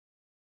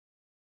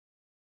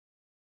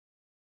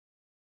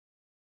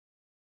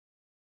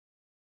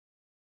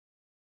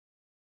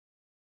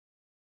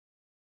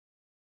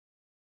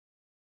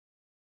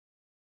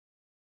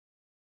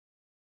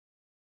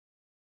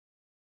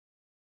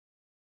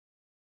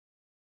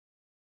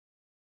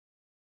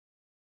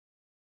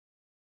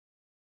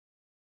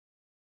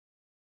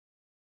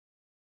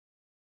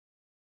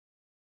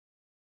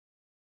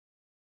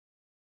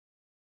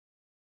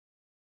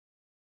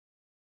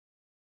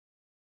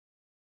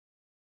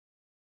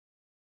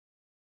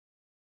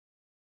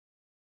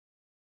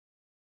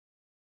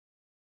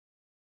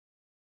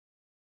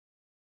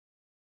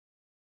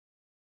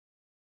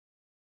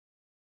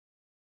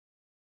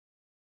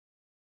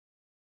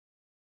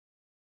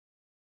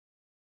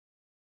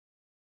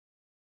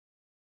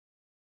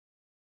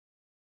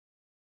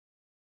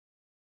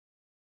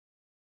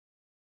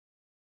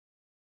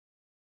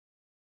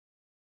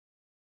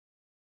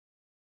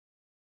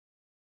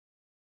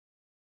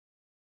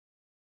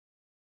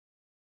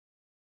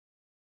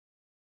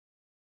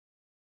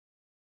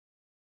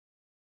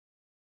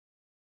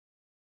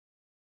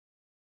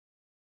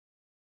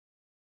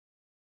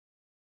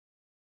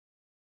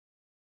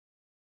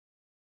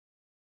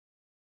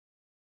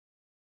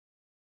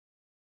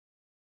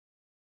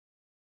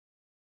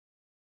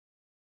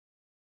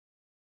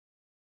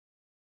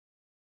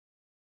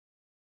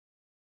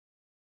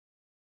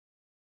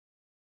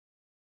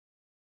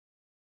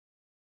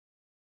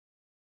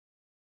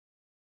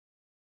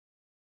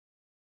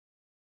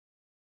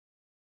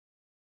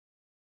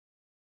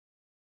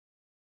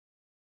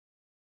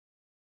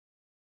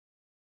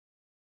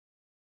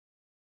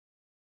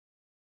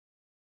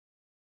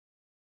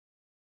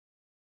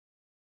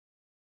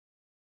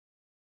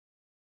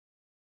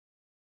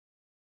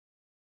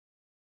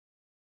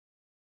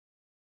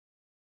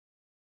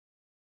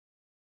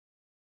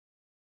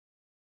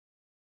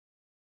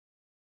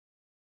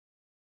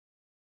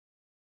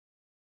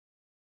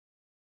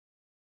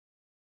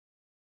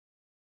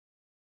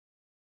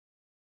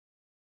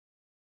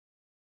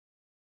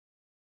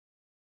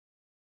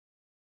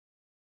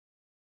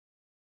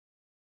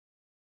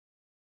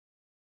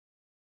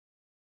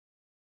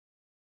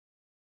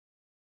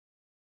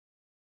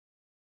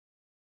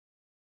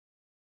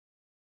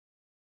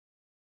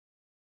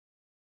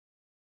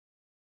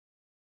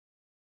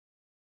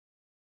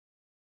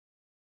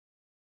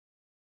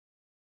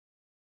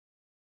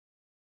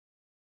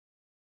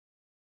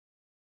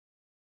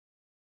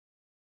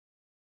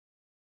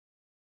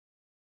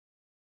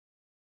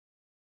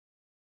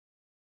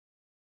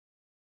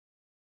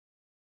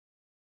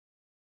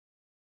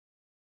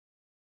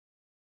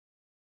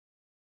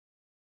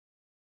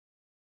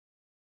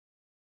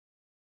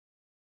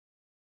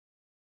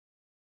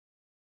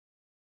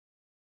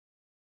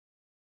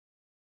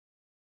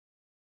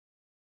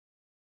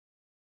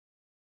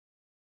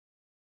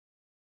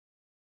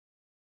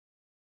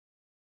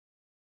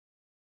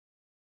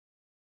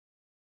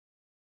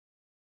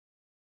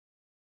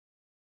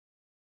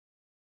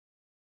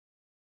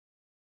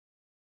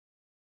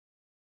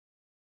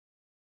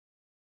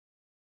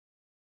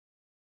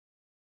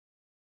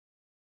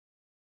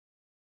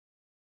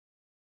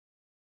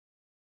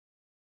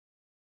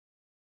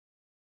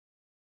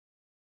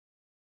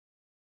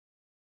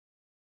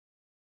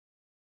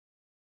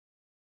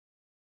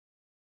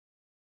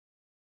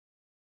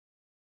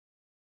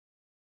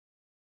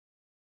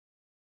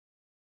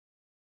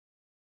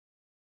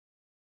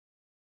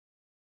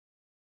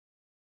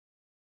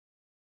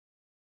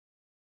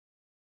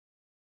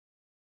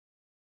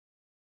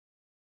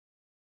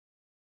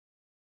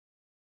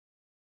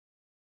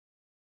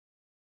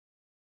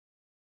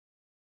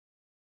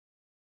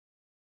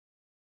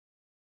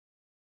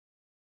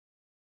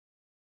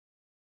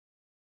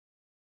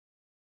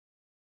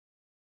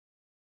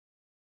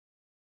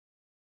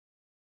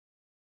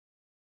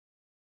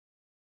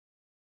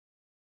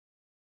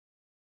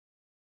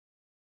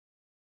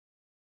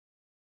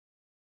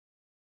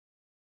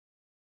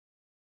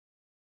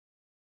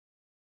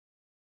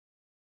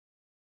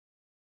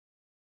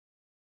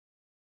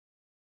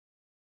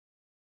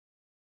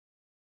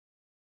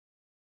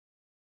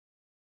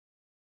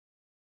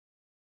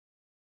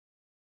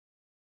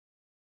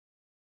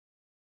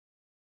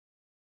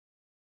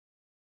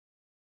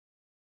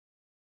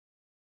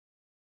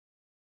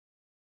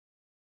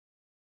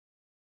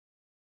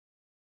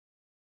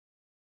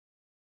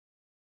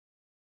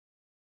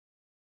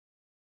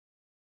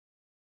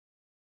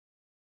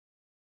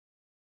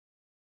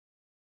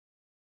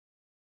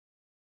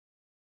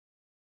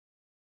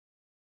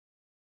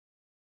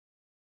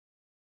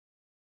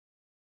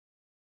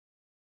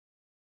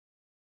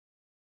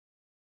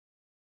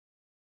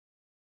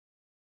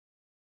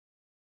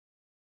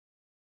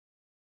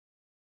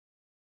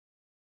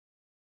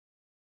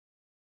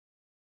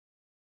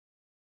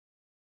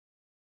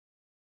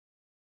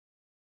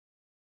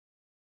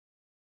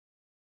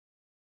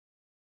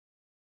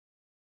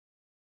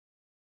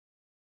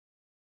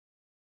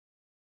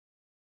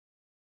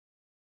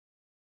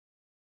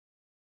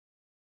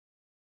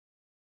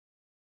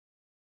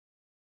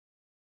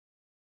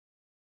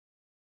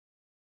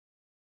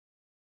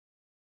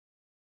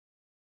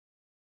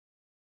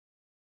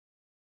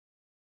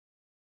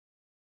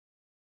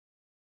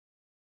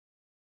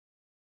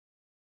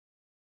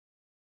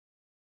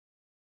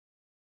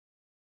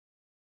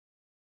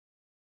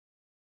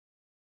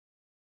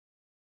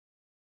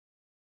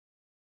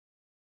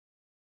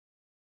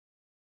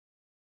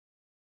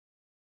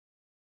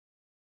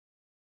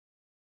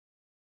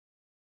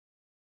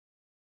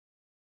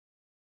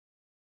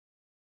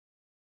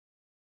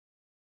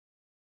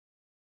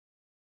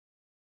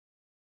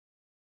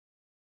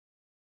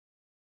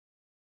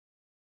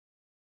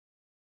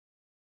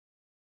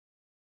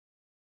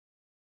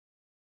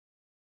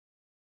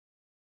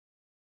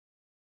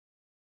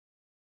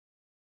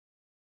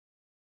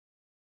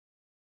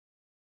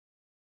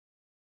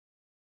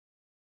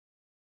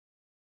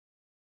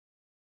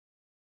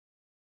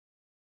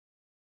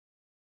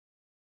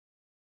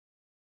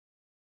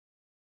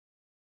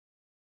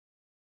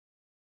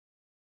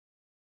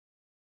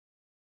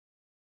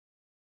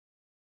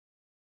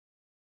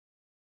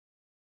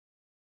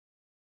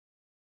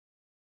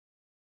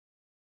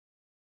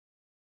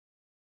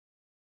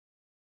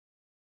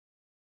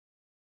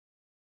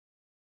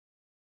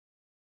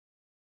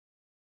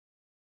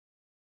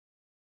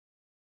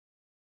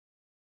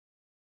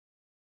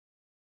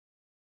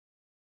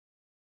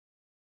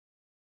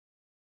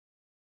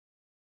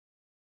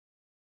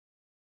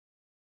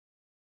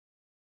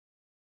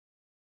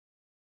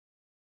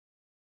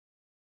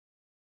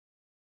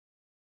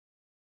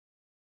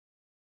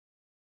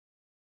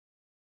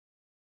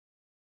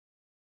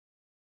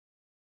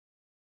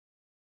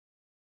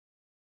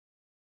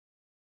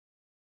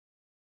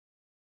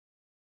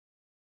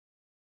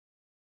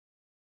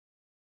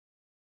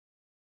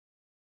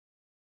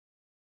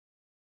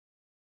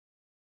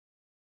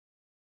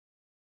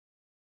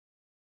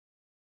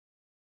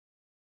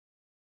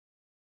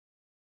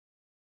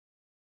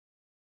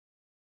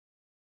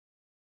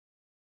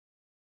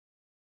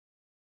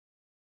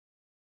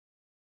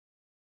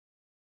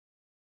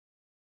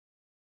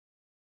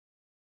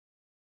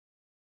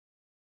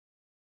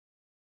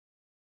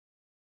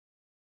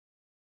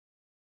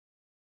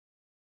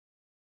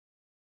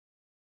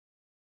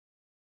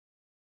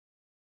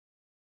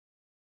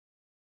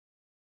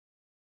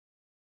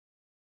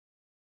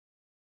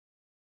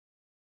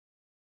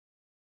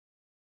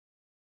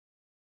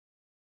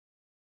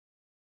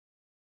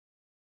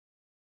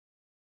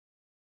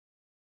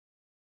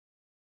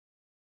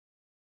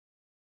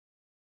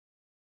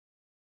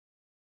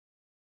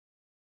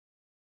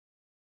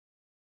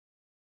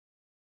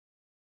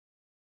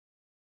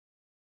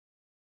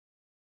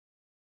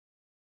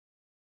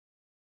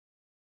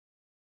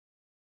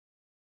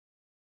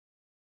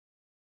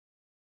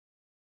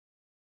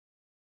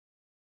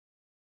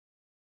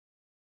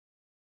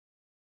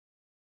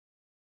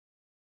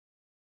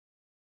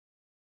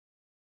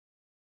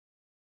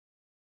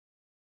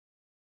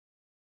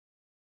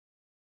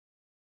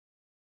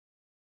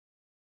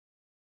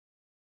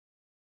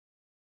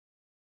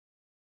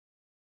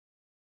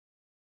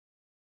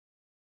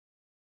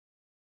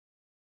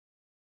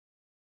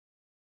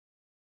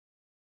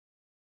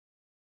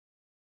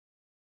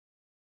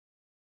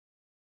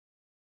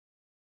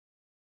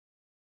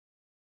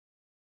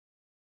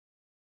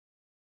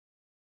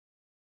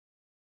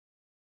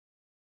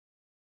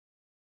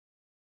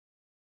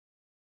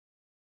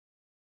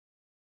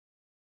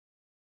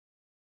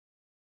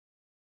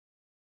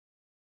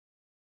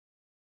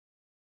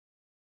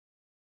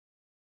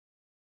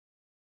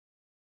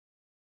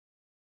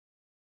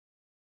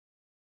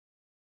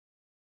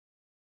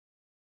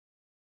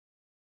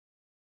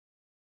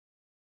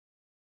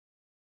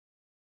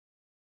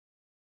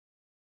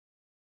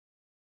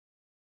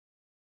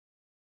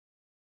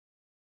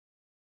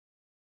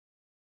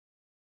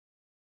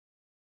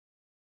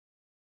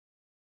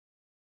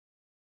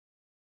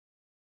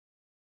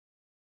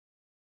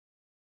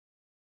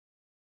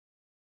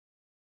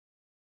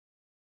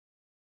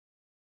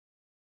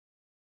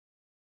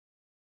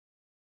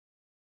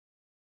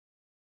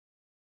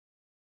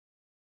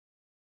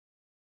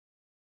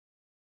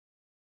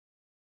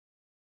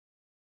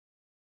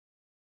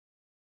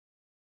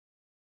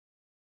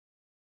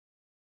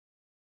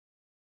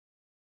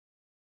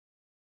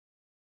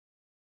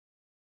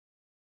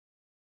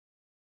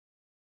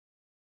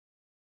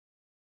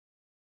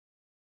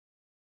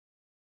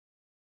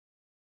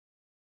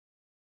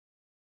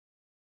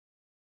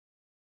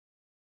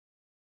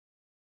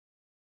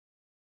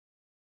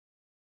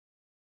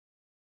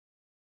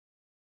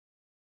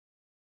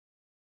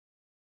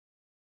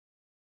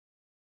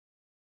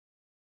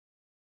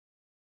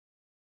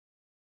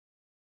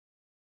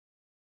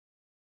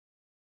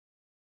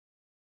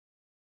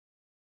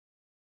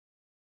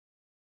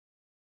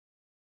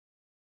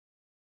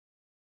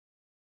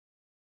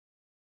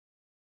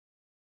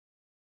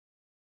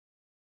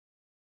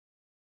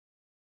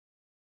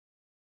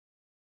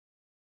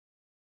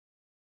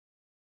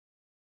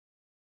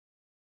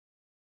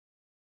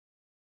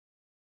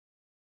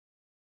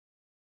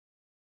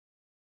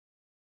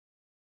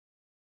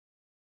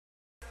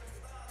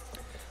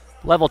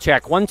Level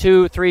check, 1,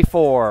 2, 3,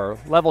 4.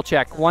 Level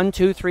check, 1,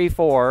 2, 3,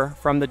 4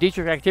 from the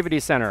Dietrich Activity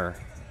Center.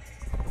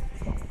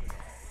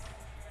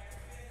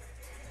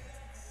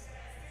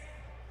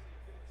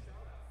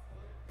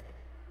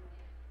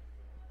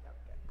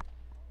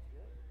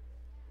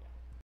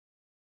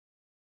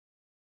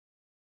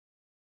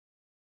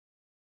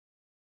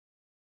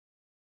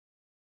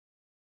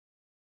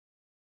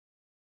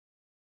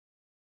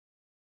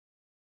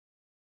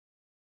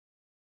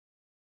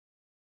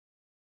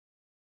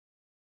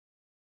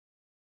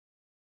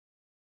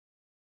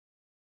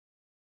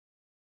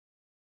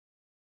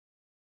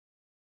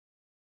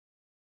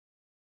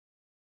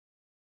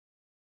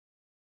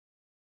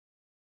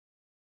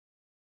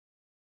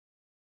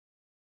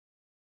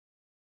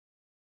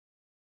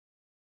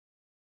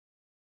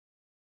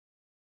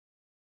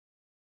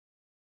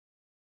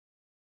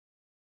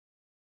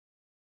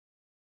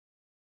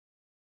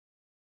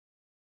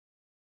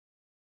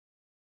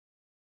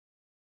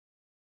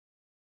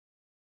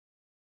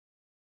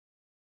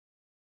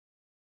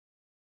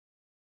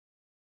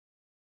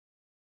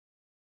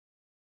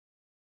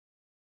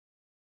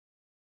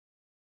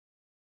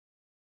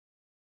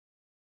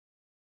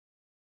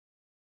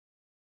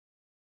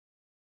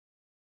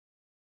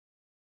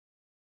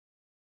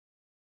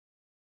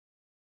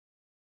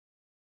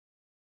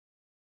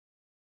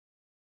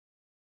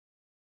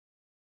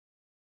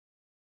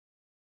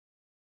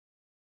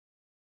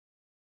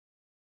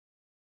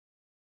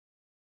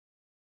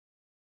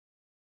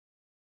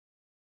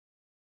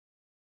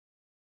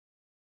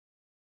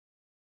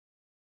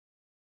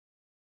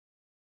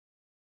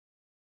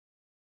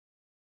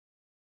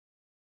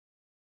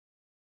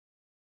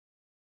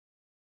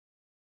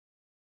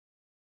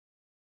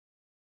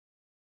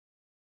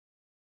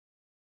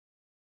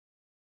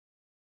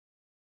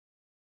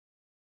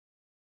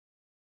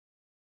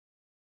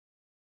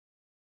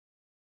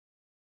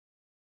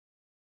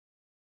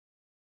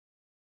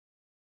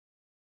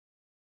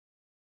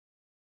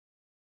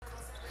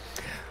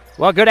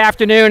 Well, good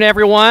afternoon,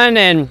 everyone,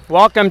 and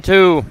welcome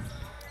to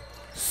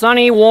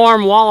sunny,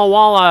 warm Walla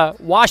Walla,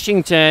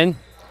 Washington,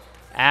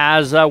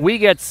 as we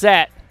get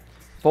set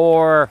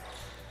for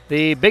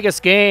the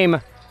biggest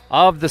game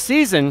of the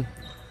season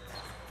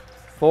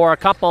for a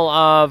couple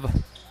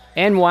of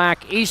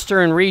NWAC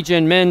Eastern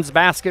Region men's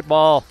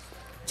basketball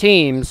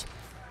teams,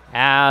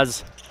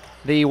 as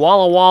the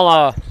Walla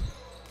Walla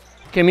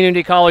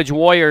Community College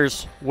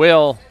Warriors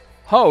will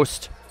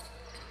host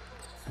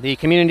the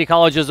Community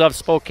Colleges of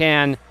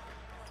Spokane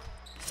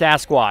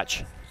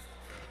Sasquatch.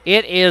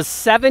 It is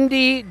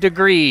 70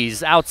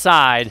 degrees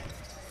outside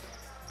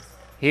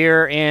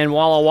here in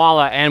Walla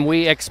Walla, and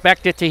we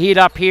expect it to heat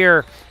up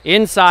here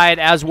inside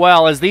as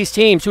well, as these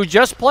teams who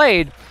just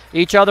played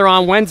each other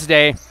on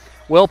Wednesday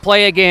will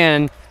play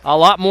again. A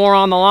lot more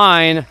on the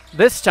line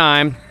this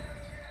time,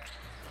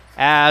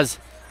 as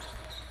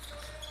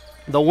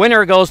the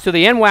winner goes to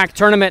the NWAC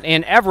tournament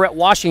in Everett,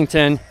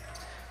 Washington,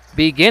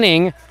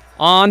 beginning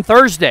on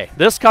Thursday,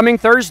 this coming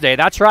Thursday.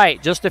 That's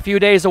right, just a few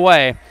days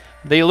away.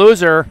 The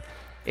loser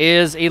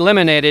is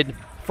eliminated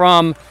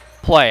from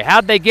play.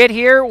 How'd they get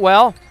here?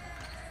 Well,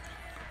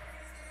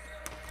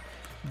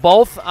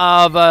 both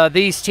of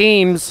these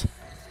teams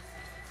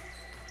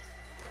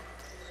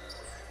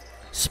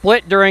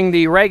split during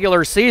the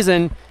regular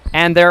season,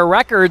 and their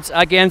records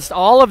against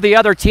all of the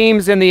other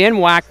teams in the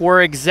NWAC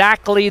were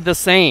exactly the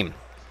same.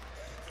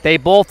 They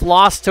both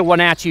lost to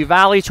Wenatchee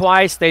Valley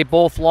twice. They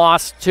both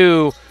lost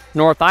to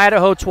North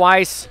Idaho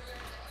twice.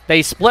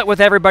 They split with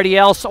everybody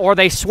else, or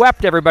they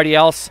swept everybody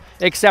else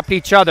except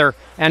each other,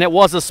 and it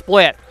was a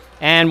split.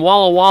 And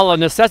Walla Walla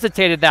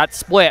necessitated that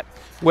split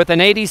with an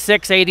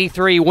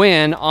 86-83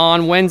 win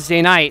on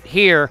Wednesday night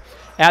here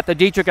at the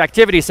Dietrich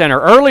Activity Center.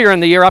 Earlier in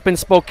the year up in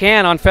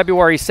Spokane on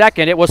February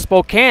 2nd, it was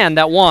Spokane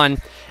that won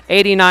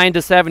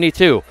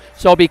 89-72.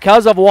 So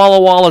because of Walla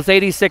Walla's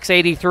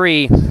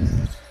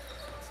 86-83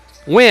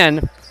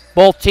 win,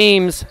 both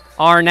teams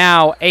are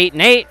now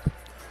 8-8.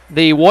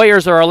 The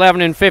Warriors are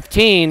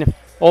 11-15.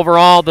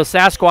 Overall, the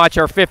Sasquatch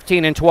are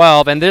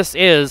 15-12, and this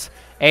is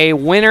a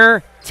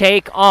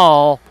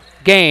winner-take-all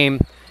game.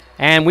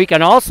 And we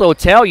can also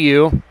tell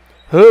you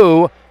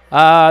who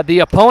the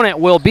opponent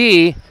will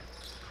be.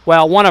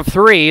 Well, one of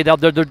three.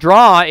 The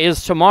draw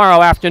is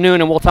tomorrow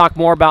afternoon, and we'll talk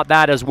more about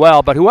that as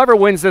well. But whoever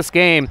wins this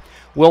game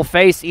will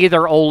face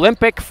either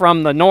Olympic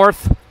from the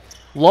north,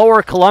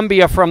 Lower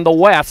Columbia from the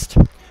west,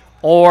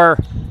 or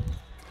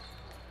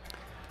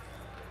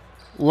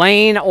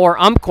Lane or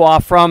Umpqua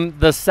from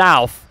the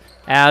south,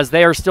 as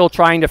they are still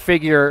trying to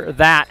figure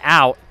that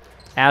out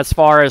as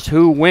far as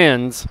who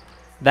wins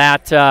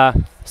that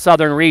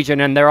southern region.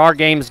 And there are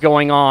games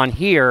going on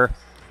here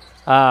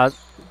all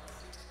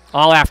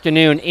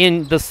afternoon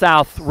in the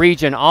south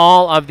region.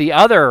 All of the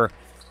other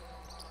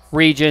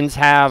regions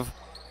have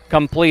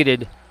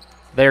completed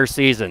their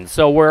season.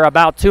 So we're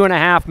about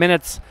 2.5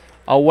 minutes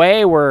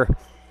away. We're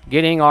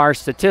getting our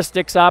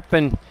statistics up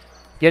and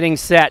getting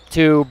set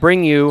to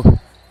bring you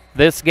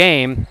this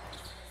game.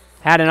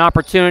 Had an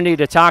opportunity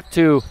to talk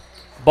to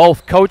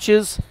both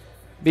coaches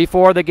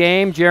before the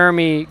game.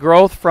 Jeremy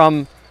Groth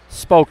from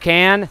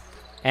Spokane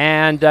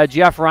and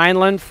Jeff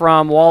Reinland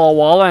from Walla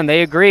Walla, and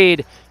they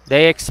agreed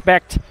they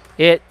expect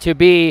it to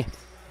be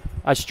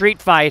a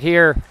street fight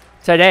here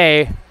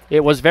today.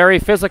 It was very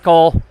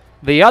physical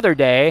the other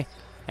day,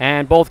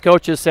 and both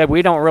coaches said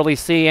we don't really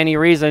see any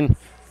reason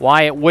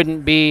why it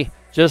wouldn't be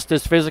just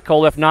as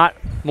physical, if not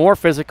more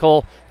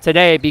physical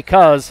today,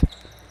 because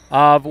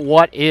of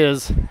what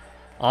is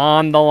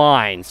on the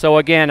line. So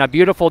again, a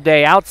beautiful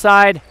day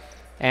outside,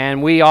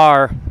 and we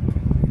are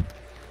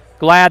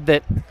glad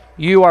that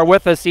you are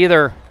with us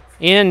either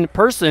in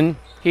person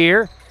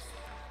here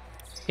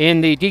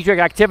in the Dietrich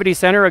Activity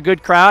Center, a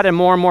good crowd, and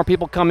more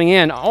people coming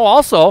in. Oh,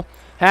 also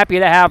happy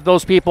to have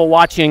those people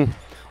watching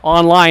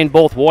online,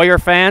 both Warrior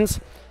fans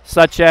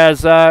such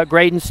as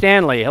Graydon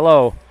Stanley.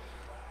 Hello.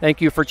 Thank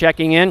you for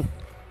checking in.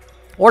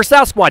 Or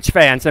Sasquatch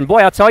fans. And boy,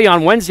 I'll tell you,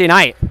 on Wednesday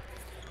night,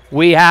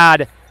 we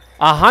had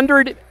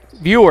 100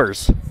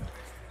 viewers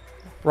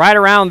right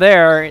around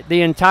there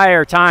the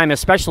entire time,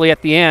 especially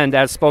at the end,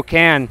 as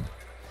Spokane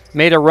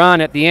made a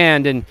run at the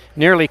end and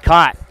nearly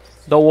caught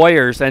the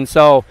Warriors. And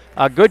so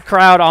a good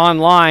crowd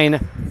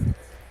online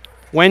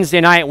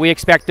Wednesday night. We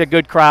expect a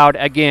good crowd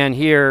again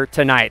here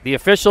tonight. The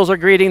officials are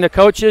greeting the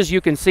coaches. You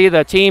can see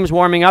the teams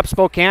warming up.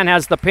 Spokane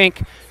has the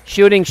pink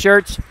shooting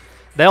shirts.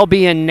 They'll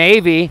be in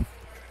navy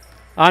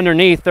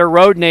underneath, their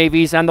road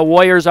navies, and the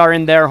Warriors are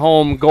in their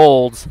home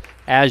golds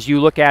as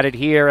you look at it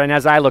here and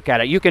as I look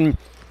at it. You can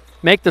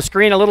make the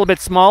screen a little bit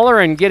smaller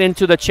and get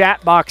into the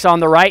chat box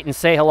on the right and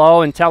say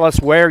hello and tell us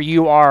where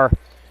you are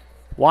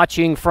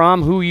watching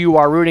from, who you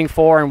are rooting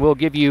for, and we'll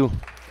give you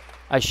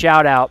a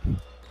shout out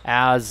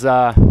as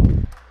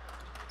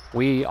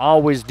we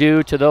always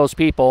do to those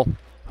people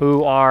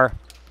who are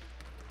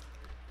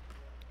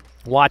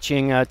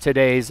watching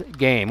today's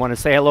game. Want to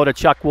say hello to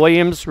Chuck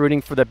Williams,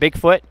 rooting for the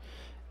Bigfoot,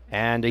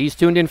 and he's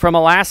tuned in from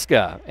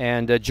Alaska.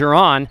 And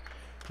Jerron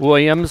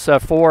Williams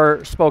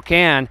for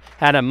Spokane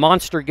had a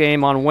monster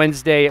game on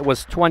Wednesday. It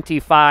was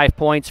 25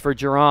 points for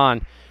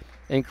Jerron,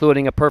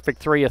 including a perfect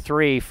 3 of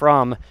 3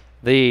 from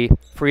the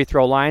free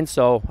throw line.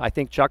 So I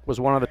think Chuck was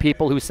one of the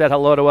people who said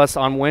hello to us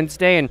on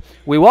Wednesday, and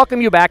we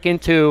welcome you back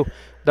into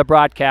the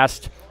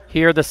broadcast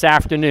here this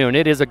afternoon.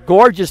 It is a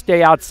gorgeous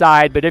day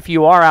outside, but if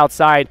you are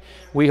outside,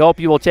 we hope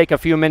you will take a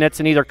few minutes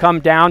and either come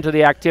down to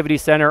the activity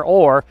center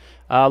or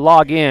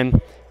log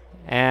in,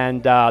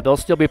 and there'll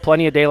still be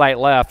plenty of daylight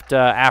left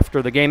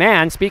after the game.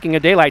 And speaking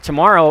of daylight,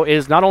 tomorrow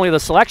is not only the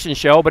selection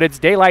show, but it's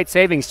daylight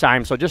savings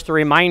time. So just a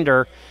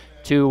reminder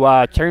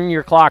to turn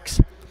your clocks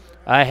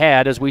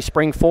ahead as we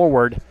spring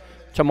forward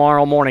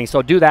tomorrow morning.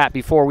 So do that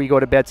before we go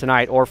to bed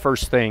tonight or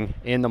first thing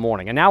in the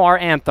morning. And now our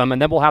anthem,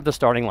 and then we'll have the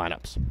starting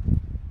lineups.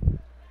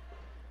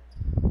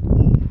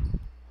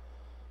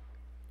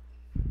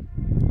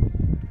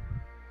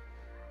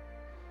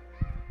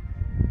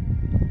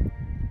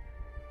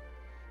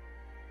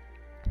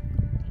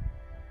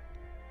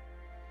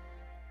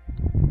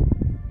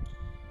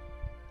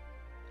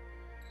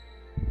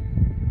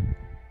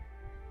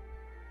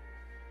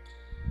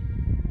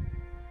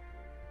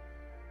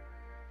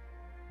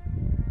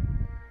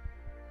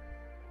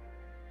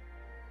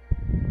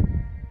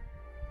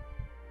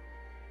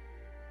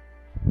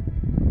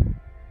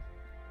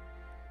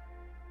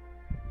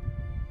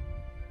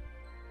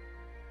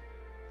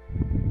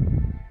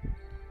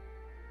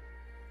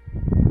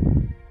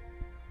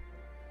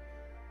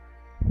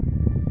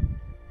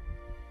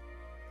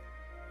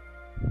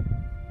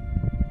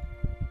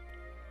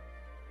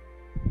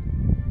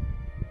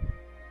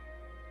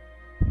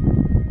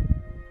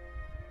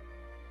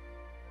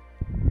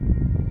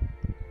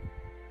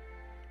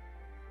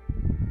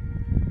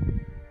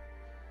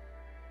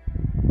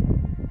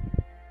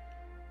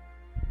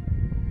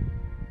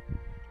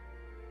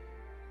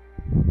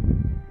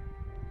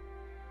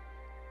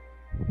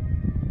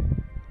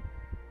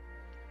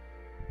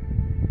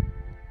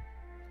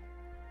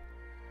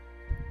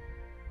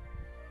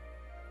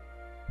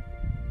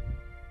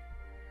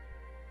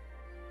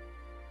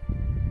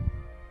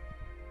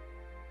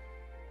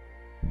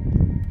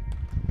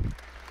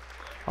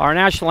 Our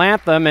national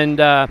anthem,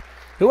 and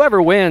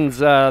whoever wins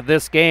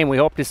this game, we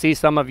hope to see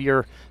some of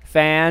your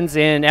fans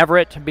in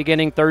Everett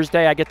beginning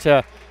Thursday. I get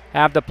to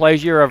have the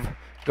pleasure of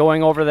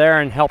going over there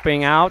and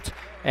helping out,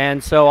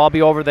 and so I'll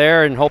be over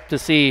there and hope to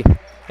see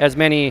as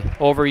many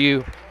over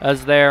you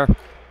as there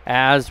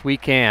as we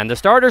can. The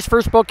starters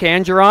for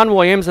Spokane: Jerron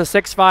Williams, a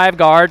 6'5"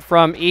 guard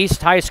from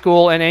East High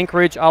School in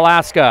Anchorage,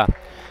 Alaska.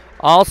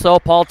 Also,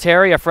 Paul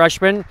Terry, a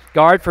freshman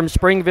guard from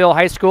Springville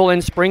High School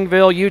in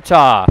Springville,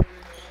 Utah.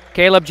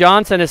 Caleb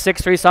Johnson, a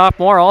 6'3"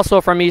 sophomore, also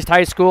from East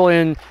High School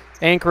in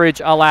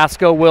Anchorage,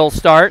 Alaska, will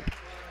start.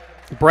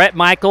 Brett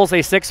Michaels, a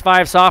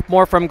 6'5"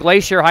 sophomore from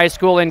Glacier High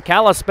School in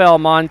Kalispell,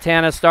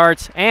 Montana,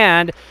 starts.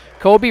 And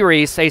Kobe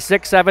Reese, a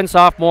 6'7"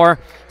 sophomore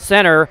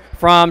center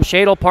from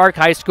Shadle Park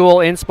High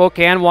School in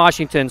Spokane,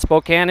 Washington.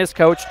 Spokane is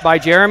coached by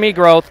Jeremy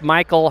Groth,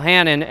 Michael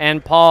Hannon,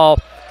 and Paul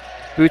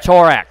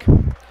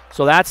Butorak.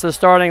 So that's the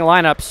starting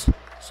lineups.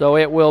 So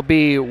it will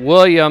be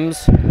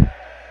Williams,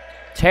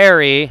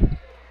 Terry,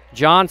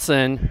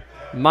 Johnson,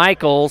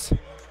 Michaels,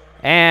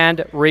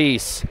 and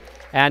Reese.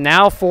 And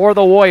now for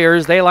the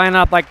Warriors, they line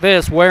up like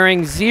this.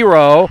 Wearing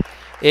 0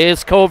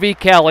 is Covey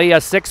Kelly, a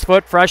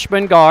 6-foot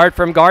freshman guard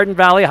from Garden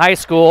Valley High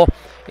School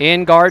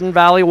in Garden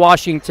Valley,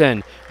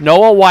 Washington.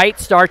 Noah White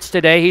starts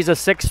today. He's a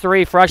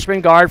 6'3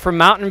 freshman guard from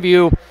Mountain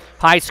View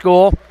High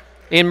School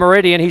in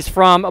Meridian. He's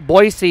from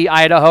Boise,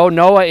 Idaho.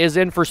 Noah is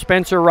in for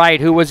Spencer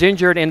Wright, who was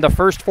injured in the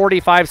first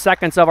 45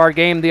 seconds of our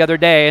game the other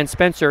day, and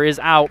Spencer is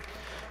out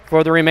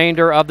for the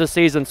remainder of the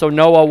season. So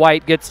Noah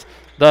White gets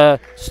the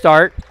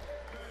start.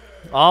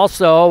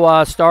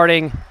 Also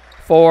starting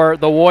for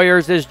the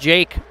Warriors is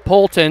Jake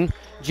Polton.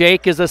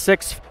 Jake is a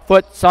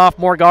 6-foot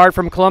sophomore guard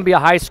from Columbia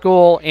High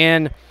School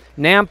in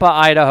Nampa,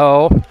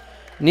 Idaho.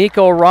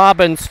 Nico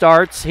Robbins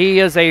starts. He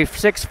is a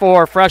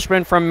 6'4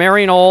 freshman from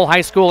Maryknoll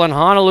High School in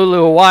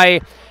Honolulu, Hawaii.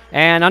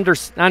 And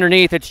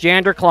underneath, it's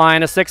Jander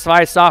Klein, a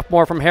 6'5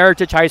 sophomore from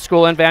Heritage High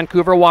School in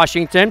Vancouver,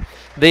 Washington.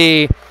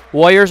 The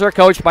Warriors are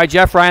coached by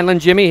Jeff Reinland,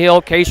 Jimmy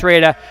Hill, Case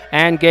Rada,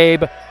 and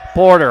Gabe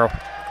Porter.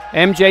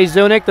 MJ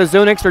Zunick, the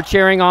Zuniks are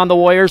cheering on the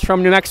Warriors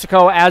from New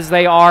Mexico, as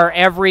they are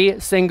every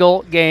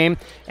single game.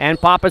 And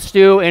Papa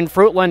Stu in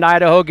Fruitland,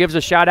 Idaho gives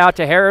a shout out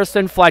to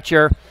Harrison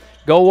Fletcher.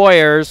 Go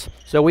Warriors.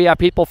 So we have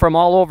people from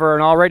all over,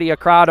 and already a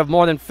crowd of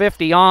more than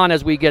 50 on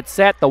as we get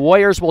set. The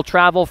Warriors will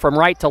travel from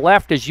right to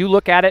left as you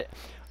look at it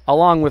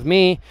along with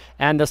me,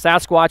 and the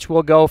Sasquatch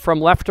will go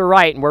from left to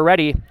right, and we're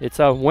ready. It's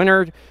a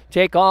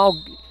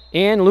winner-take-all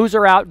in,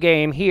 loser-out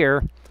game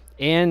here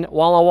in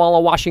Walla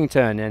Walla,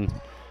 Washington, and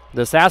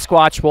the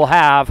Sasquatch will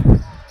have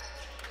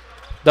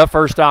the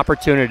first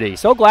opportunity.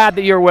 So glad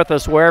that you're with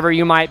us wherever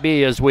you might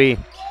be as we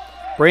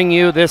bring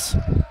you this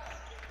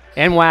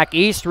NWAC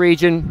East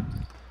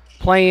Region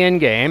play-in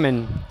game.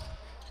 And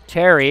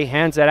Terry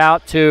hands it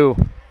out to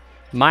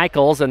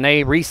Michaels, and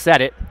they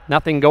reset it.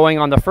 Nothing going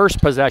on the first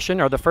possession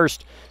or the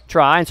first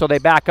try, and so they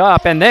back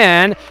up. And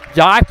then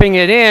diving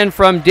it in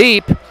from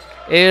deep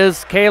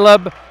is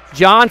Caleb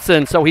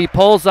Johnson. So he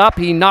pulls up,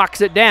 he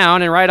knocks it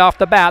down, and right off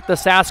the bat, the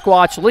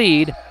Sasquatch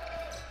lead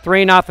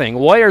 3-0.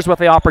 Warriors with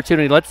the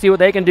opportunity. Let's see what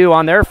they can do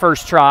on their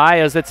first try,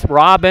 as it's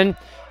Robin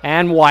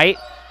and White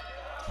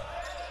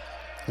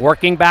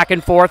working back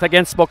and forth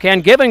against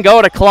Spokane. Give and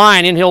go to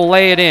Klein, and he'll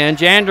lay it in.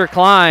 Jander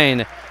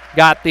Klein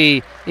got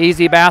the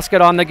easy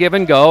basket on the give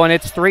and go, and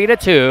it's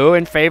 3-2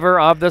 in favor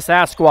of the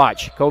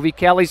Sasquatch. Covey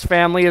Kelly's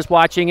family is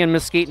watching in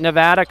Mesquite,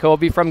 Nevada.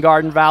 Covey from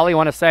Garden Valley.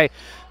 Want to say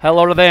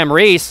hello to them.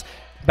 Reese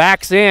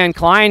backs in.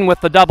 Klein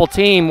with the double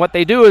team. What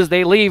they do is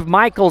they leave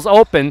Michaels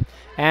open,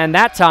 and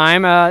that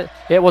time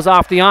it was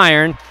off the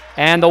iron,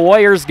 and the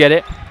Warriors get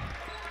it,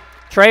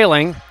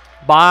 trailing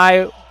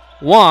by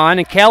 1.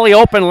 And Kelly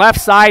open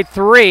left side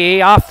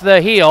 3 off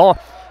the heel,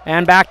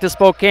 and back to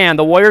Spokane.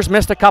 The Warriors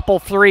missed a couple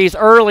threes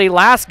early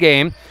last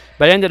game,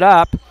 but ended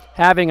up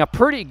having a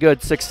pretty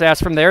good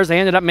success from theirs. They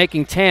ended up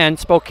making 10.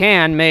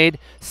 Spokane made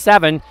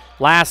 7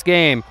 last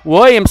game.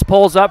 Williams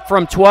pulls up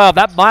from 12.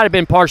 That might have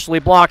been partially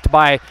blocked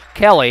by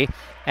Kelly,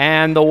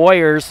 and the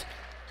Warriors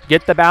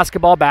get the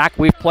basketball back.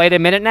 We've played a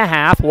minute and a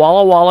half.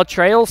 Walla Walla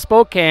trails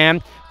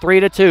Spokane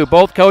 3-2.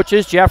 Both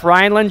coaches, Jeff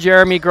Reinland,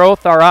 Jeremy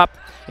Groth, are up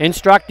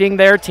instructing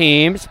their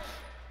teams.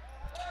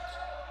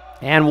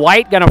 And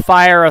White going to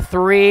fire a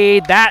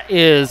 3. That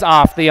is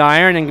off the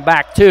iron, and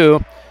back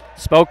to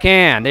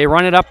Spokane. They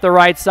run it up the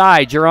right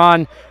side.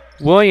 Jerron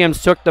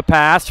Williams took the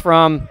pass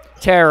from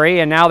Terry,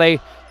 and now they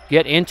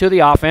get into the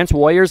offense.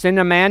 Warriors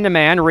into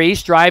man-to-man.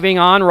 Reese driving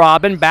on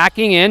Robin,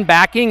 backing in,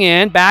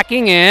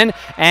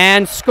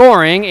 and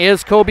scoring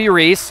is Kobe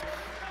Reese.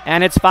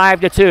 And it's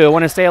 5-2. I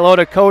want to say hello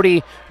to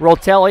Cody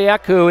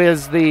Roteliak, who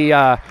is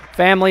the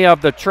family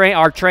of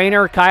our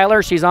trainer,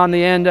 Kyler. She's on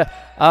the end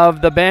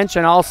of the bench,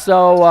 and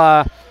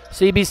also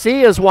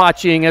CBC is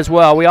watching as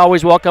well. We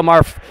always welcome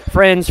our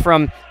friends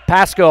from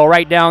Pasco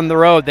right down the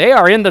road. They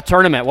are in the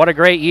tournament. What a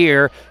great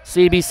year,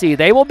 CBC.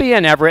 They will be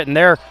in Everett, and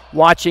they're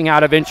watching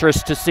out of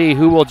interest to see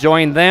who will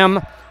join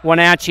them.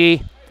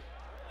 Wenatchee,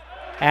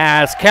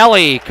 as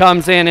Kelly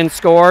comes in and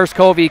scores,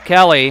 Covey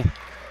Kelly.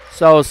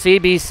 So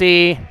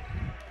CBC,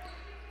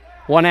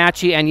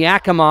 Wenatchee, and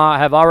Yakima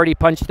have already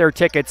punched their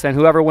tickets, and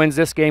whoever wins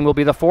this game will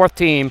be the 4th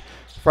team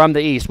from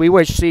the East. We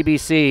wish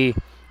CBC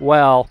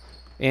well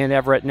in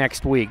Everett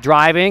next week.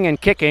 Driving and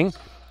kicking.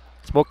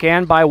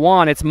 Spokane by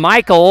 1. It's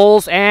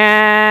Michaels,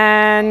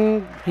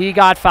 and he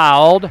got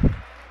fouled.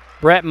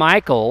 Brett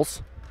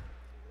Michaels.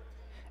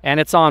 And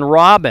it's on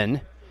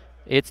Robin.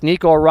 It's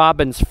Nico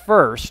Robbins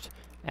first,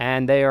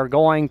 and they are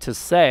going to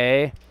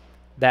say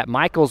that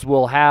Michaels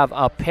will have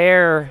a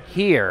pair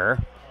here.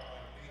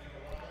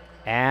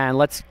 And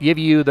let's give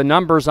you the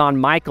numbers on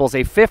Michaels,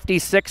 a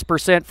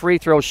 56% free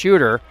throw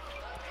shooter.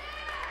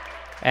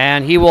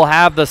 And he will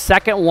have the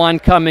second one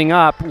coming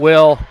up,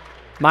 Will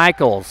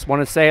Michaels.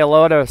 Want to say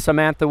hello to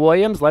Samantha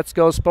Williams. Let's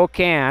go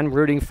Spokane,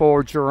 rooting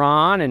for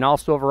Jerron, and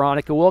also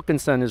Veronica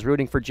Wilkinson is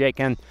rooting for Jake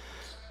and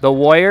the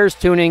Warriors.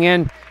 Tuning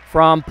in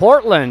from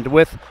Portland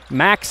with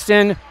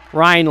Maxton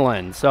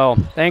Rhineland. So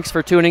thanks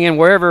for tuning in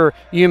wherever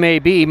you may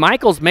be.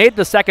 Michaels made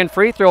the second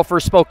free throw for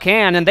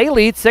Spokane, and they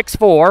lead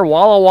 6-4.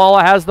 Walla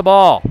Walla has the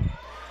ball.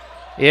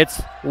 It's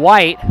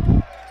White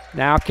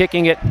now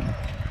kicking it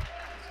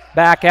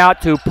back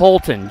out to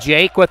Polton.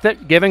 Jake with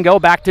it, give and go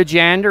back to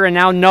Jander, and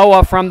now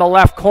Noah from the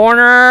left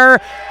corner.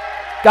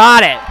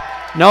 Got it.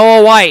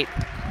 Noah White.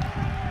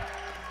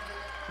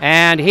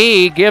 And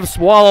he gives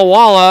Walla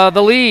Walla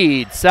the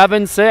lead,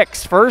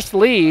 7-6. First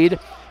lead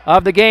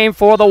of the game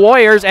for the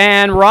Warriors,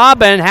 and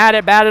Robin had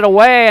it batted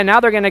away, and now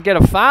they're going to get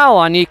a foul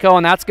on Nico,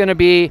 and that's going to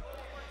be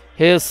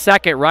his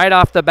second, right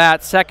off the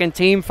bat, second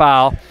team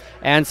foul.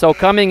 And so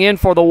coming in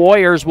for the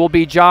Warriors will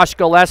be Josh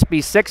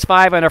Gillespie,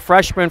 6'5", and a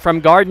freshman from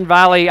Garden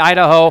Valley,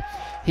 Idaho.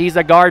 He's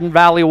a Garden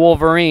Valley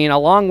Wolverine,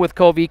 along with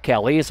Covey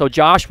Kelly. So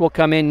Josh will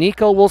come in,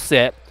 Nico will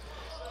sit.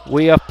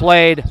 We have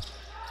played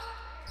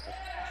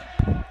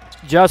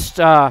just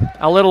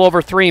a little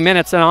over 3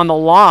 minutes, and on the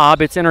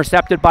lob, it's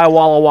intercepted by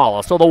Walla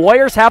Walla. So the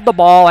Warriors have the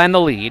ball and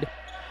the lead.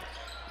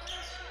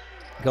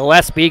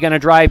 Gillespie going to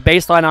drive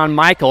baseline on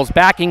Michaels,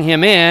 backing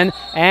him in,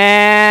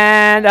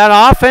 and an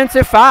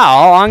offensive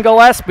foul on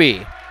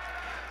Gillespie.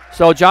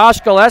 So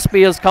Josh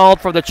Gillespie is called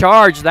for the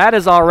charge. That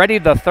is already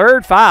the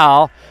third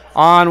foul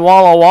on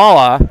Walla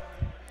Walla,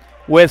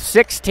 with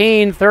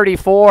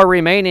 16:34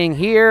 remaining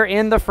here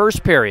in the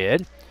first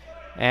period.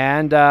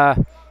 And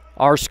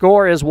our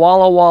score is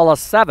Walla Walla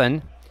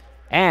 7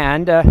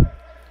 and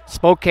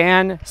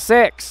Spokane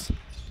 6.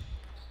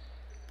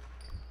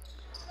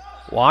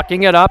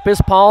 Walking it up is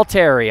Paul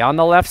Terry on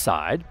the left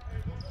side.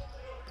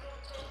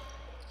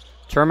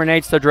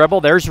 Terminates the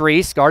dribble. There's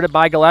Reese, guarded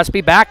by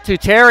Gillespie. Back to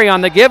Terry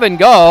on the give and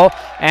go,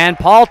 and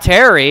Paul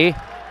Terry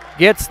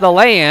gets the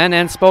lay-in,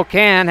 and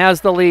Spokane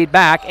has the lead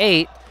back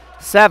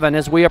 8-7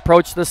 as we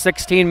approach the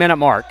 16-minute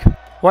mark.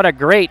 What a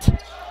great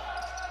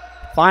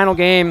final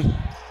game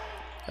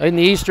in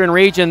the Eastern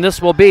region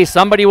this will be.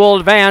 Somebody will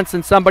advance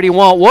and somebody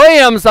won't.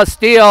 Williams, a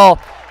steal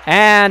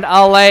and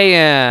a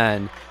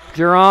lay-in.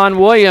 Jerron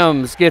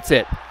Williams gets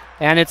it,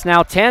 and it's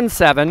now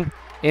 10-7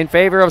 in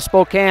favor of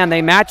Spokane.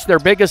 They matched their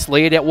biggest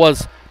lead. It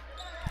was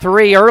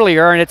 3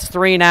 earlier, and it's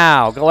 3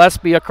 now.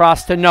 Gillespie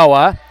across to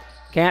Noah.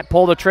 Can't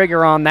pull the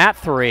trigger on that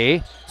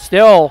 3.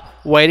 Still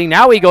waiting.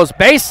 Now he goes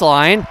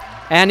baseline,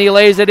 and he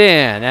lays it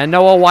in. And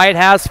Noah White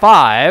has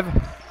 5,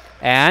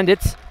 and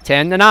it's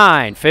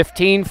 10-9.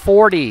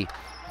 15:40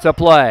 to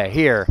play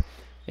here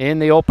in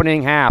the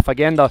opening half.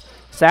 Again, the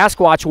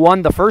Sasquatch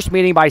won the first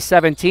meeting by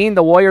 17.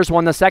 The Warriors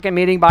won the second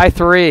meeting by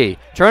 3.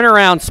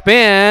 Turnaround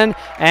spin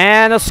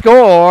and a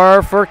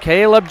score for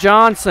Caleb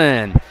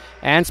Johnson.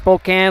 And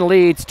Spokane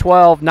leads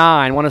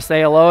 12-9. Want to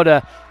say hello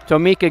to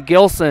Tomika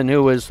Gilson,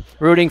 who is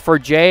rooting for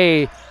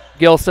Jay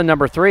Gilson,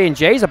 number 3. And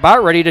Jay's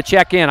about ready to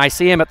check in. I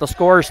see him at the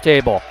scorers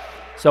table.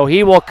 So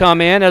he will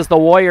come in as the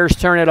Warriors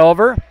turn it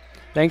over.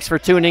 Thanks for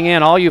tuning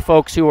in, all you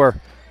folks who are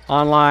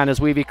online, as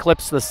we've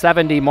eclipsed the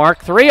 70 mark.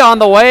 3 on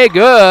the way.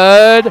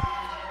 Good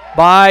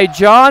by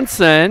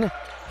Johnson.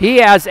 He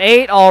has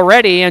 8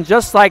 already, and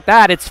just like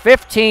that, it's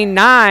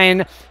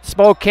 15-9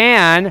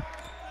 Spokane,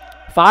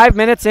 5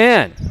 minutes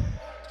in.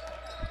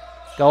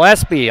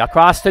 Gillespie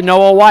across to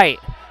Noah White.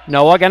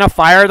 Noah going to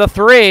fire the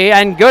 3,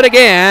 and good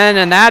again,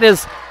 and that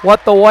is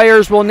what the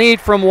Warriors will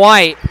need from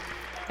White.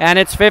 And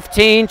it's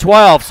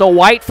 15-12. So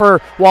White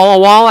for Walla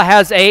Walla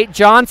has 8.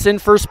 Johnson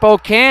for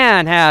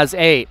Spokane has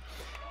 8.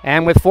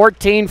 And with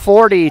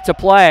 14:40 to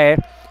play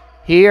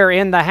here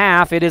in the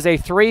half, it is a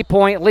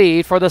 3-point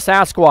lead for the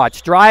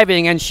Sasquatch.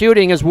 Driving and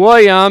shooting is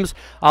Williams.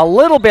 A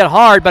little bit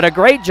hard, but a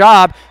great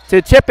job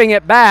to tipping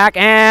it back.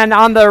 And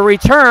on the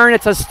return,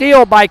 it's a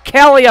steal by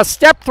Kelly. A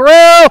step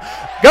through.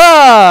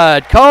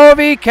 Good.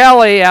 Covey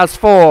Kelly has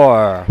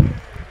 4.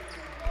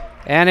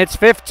 And it's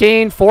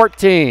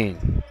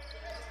 15-14.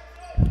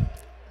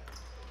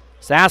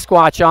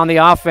 Sasquatch on the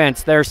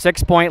offense. Their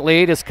 6-point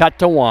lead is cut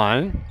to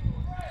 1.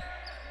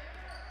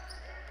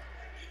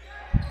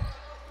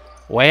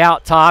 Way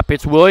out top,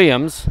 it's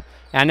Williams.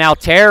 And now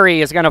Terry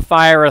is going to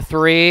fire a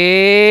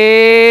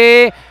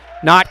 3.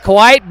 Not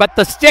quite, but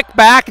the stick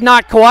back,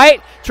 not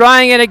quite.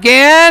 Trying it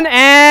again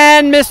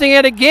and missing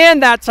it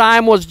again. That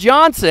time was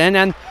Johnson,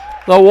 and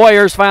the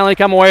Warriors finally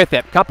come away with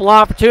it. Couple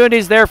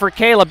opportunities there for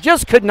Caleb.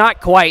 Just could not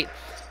quite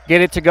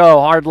get it to go.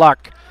 Hard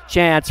luck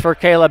chance for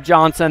Caleb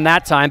Johnson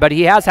that time, but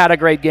he has had a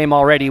great game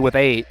already with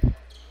 8.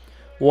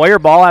 Warrior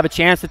ball have a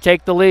chance to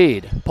take the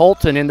lead.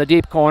 Polton in the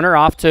deep corner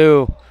off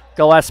to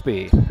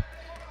Gillespie.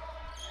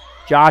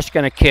 Josh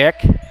going to kick.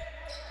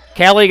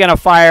 Kelly going to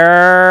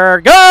fire.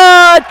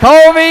 Good!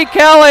 Covey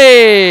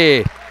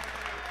Kelly!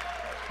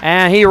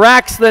 And he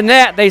racks the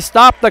net. They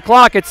stop the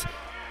clock.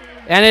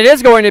 And it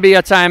is going to be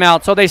a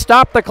timeout. So they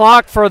stop the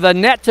clock for the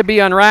net to be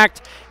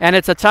unracked, and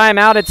it's a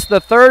timeout. It's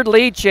the third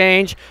lead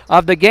change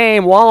of the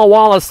game. Walla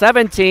Walla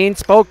 17,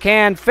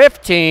 Spokane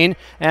 15,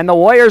 and the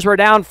Warriors were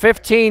down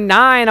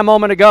 15-9 a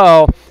moment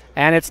ago,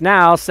 and it's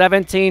now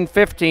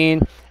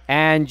 17-15,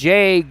 and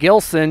Jay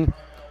Gilson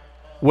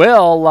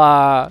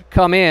will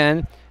come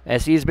in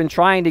as he's been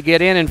trying to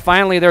get in, and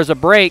finally there's a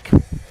break,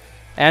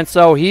 and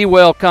so he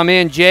will come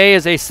in. Jay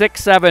is a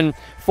 6'7"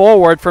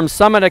 forward from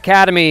Summit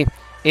Academy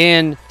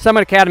in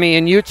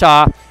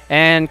Utah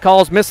and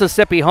calls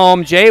Mississippi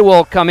home. Jay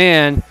will come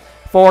in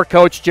for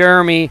Coach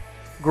Jeremy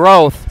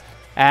Groth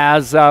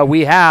as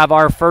we have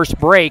our first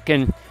break,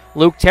 and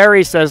Luke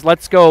Terry says,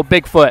 let's go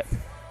Bigfoot.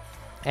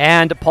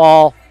 And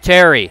Paul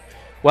Terry.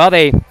 Well,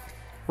 they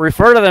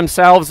refer to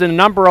themselves in a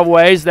number of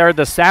ways. They're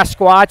the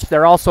Sasquatch.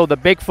 They're also the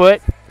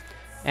Bigfoot.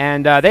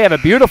 And they have a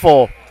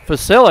beautiful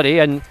facility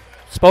in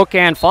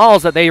Spokane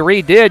Falls that they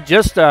redid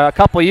just a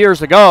couple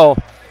years ago.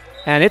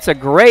 And it's a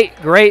great,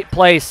 great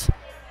place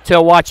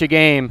to watch a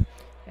game.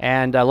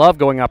 And I love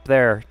going up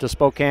there to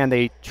Spokane.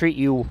 They treat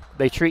you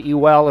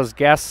well as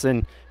guests,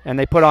 and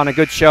they put on a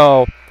good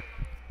show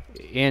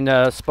in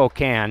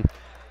Spokane.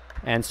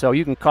 And so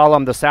you can call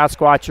them the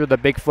Sasquatch or the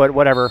Bigfoot,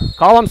 whatever.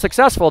 Call them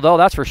successful, though,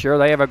 that's for sure.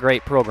 They have a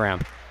great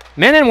program.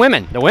 Men and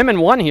women. The women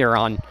won here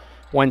on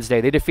Wednesday.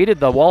 They defeated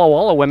the Walla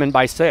Walla women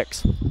by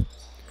 6.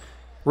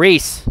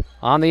 Reese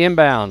on the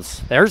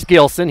inbounds. There's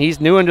Gilson. He's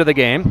new into the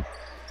game.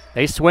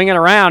 They swing it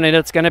around, and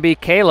it's going to be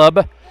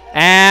Caleb.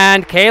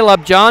 And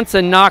Caleb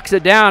Johnson knocks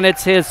it down.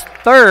 It's his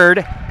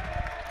 3rd.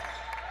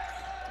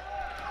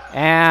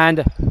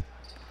 And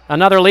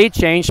another lead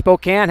change.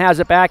 Spokane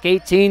has it back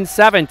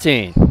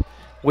 18-17.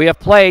 We have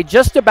played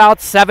just about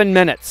 7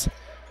 minutes,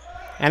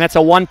 and it's a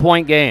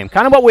 1-point game.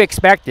 Kind of what we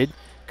expected.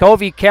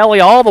 Covey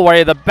Kelly all the way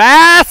to the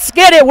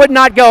basket. It would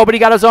not go, but he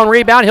got his own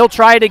rebound. He'll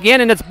try it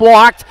again, and it's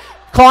blocked.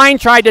 Klein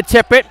tried to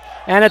tip it,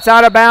 and it's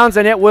out of bounds,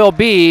 and it will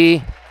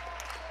be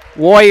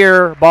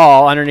Warrior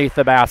ball underneath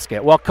the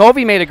basket. Well,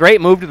 Covey made a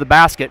great move to the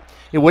basket.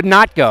 It would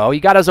not go. He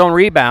got his own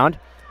rebound.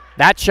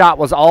 That shot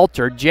was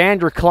altered.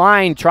 Jandra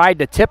Klein tried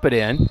to tip it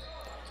in,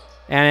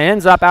 and it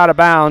ends up out of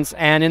bounds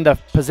and in the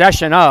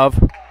possession of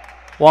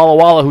Walla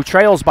Walla, who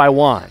trails by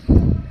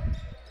 1.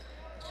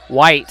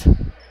 White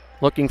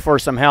looking for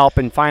some help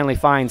and finally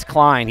finds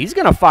Klein. He's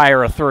going to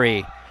fire a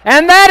 3,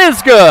 and that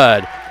is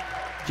good.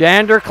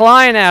 Jandra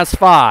Klein has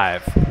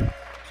 5,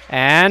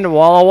 and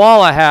Walla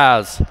Walla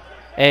has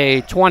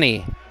a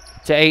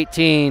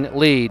 20-18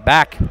 lead.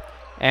 Back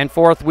and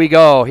forth we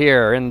go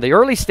here in the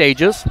early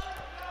stages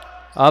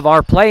of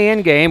our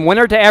play-in game.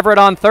 Winner to Everett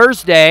on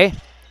Thursday,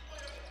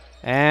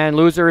 and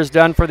loser is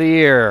done for the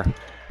year.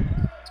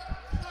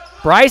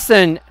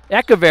 Bryson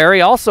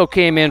Echeverry also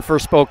came in for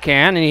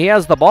Spokane, and he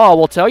has the ball.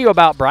 We'll tell you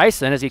about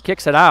Bryson as he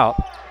kicks it out.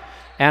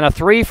 And a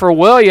 3 for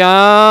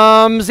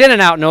Williams. In and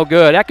out, no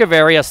good.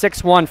 Echeverry, a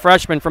 6'1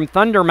 freshman from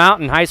Thunder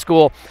Mountain High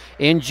School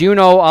in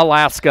Juneau,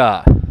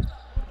 Alaska.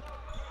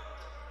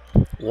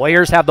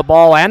 Warriors have the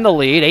ball and the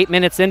lead. 8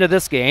 minutes into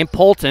this game.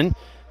 Polton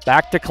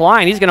back to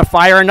Klein. He's going to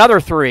fire another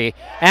 3,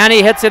 and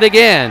he hits it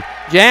again.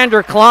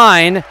 Jandra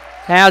Klein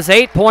has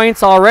 8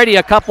 points already,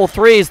 a couple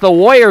threes. The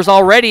Warriors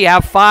already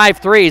have 5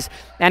 threes.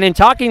 And in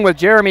talking with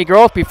Jeremy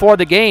Groth before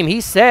the game, he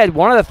said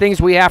one of the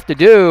things we have to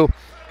do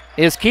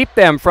is keep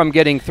them from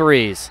getting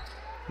threes.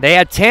 They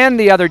had 10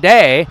 the other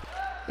day.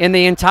 In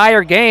the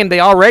entire game, they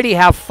already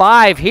have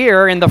 5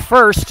 here in the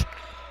first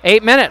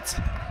 8 minutes.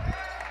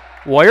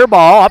 Warrior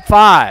ball up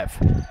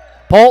 5.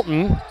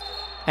 Polton,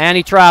 and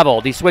he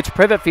traveled. He switched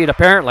pivot feet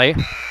apparently.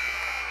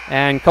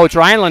 And Coach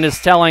Rhineland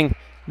is telling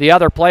the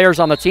other players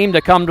on the team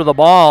to come to the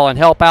ball and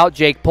help out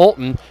Jake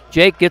Polton.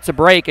 Jake gets a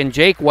break, and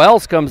Jake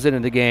Wells comes into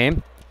the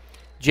game.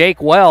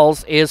 Jake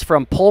Wells is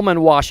from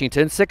Pullman,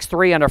 Washington,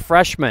 6'3 and a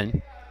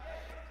freshman.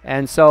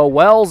 And so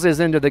Wells is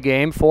into the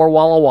game for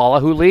Walla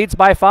Walla, who leads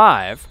by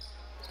 5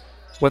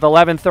 with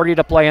 11:30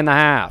 to play in the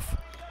half.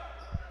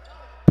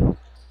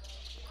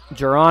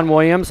 Jerron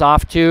Williams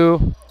off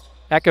to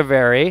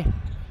Echeverry.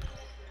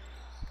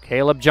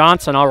 Caleb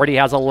Johnson already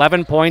has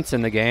 11 points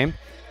in the game.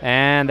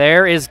 And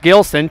there is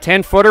Gilson,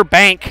 10-footer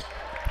bank.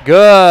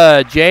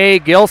 Good. Jay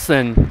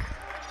Gilson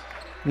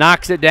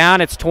knocks it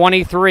down. It's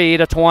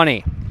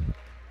 23-20.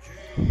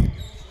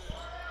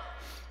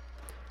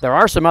 There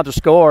are some other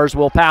scores.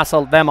 We'll pass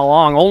them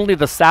along. Only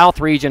the South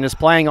region is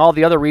playing. All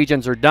the other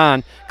regions are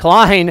done.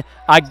 Klein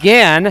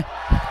again.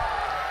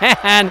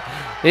 And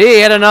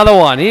he hit another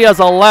one. He has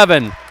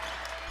 11.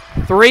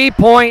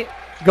 3-point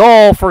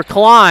goal for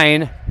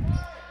Klein.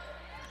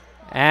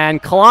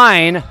 And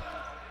Klein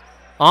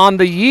on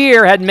the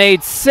year had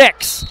made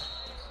 6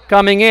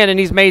 coming in, and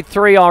he's made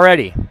 3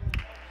 already.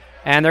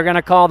 And they're going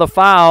to call the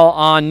foul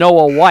on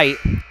Noah White.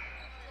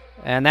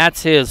 And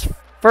that's his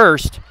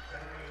first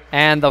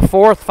and the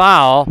 4th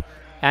foul.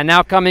 And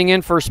now coming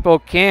in for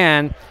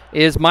Spokane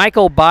is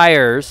Michael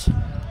Byers.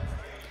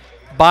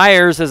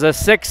 Byers is a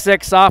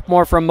 6'6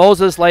 sophomore from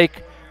Moses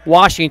Lake,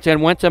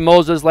 Washington, went to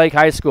Moses Lake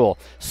High School.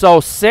 So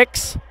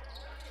 6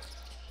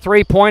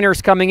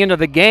 3-pointers coming into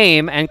the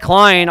game, and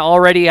Klein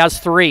already has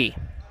 3.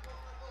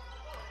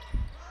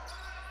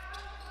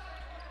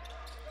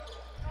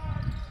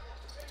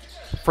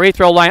 Free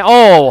throw line.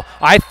 Oh,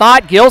 I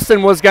thought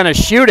Gilson was going to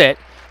shoot it,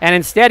 and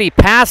instead he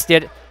passed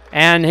it,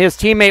 and his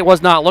teammate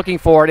was not looking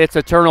for it. It's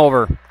a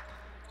turnover.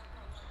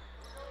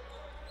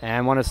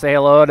 And want to say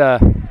hello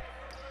to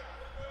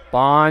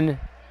Bon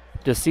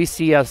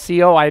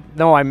DeCiccio. I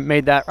know I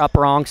made that up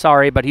wrong,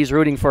 sorry, but he's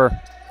rooting for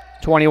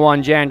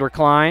 21 Jandra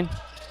Klein,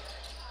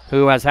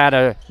 who has had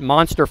a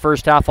monster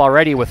first half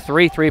already with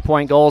 3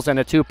 3-point goals and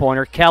a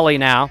 2-pointer. Kelly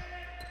now.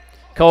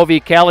 Covey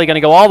Kelly going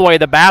to go all the way to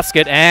the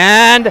basket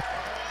and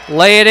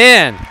lay it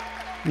in.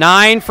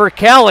 9 for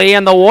Kelly,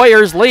 and the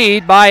Warriors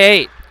lead by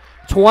 8.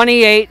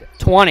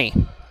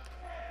 28-20.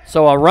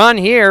 So a run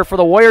here for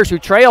the Warriors, who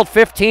trailed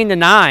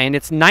 15-9.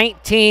 It's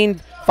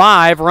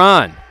 19-5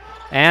 run.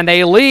 And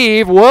they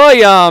leave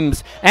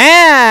Williams,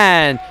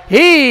 and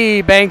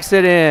he banks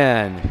it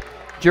in.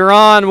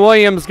 Jerron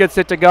Williams gets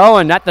it to go,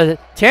 and at the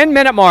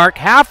 10-minute mark,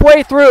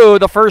 halfway through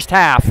the first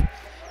half,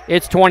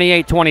 it's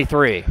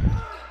 28-23.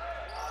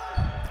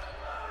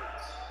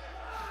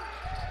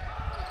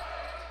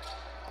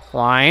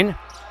 Klein,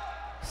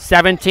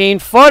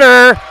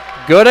 17-footer,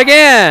 good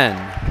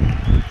again.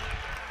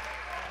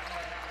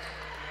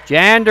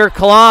 Jander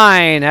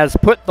Klein has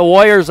put the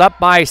Warriors up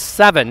by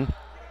 7,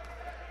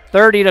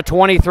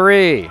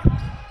 30-23.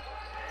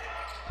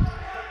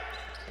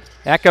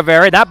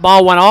 Echeverry, that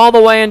ball went all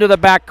the way into the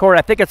backcourt.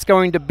 I think it's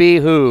going to be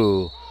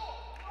who?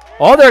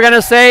 Oh, they're going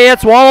to say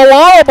it's Walla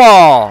Walla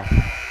ball.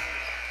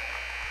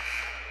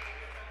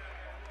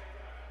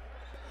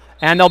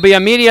 And there'll be a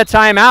media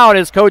timeout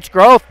as Coach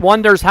Groth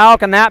wonders how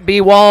can that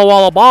be Walla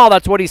Walla ball.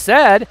 That's what he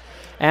said.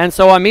 And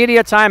so a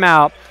media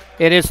timeout.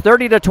 It is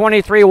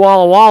 30-23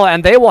 Walla Walla,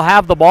 and they will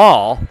have the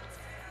ball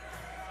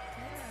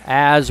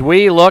as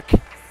we look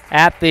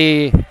at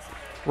the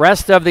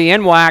rest of the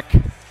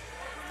NWAC.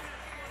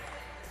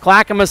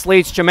 Clackamas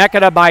leads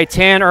Chemeketa by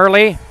 10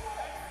 early.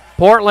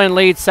 Portland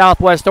leads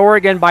Southwest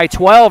Oregon by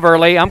 12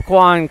 early.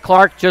 Umpqua and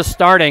Clark just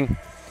starting.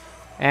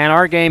 And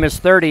our game is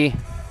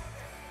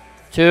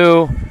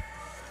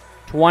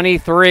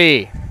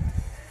 30-23.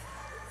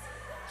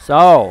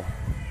 So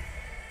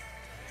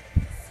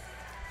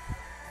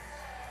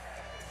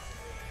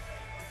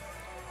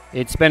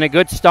it's been a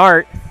good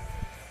start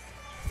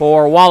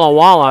for Walla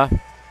Walla.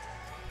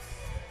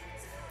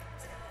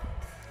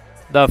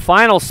 The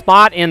final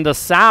spot in the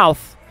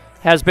South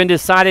has been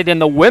decided in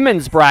the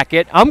women's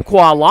bracket.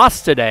 Umpqua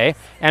lost today,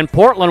 and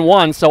Portland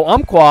won, so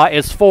Umpqua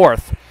is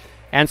 4th.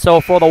 And so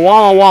for the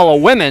Walla Walla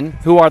women,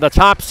 who are the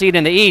top seed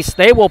in the East,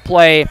 they will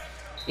play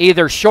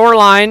either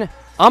Shoreline,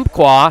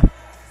 Umpqua,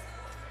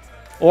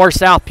 or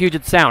South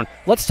Puget Sound.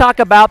 Let's talk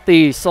about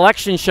the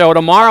selection show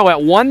tomorrow at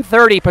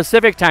 1:30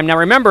 Pacific time. Now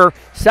remember,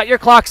 set your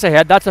clocks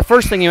ahead. That's the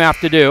first thing you have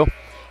to do.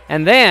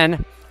 And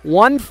then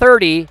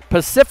 1:30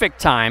 Pacific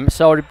time,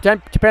 so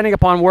depending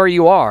upon where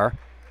you are,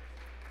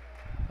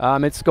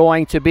 it's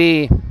going to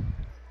be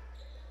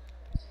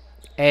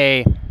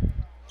a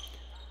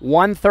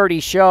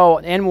 1:30 show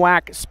at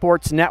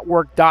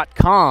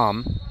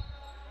NWACSportsNetwork.com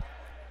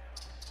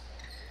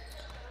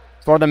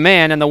for the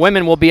men, and the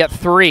women will be at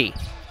 3.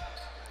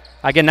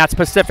 Again, that's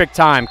Pacific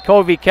time.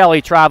 Covey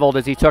Kelly traveled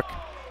as he took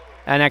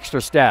an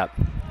extra step.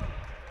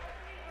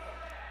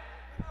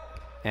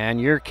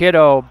 And your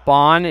kiddo,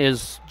 Bon,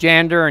 is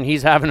Jander, and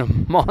he's having a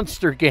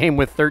monster game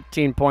with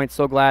 13 points.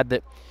 So glad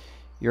that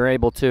you're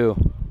able to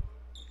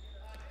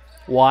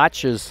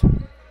watch as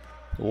the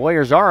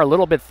Warriors are a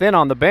little bit thin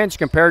on the bench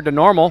compared to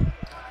normal.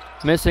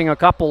 Missing a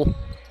couple,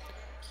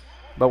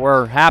 but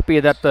we're happy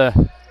that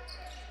the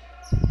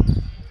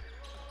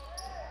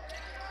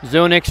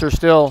Zuniks are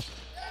still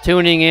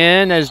tuning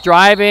in as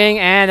driving,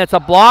 and it's a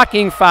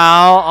blocking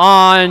foul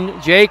on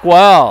Jake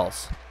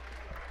Wells.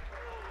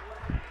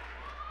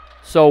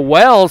 So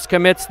Wells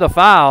commits the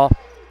foul.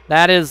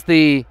 That is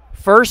the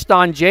first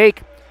on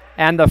Jake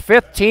and the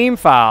 5th team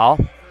foul,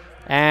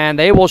 and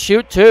they will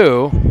shoot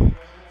 2,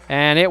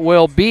 and it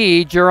will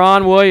be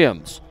Jerron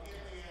Williams.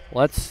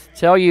 Let's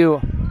tell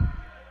you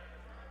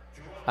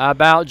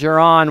about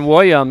Jerron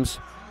Williams.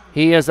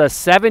 He is a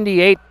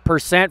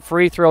 78%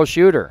 free throw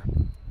shooter.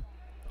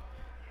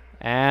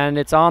 And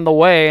it's on the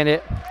way, and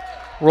it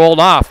rolled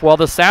off. Well,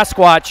 the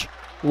Sasquatch,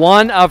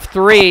 1 of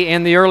 3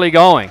 in the early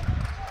going.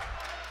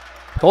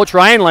 Coach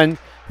Reinland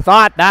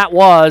thought that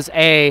was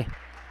a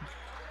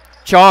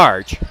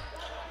charge.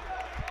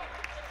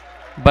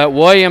 But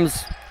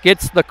Williams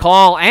gets the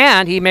call,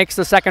 and he makes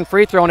the second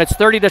free throw, and it's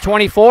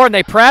 30-24, and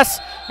they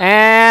press,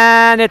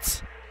 and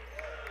it's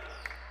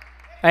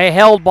a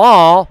held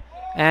ball,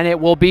 and it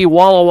will be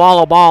Walla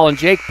Walla ball, and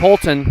Jake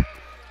Polton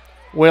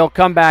will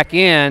come back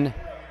in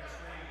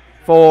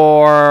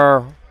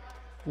for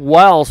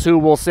Wells, who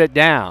will sit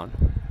down.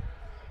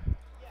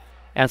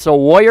 And so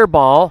Warrior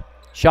ball,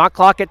 shot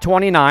clock at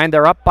 29.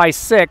 They're up by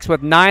 6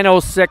 with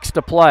 9:06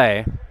 to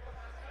play.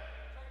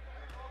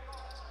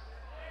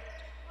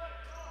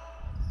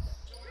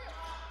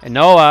 And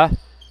Noah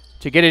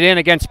to get it in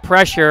against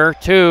pressure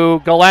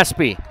to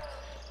Gillespie.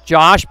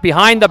 Josh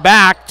behind the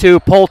back to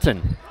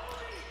Polton.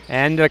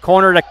 And the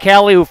corner to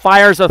Kelly, who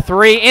fires a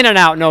 3, in and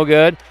out, no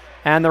good.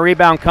 And the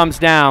rebound comes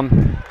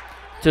down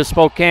to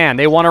Spokane.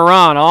 They want to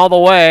run all the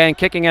way and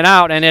kicking it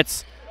out, and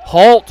it's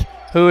Holt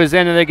who is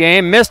into the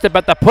game. Missed it,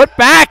 but the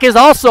putback is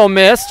also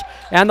missed,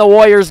 and the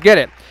Warriors get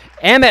it.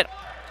 Emmett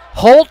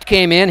Holt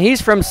came in.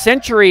 He's from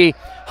Century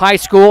High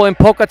School in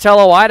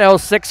Pocatello, Idaho,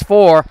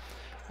 6'4",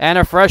 and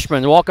a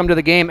freshman. Welcome to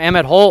the game,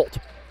 Emmett Holt.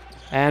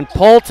 And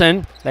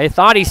Polton, they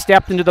thought he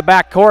stepped into the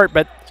backcourt,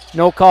 but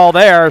no call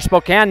there.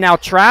 Spokane now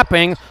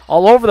trapping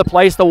all over the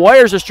place. The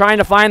Warriors just trying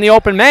to find the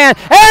open man,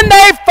 and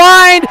they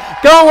find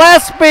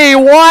Gillespie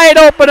wide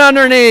open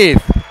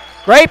underneath.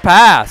 Great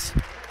pass.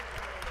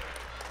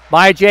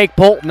 by Jake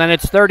Polton, and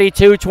it's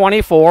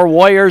 32-24,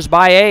 Warriors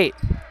by 8.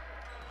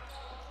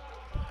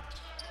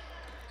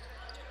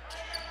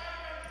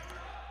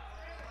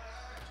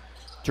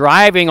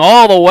 Driving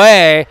all the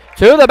way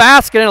to the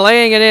basket and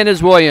laying it in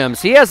is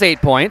Williams. He has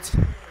 8 points,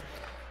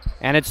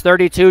 and it's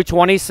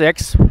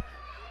 32-26,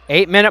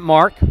 8-minute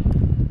mark.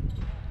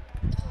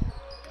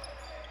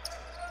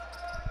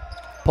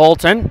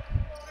 Polton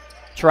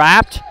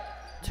trapped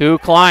to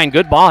Klein.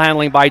 Good ball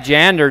handling by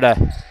Jander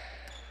to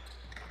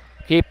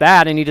keep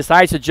that, and he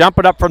decides to jump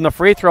it up from the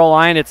free throw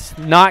line. It's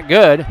not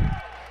good,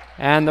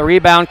 and the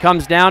rebound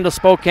comes down to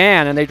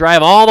Spokane, and they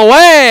drive all the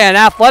way, and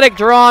athletic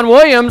Jerron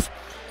Williams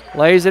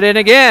lays it in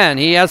again.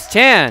 He has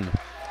 10.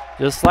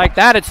 Just like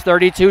that, it's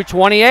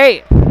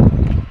 32-28.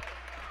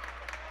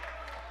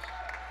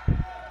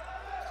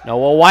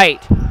 Noah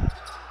White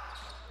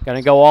going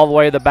to go all the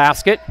way to the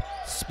basket,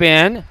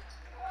 spin,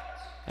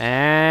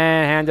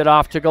 and hand it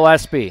off to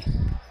Gillespie.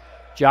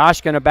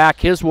 Josh going to back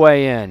his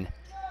way in,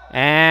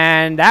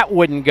 and that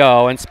wouldn't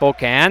go, and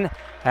Spokane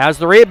has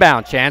the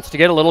rebound. Chance to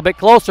get a little bit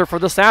closer for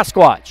the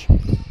Sasquatch.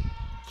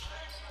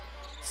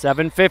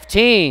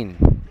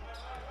 7:15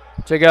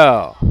 to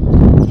go.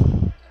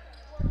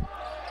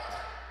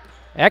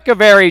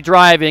 Echeverry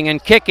driving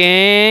and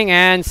kicking,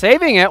 and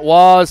saving it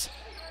was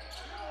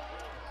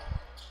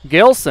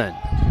Gilson.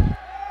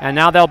 And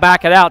now they'll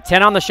back it out.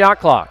 10 on the shot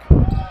clock.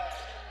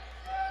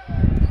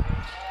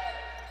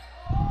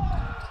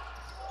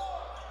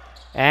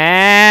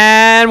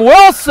 And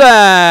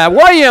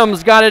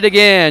Williams got it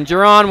again.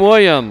 Jerron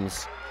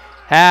Williams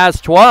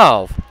has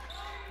 12.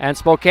 And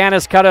Spokane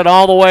has cut it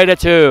all the way to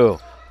 2.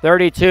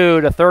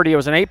 32-30. It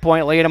was an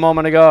 8-point lead a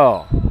moment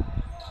ago.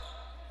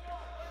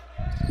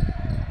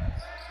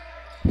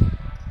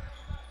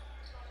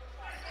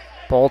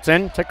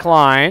 Bolton to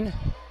Klein.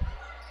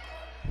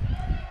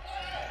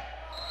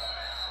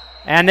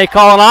 And they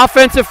call an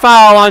offensive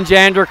foul on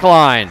Jander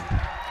Klein.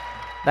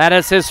 That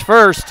is his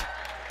first.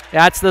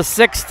 That's the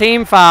 6th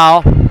team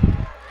foul.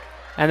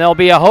 And there'll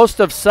be a host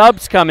of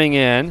subs coming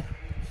in.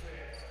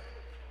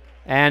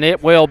 And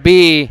it will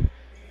be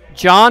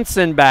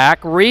Johnson back,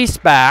 Reese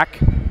back.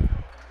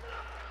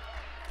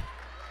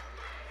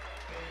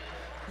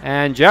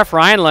 And Jeff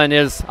Reinland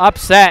is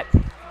upset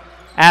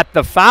at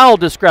the foul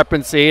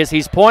discrepancy as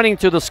he's pointing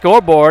to the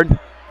scoreboard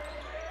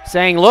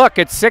saying, look,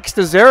 it's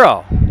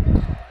 6-0.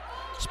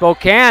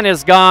 Spokane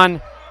has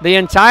gone the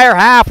entire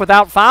half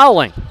without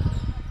fouling.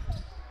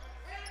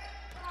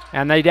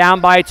 And they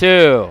down by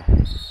 2.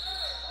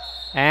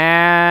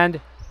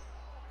 And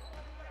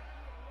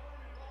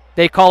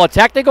they call a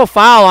technical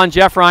foul on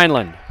Jeff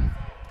Reinland.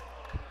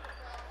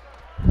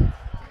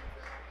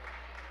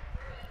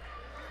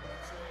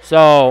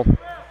 So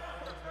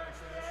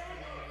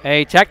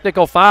a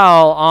technical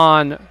foul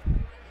on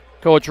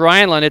Coach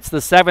Reinland. It's the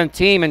 7th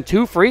team, and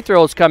 2 free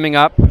throws coming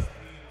up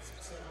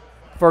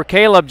for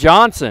Caleb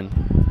Johnson.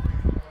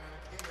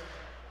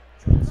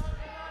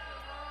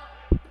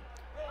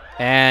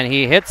 And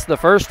he hits the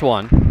first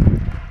one.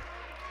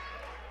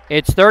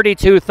 It's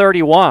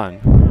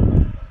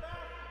 32-31.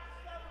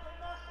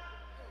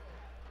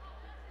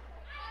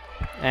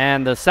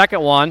 And the second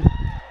one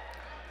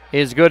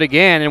is good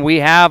again, and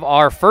we have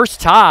our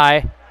first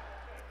tie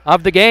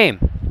of the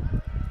game.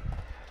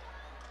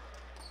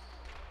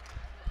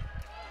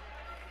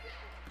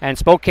 And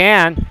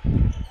Spokane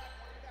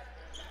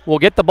will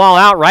get the ball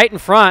out right in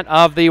front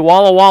of the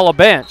Walla Walla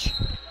bench.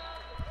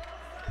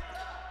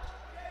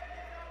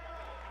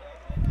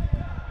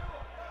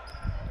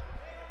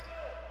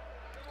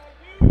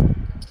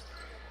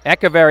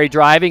 Echeverry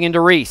driving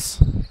into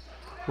Reese.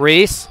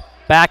 Reese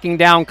backing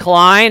down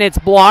Klein. It's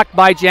blocked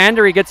by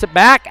Jander. He gets it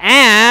back,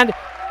 and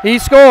he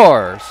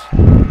scores.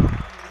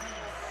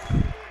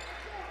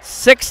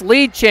 6th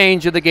lead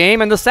change of the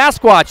game, and the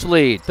Sasquatch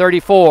lead,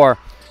 34-32,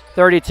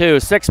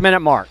 6-minute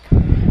mark.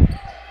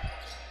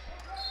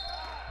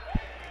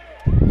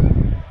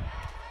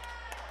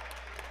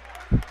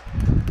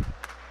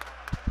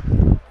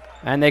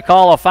 And they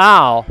call a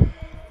foul.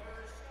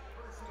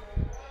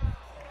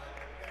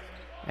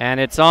 And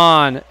it's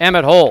on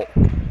Emmett Holt.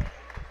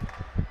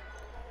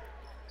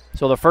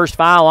 So the first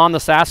foul on the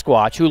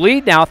Sasquatch, who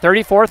lead now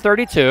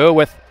 34-32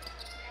 with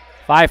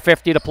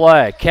 5:50 to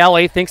play.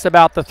 Kelly thinks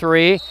about the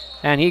 3,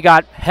 and he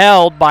got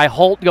held by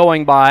Holt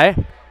going by.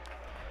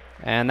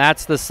 And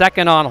that's the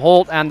second on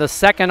Holt and the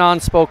second on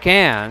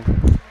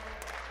Spokane.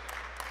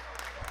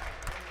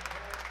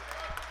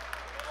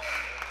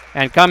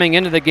 And coming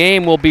into the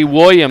game will be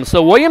Williams.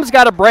 So Williams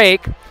got a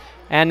break,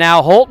 and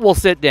now Holt will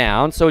sit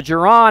down. So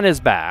Jerron is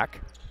back.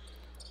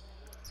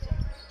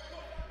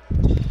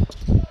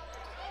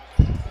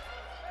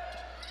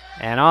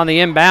 And on the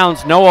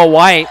inbounds, Noah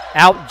White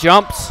out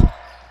jumps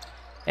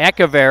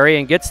Echeverry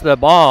and gets the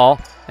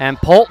ball. And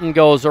Polton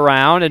goes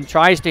around and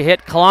tries to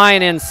hit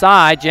Klein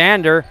inside.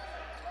 Jander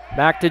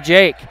back to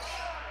Jake.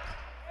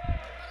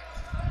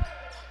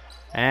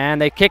 And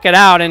they kick it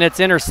out, and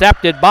it's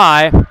intercepted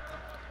by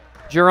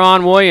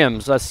Jerron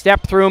Williams. A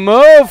step-through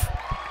move,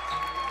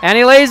 and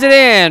he lays it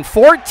in.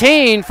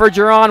 14 for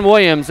Jerron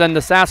Williams, and the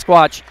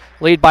Sasquatch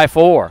lead by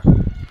 4.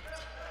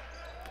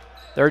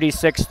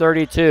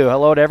 36-32.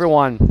 Hello to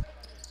everyone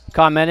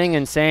commenting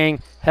and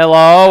saying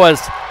hello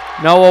as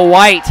Noah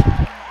White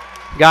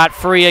got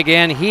free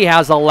again. He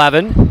has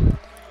 11.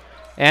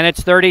 And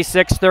it's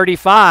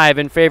 36-35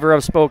 in favor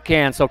of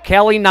Spokane. So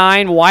Kelly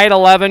 9, White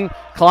 11,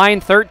 Klein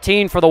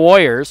 13 for the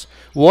Warriors.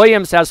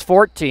 Williams has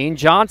 14,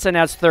 Johnson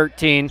has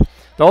 13.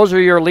 Those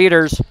are your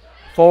leaders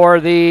for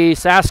the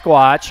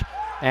Sasquatch.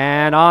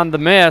 And on the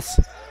miss,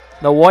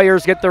 the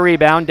Warriors get the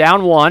rebound,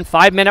 down 1,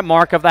 5-minute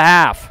mark of the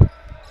half.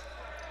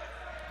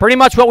 Pretty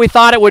much what we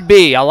thought it would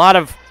be. A lot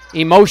of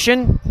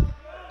emotion,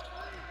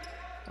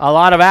 a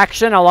lot of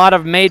action, a lot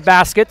of made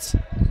baskets.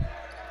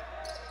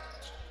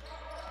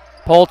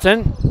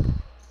 Polton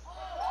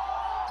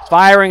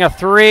firing a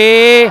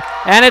 3,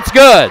 and it's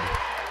good.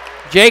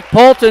 Jake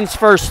Polton's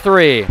first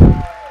 3.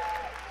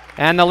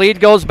 And the lead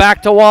goes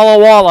back to Walla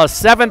Walla.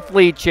 7th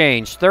lead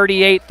change,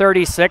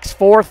 38-36,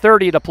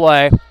 4:30 to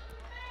play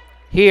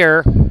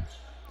here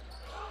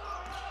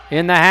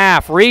in the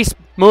half. Reese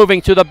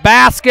moving to the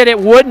basket. It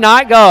would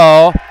not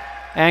go.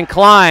 And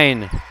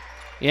Klein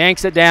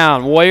yanks it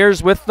down.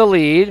 Warriors with the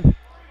lead.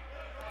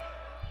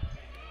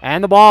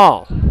 And the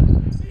ball.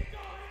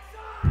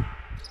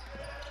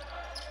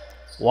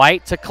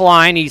 White to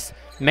Klein. He's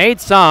made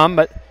some,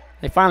 but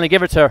they finally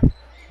give it to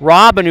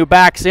Robin, who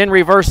backs in.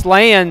 Reverse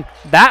lay-in.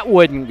 That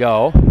wouldn't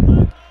go.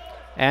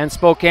 And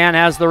Spokane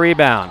has the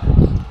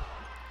rebound.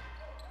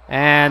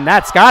 And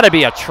that's got to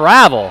be a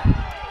travel.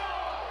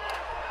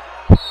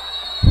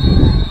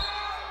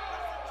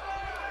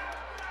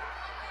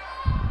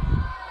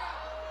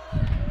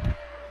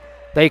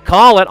 They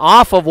call it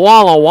off of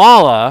Walla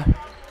Walla.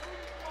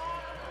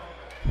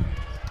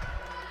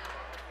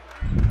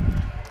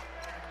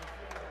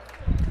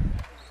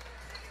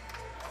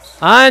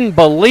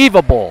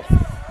 Unbelievable.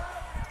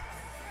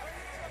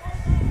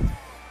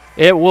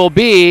 It will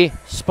be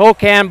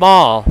Spokane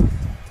ball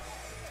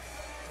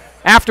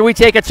after we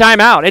take a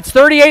timeout. It's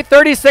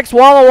 38-36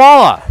 Walla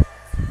Walla.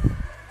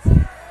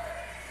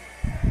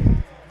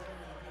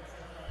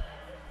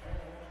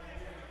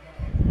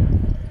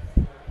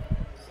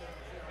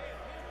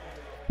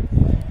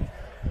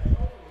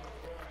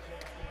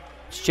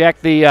 Let's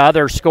check the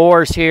other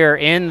scores here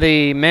in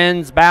the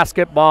men's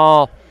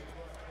basketball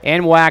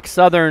NWAC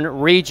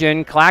Southern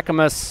Region.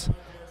 Clackamas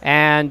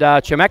and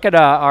Chemeketa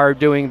are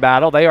doing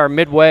battle. They are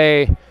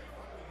midway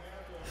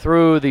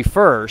through the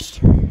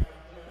first.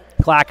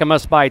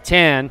 Clackamas by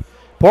 10.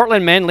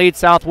 Portland men lead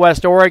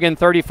Southwest Oregon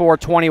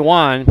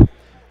 34-21.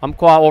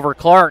 Umpqua over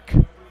Clark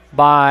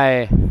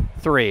by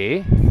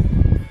 3.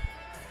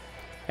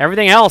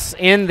 Everything else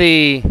in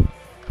the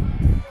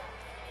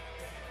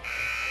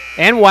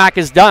NWAC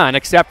is done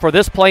except for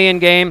this play-in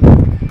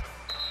game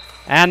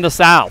and the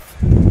South.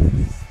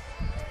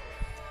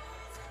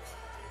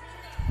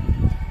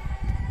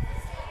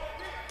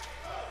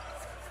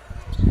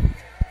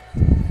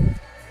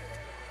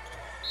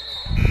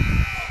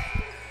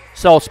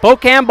 So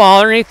Spokane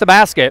ball underneath the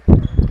basket.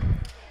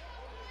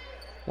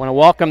 Want to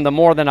welcome the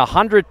more than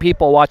 100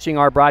 people watching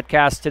our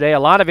broadcast today. A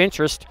lot of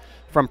interest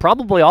from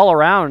probably all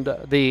around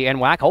the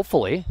NWAC,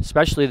 hopefully,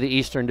 especially the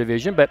Eastern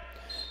Division. But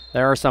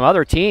there are some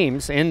other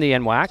teams in the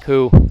NWAC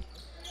who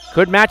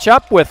could match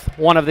up with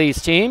one of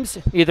these teams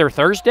either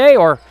Thursday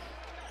or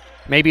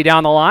maybe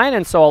down the line.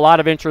 And so a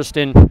lot of interest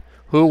in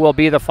who will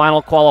be the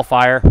final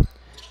qualifier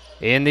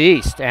in the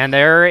East. And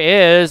there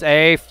is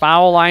a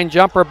foul line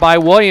jumper by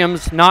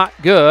Williams, not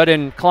good,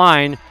 and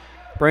Klein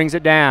brings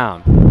it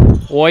down.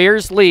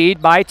 Warriors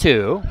lead by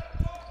 2.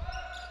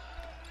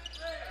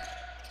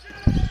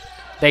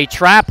 They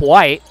trap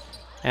White,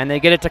 and they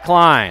get it to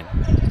Klein.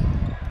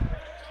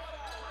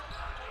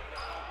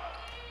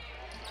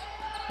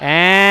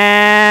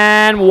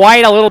 And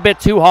White a little bit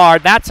too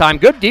hard that time.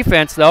 Good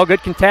defense, though.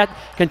 Good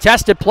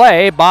contested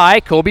play by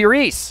Kobe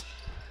Reese.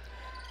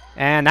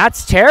 And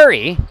that's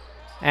Terry.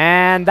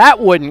 And that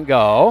wouldn't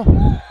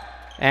go.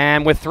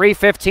 And with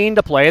 3:15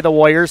 to play, the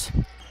Warriors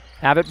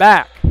have it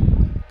back.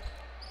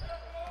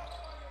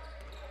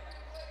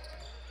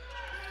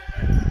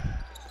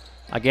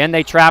 Again,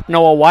 they trap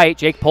Noah White.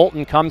 Jake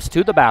Polton comes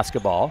to the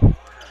basketball.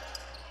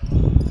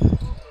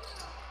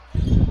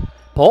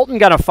 Polton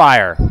got a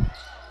fire.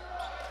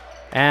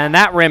 And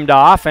that rimmed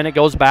off, and it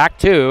goes back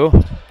to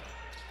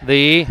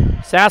the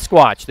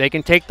Sasquatch. They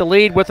can take the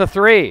lead with a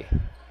 3.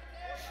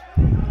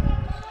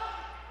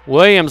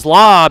 Williams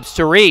lobs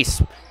to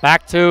Reese.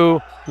 Back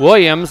to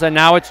Williams, and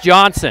now it's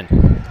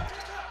Johnson.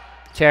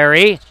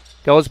 Terry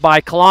goes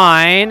by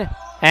Klein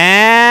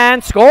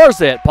and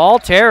scores it. Paul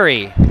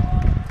Terry.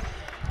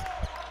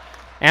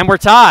 And we're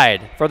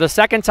tied for the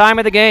second time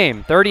of the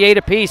game. 38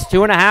 apiece,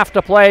 2.5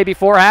 to play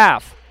before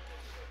half.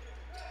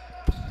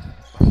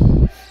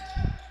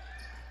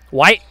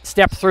 White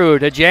stepped through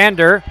to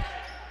Jander.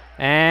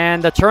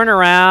 And the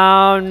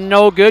turnaround,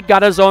 no good.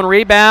 Got his own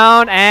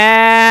rebound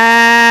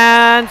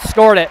and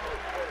scored it.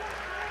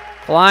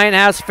 Klein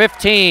has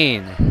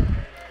 15.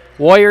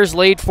 Warriors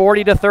lead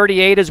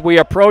 40-38 as we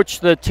approach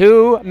the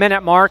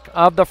 2-minute mark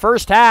of the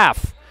first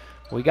half.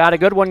 We got a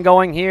good one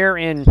going here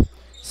in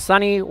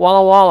sunny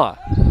Walla Walla.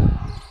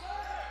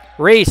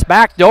 Reese,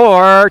 back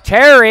door,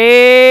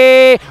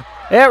 Terry,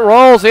 it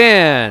rolls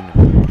in.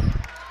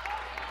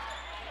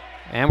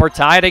 And we're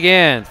tied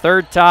again,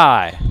 third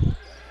tie,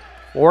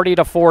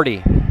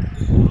 40-40.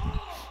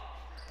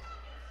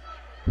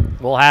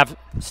 We'll have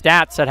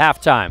stats at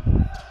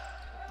halftime.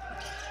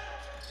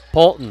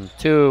 Polton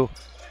to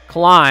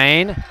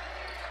Klein.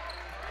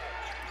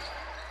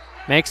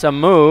 Makes a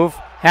move,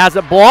 has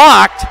it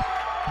blocked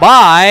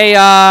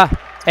by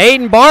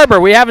Aiden Barber.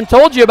 We haven't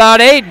told you about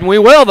Aiden. We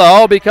will,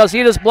 though, because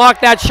he just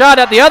blocked that shot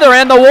at the other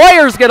end. The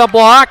Warriors get a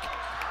block,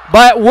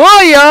 but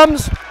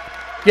Williams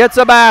gets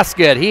a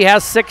basket. He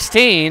has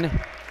 16,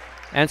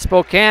 and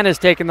Spokane has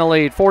taken the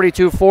lead,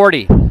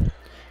 42-40.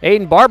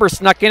 Aiden Barber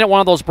snuck in at one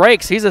of those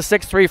breaks. He's a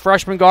 6'3"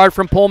 freshman guard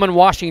from Pullman,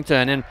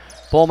 Washington, in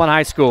Pullman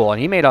High School,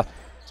 and he made a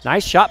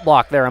nice shot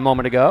block there a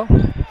moment ago.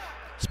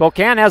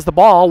 Spokane has the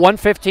ball,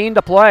 1:15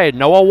 to play.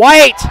 Noah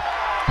White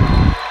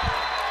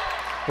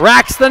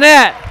racks the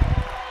net.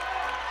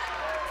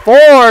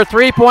 4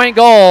 3-point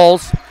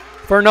goals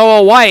for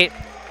Noah White.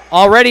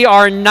 Already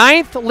our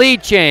 9th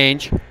lead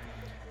change,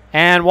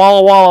 and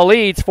Walla Walla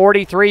leads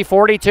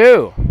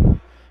 43-42.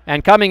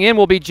 And coming in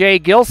will be Jay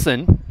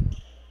Gilson,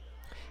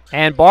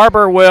 and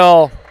Barber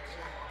will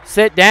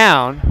sit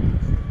down.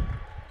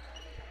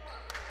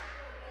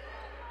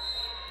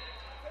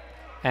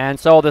 And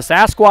so the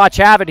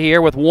Sasquatch have it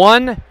here with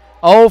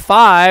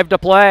 1:05 to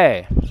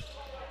play.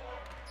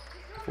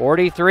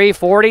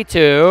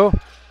 43-42,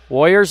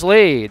 Warriors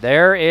lead.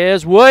 There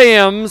is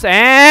Williams,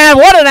 and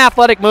what an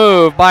athletic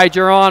move by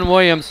Jerron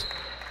Williams.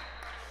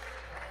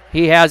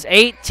 He has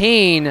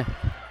 18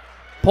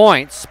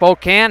 points.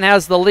 Spokane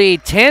has the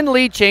lead, 10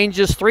 lead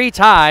changes, 3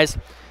 ties,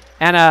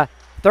 and a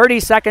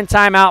 30-second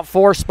timeout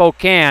for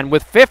Spokane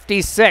with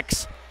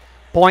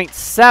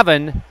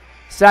 56.7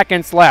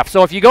 seconds left.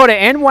 So if you go to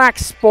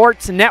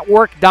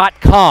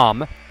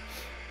NWACSportsNetwork.com,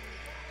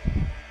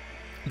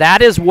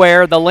 that is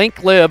where the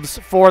link lives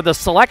for the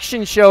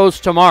selection shows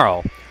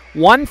tomorrow.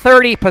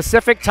 1:30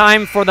 Pacific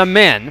time for the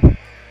men.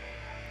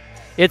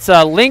 It's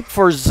a link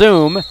for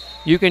Zoom.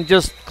 You can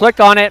just click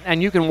on it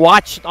and you can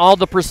watch all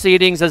the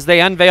proceedings as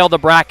they unveil the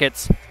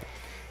brackets.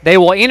 They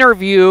will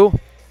interview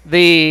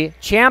the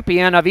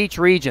champion of each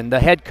region, the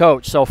head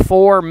coach. So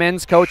 4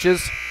 men's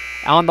coaches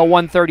on the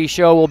 1:30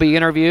 show will be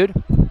interviewed.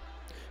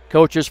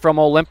 Coaches from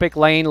Olympic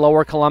Lane,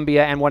 Lower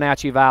Columbia, and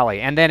Wenatchee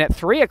Valley. And then at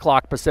 3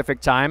 o'clock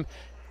Pacific time,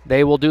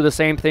 they will do the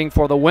same thing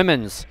for the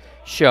women's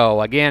show.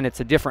 Again, it's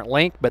a different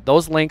link, but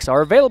those links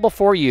are available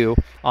for you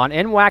on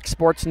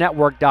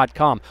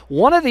NWACSportsNetwork.com.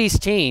 One of these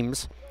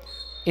teams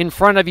in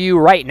front of you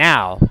right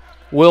now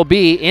will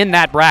be in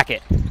that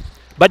bracket,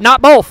 but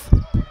not both.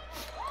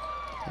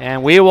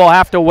 And we will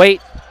have to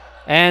wait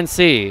and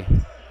see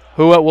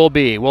who it will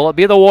be. Will it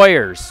be the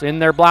Warriors in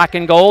their black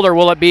and gold, or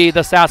will it be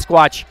the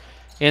Sasquatch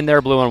in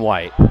their blue and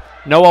white?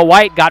 Noah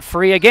White got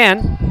free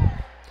again.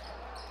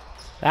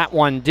 That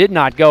one did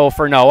not go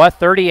for Noah.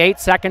 38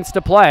 seconds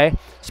to play.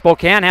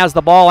 Spokane has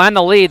the ball and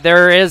the lead.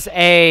 There is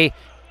a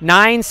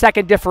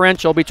 9-second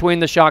differential between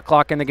the shot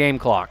clock and the game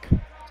clock.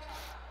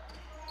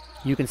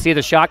 You can see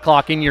the shot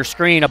clock in your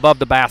screen above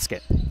the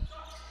basket.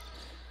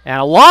 And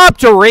a lob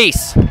to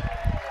Reese.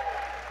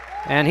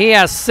 And he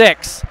has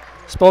 6.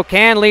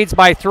 Spokane leads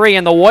by 3,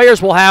 and the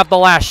Warriors will have the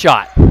last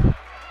shot.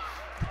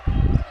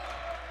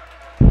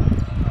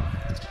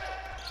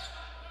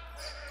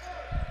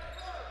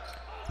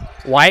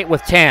 White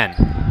with 10.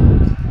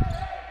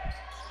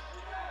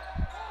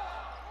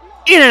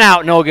 In and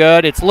out, no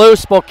good. It's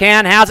loose.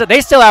 Spokane has it.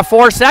 They still have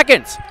 4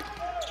 seconds.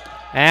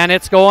 And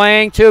it's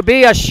going to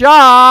be a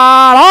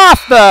shot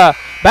off the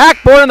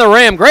backboard in the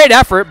rim. Great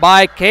effort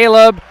by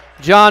Caleb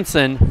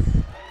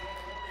Johnson.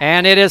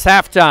 And it is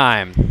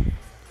halftime.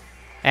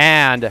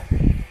 And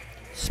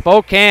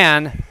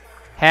Spokane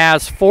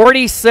has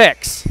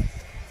 46.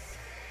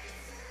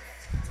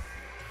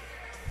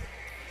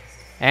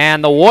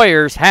 And the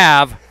Warriors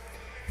have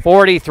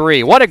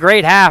 43. What a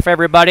great half,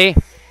 everybody.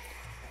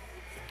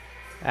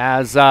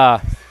 As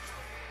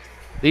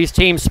these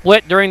teams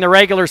split during the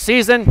regular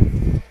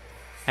season,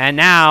 and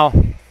now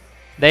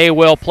they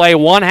will play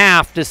one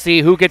half to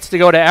see who gets to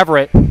go to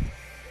Everett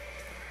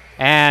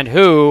and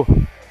who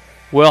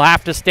will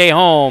have to stay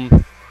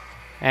home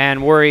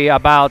and worry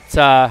about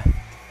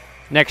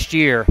next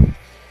year,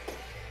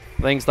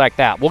 things like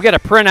that. We'll get a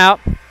printout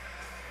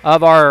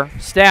of our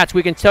stats.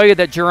 We can tell you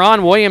that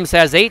Jerron Williams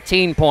has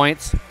 18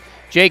 points.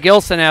 Jay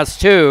Gilson has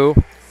 2.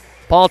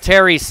 Paul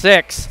Terry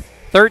 6.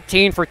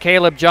 13 for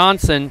Caleb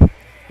Johnson.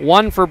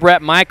 1 for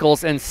Brett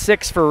Michaels, and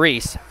 6 for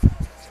Reese.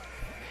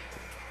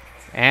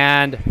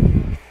 And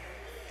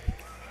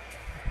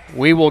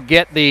we will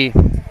get the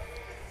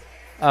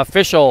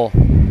official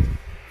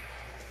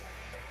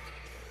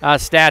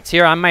stats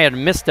here. I may have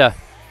missed a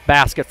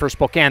basket for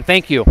Spokane.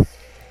 Thank you.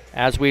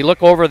 As we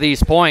look over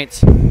these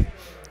points,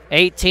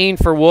 18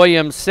 for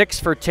Williams, 6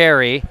 for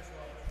Terry,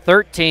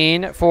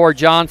 13 for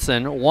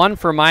Johnson, 1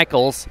 for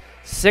Michaels,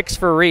 6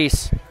 for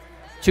Reese,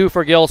 2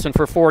 for Gilson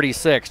for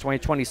 46, 20,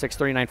 26,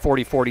 39,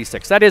 40,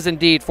 46. That is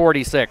indeed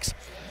 46.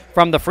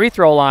 From the free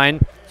throw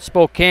line,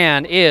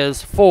 Spokane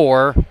is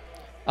 4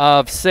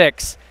 of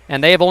 6,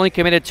 and they have only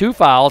committed 2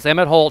 fouls.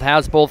 Emmett Holt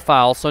has both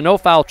fouls, so no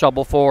foul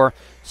trouble for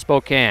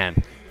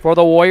Spokane. For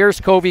the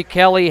Warriors, Covey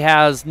Kelly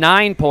has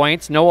 9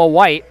 points. Noah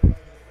White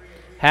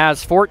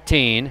has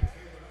 14.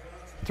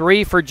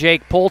 3 for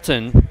Jake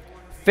Poulton,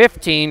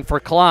 15 for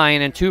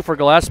Klein, and 2 for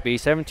Gillespie,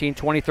 17,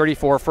 20,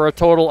 34, for a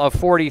total of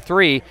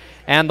 43.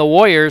 And the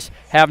Warriors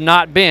have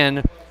not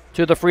been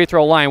to the free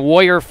throw line.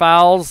 Warrior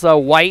fouls.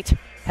 White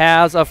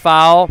has a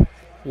foul.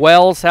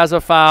 Wells has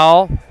a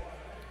foul.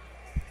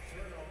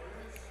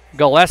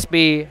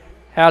 Gillespie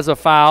has a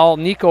foul.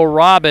 Nico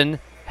Robin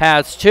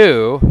has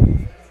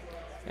 2.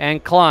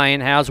 And Klein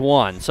has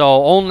 1.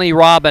 So only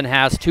Robin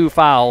has 2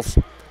 fouls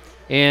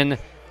in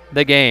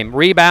the game.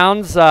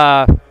 Rebounds,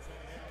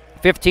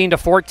 15 to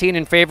 14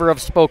 in favor of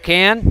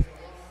Spokane.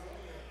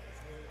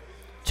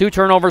 2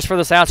 turnovers for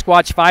the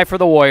Sasquatch, 5 for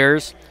the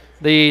Warriors.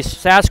 The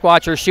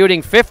Sasquatch are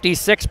shooting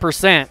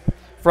 56%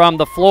 from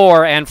the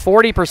floor and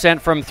 40%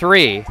 from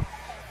 3.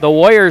 The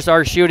Warriors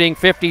are shooting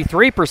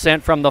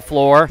 53% from the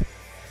floor,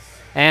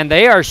 and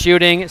they are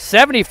shooting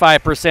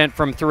 75%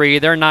 from 3.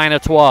 They're 9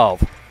 of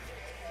 12.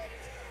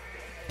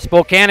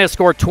 Spokane has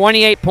scored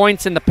 28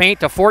 points in the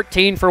paint to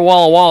 14 for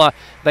Walla Walla.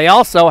 They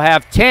also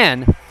have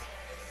 10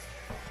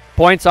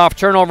 points off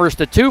turnovers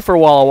to 2 for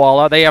Walla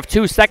Walla. They have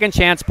 2 second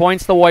chance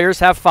points. The Warriors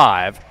have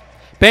 5.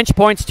 Bench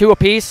points 2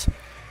 apiece.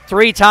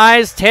 3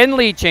 ties, 10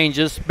 lead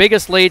changes.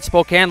 Biggest lead,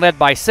 Spokane led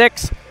by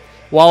 6.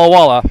 Walla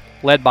Walla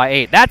led by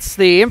 8. That's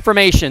the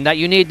information that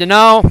you need to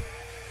know.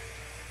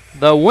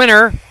 The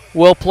winner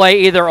will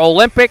play either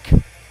Olympic,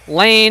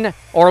 Lane,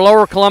 or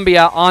Lower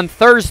Columbia on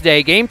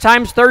Thursday. Game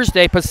times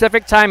Thursday,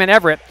 Pacific time in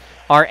Everett,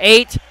 are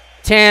 8,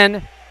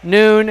 10,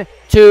 noon,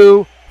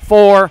 2,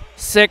 4,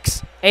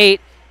 6,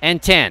 8,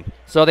 and 10.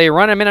 So they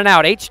run them in and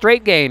out. 8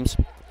 straight games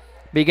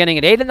beginning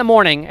at 8 in the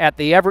morning at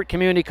the Everett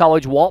Community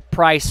College Walt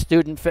Price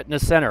Student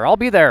Fitness Center. I'll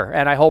be there,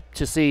 and I hope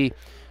to see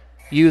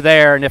you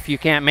there. And if you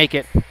can't make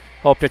it,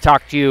 hope to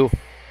talk to you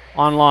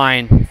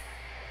online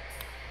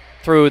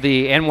through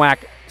the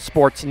NWAC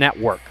Sports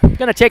Network. I'm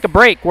going to take a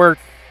break. We're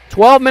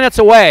 12 minutes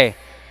away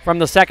from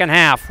the second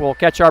half. We'll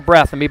catch our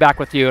breath and be back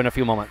with you in a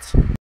few moments.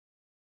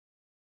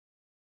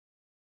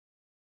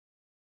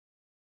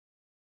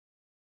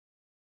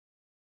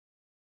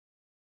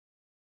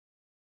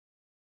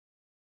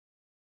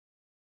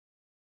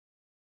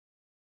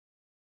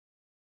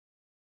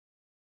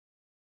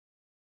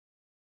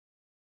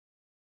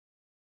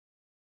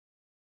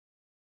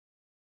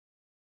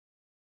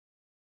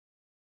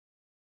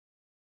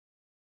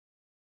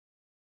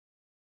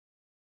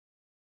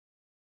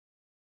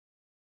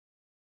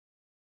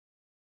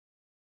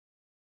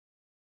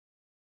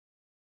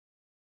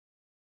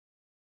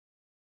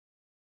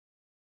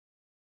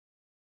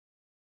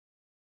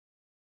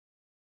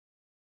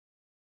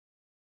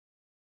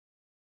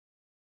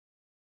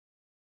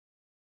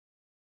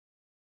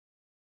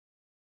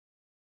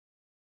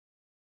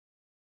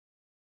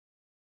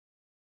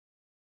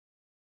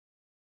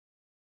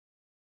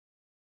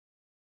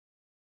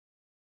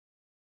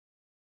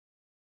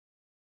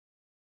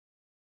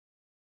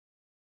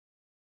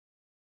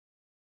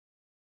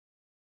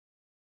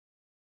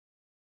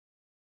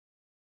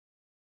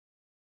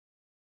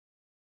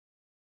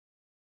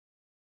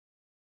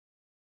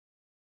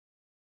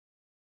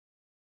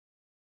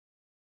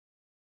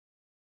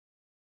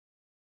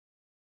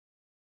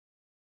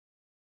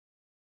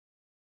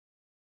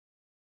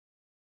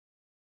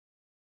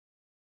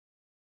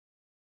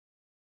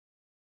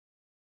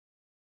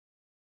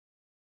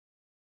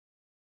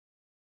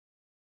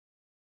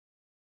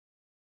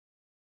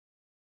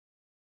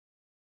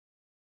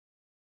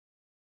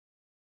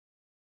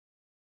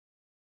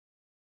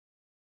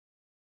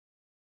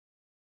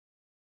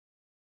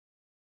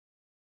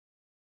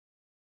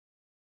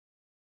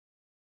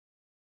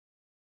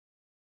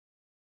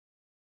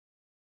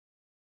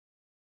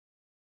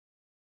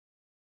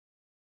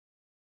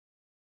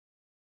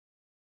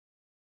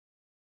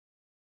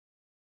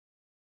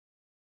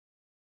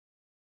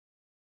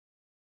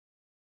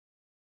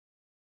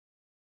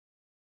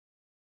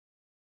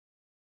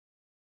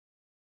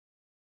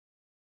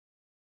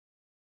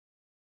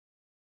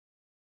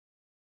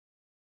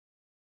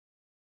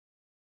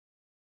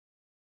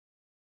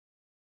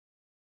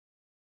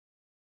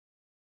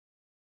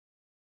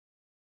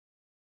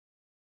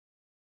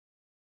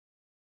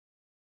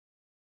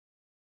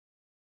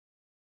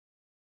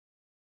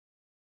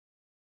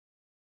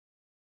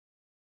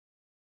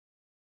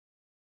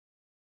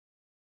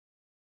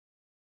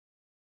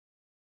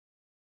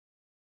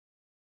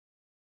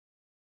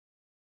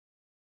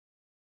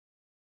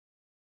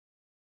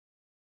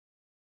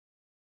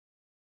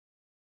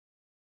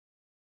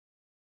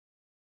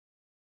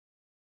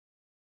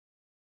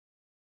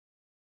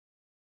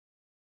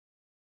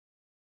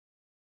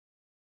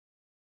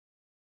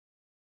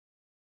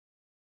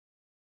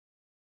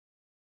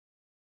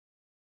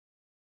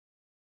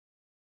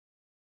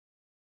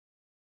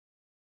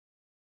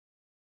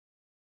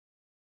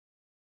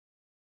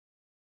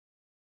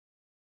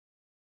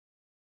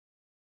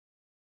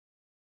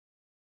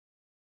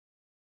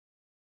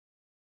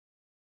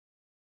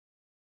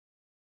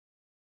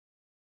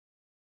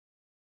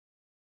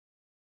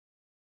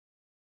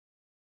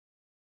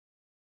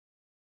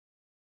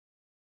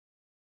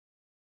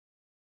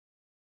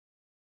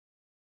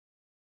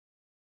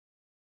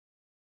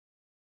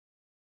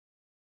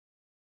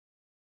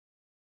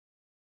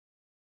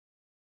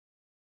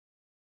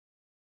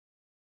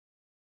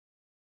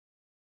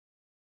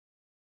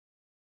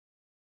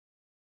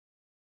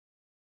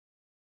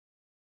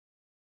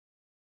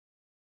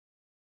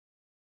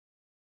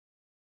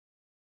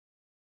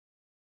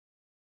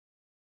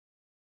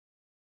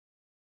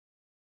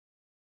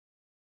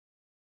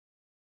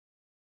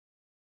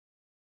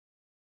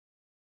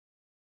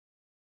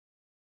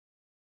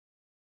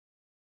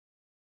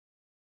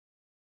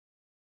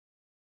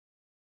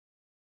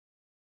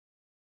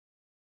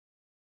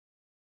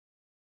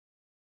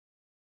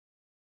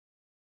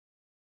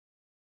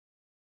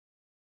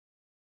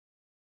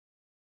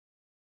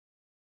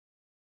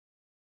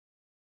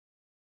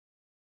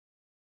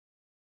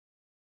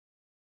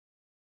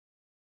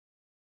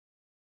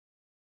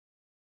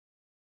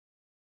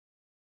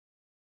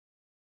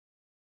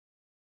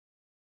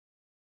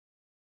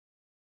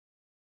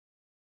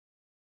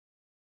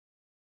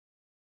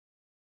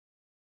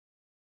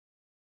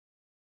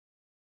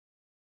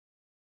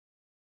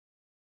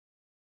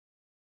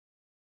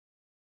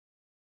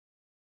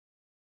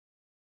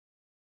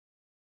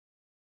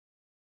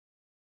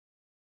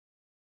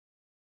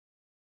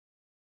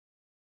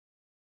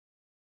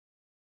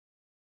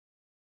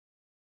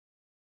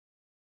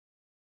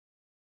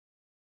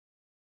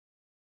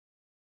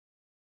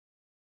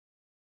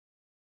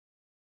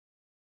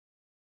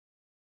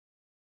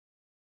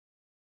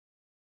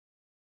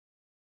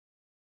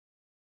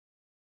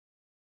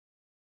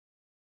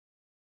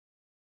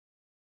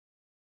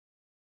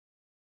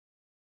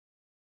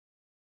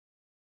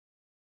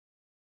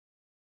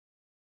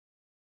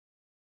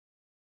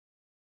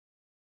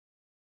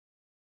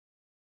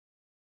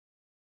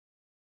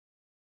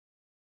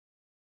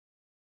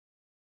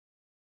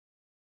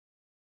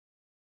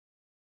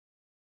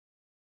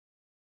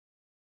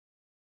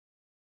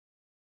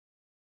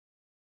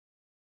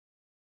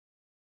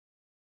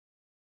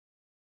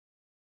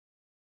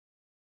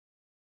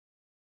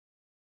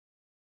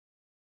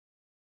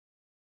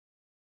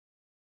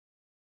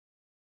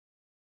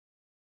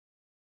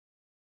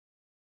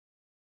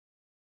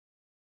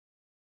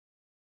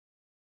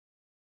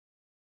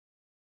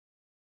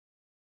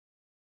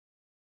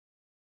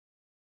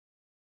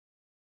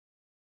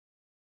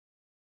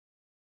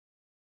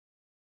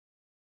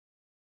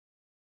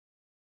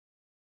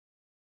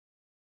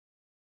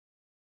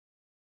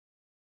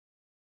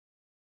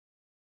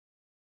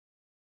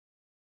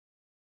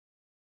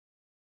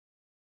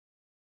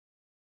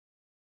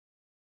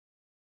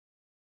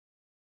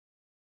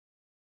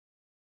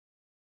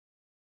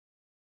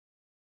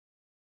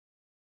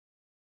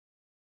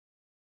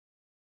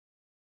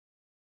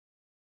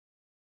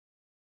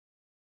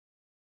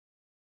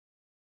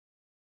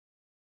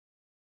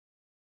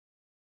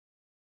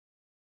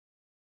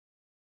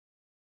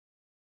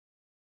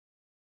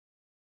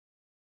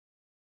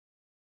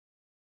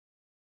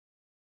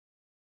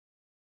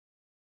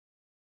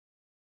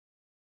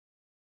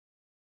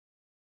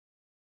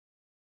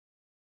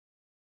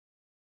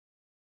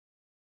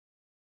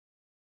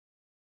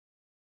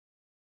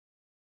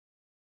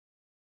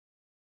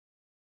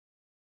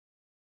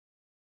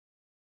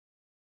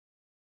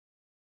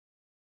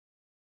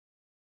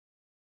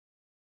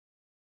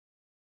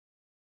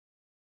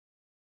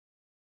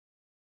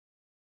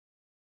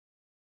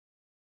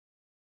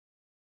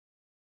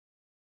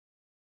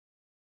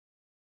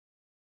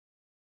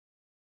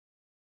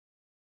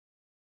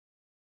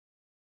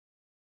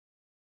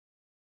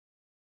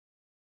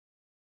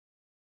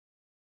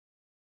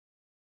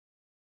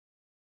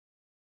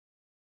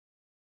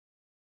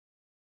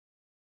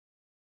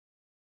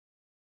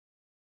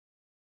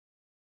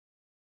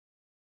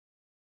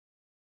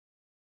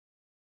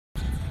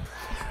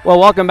 Well,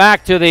 welcome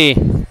back to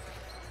the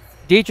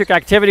Dietrich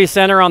Activity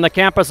Center on the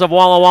campus of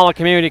Walla Walla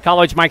Community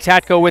College. Mike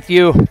Tatko with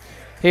you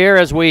here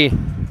as we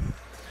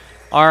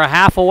are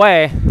half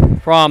away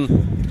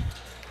from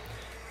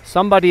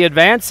somebody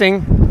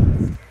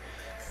advancing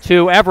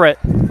to Everett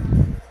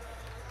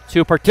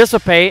to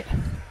participate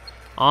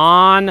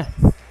on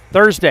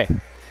Thursday.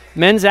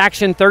 Men's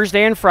action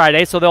Thursday and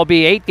Friday, so there'll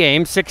be 8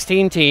 games,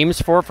 16 teams,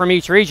 4 from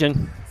each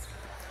region.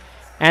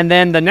 And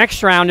then the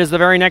next round is the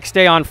very next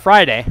day on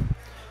Friday.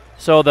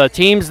 So the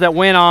teams that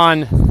win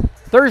on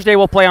Thursday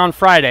will play on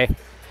Friday.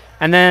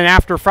 And then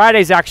after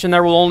Friday's action,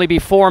 there will only be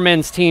 4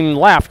 men's team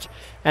left,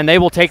 and they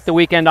will take the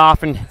weekend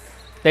off and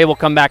they will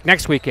come back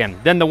next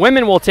weekend. Then the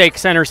women will take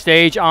center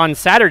stage on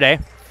Saturday.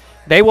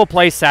 They will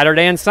play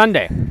Saturday and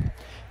Sunday.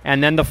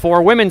 And then the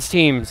 4 women's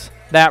teams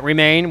that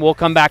remain will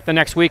come back the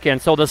next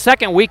weekend. So the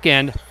second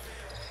weekend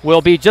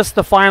will be just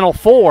the final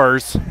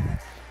 4s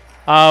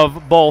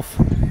of both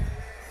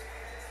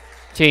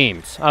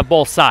teams, of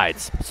both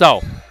sides.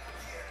 So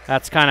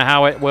that's kind of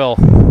how it will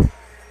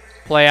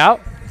play out.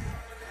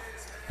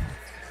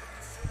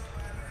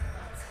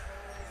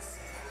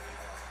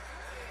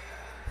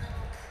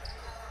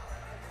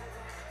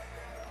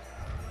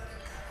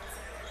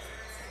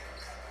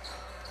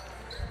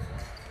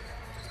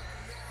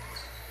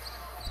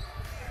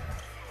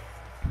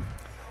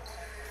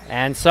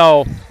 And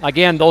so,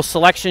 again, those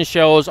selection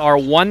shows are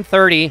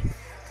 1:30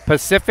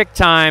 Pacific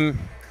time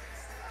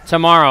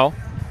tomorrow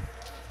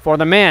for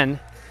the men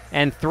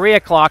and 3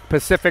 o'clock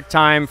Pacific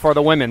time for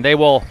the women. They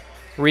will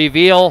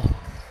reveal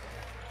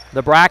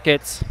the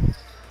brackets,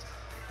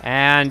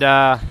 and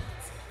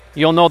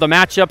you'll know the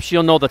matchups,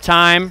 you'll know the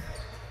time,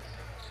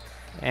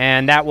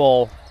 and that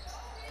will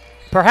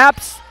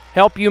perhaps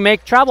help you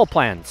make travel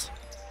plans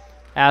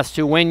as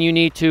to when you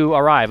need to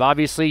arrive.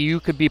 Obviously,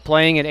 you could be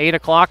playing at 8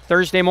 o'clock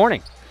Thursday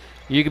morning.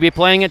 You could be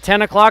playing at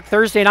 10 o'clock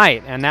Thursday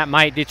night, and that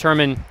might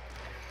determine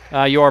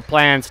your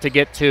plans to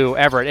get to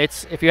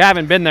Everett. If you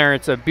haven't been there,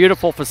 it's a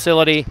beautiful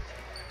facility,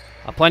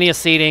 plenty of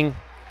seating,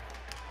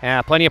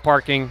 plenty of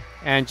parking,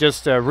 and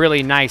just a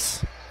really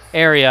nice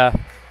area.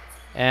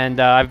 And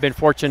I've been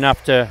fortunate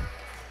enough to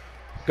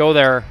go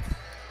there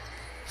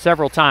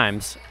several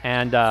times,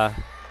 and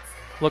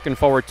looking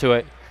forward to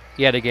it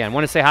yet again.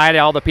 Want to say hi to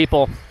all the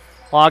people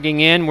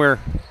logging in. We're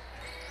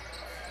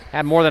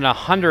had more than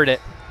 100 at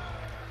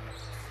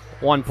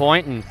one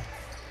point, and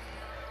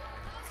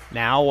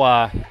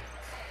now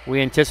we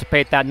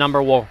anticipate that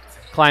number will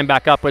climb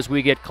back up as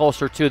we get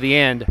closer to the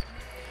end.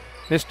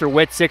 Mr.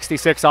 Witt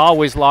 66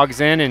 always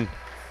logs in, and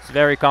it's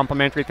very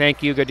complimentary.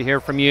 Thank you. Good to hear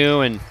from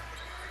you, and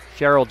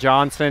Cheryl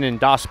Johnson and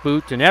Das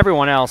Boot and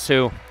everyone else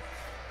who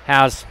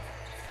has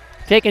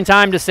taken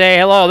time to say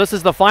hello. This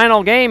is the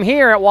final game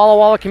here at Walla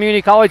Walla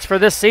Community College for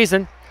this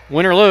season,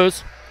 win or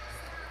lose.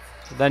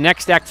 The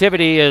next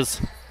activity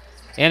is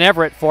in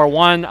Everett for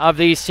one of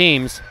these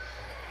teams.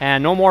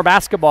 And no more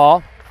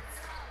basketball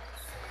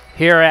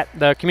here at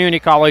the community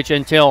college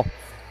until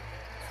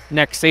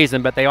next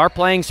season. But they are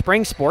playing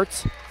spring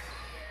sports.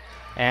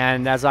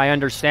 And as I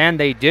understand,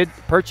 they did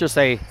purchase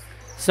a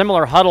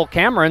similar Huddle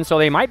Cameron, so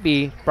they might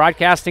be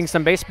broadcasting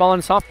some baseball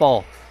and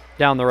softball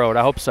down the road.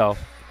 I hope so,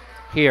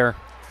 here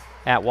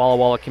at Walla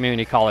Walla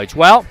Community College.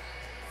 Well,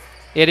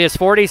 it is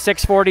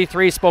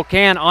 46-43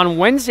 Spokane. On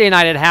Wednesday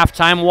night at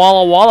halftime,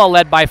 Walla Walla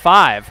led by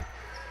 5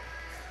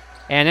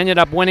 and ended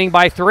up winning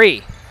by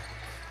 3.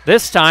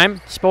 This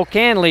time,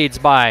 Spokane leads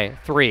by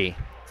 3.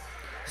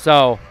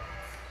 So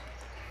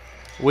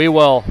we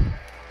will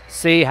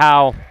see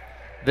how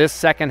this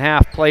second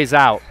half plays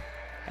out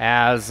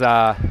as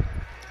one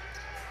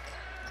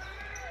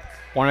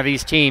of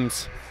these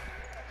teams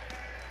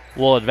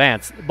will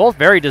advance. Both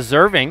very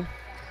deserving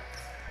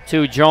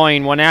to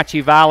join Wenatchee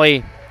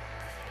Valley,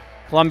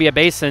 Columbia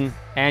Basin,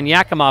 and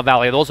Yakima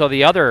Valley. Those are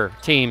the other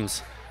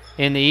teams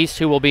in the East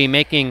who will be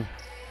making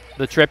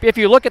the trip. If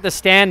you look at the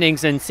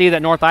standings and see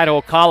that North Idaho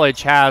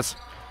College has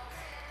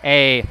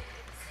a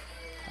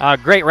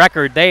great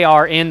record, they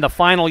are in the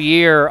final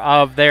year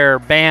of their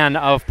ban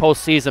of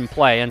postseason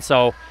play. And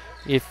so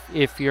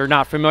if you're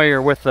not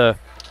familiar with the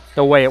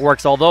way it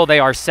works, although they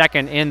are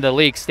second in the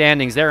league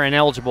standings, they're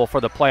ineligible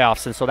for the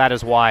playoffs, and so that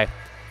is why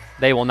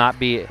they will not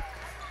be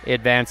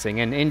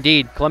advancing. And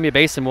indeed, Columbia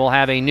Basin will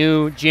have a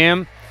new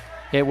gym.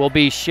 It will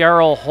be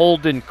Cheryl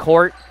Holden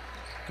Court,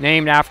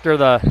 named after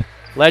the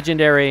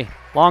legendary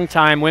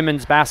longtime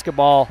women's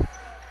basketball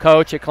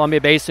coach at Columbia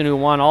Basin who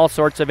won all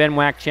sorts of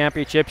NWAC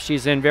championships.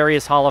 She's in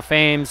various Hall of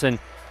Fames, and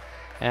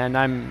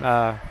I'm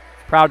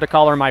proud to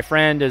call her my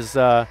friend, as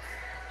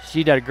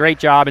she did a great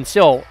job and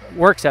still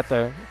works at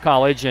the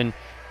college, and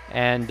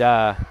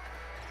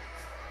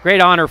great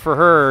honor for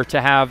her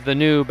to have the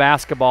new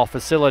basketball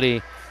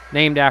facility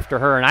named after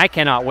her, and I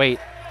cannot wait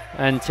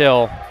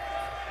until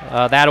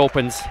that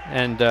opens,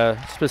 and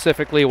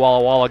specifically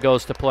Walla Walla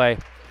goes to play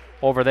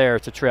over there.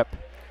 It's a trip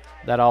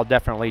that I'll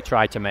definitely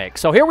try to make.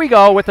 So here we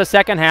go with the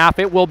second half.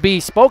 It will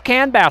be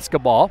Spokane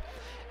basketball.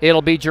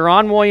 It'll be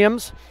Jerron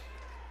Williams.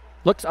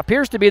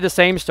 Appears to be the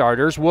same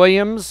starters.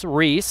 Williams,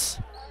 Reese,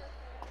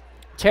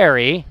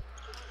 Terry,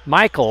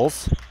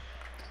 Michaels,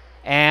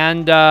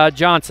 and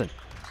Johnson.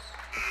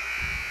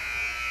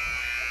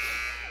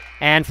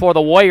 And for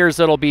the Warriors,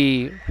 it'll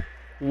be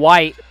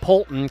White,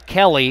 Polton,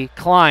 Kelly,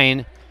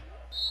 Klein,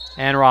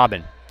 and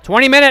Robin.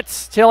 20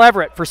 minutes till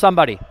Everett for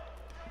somebody.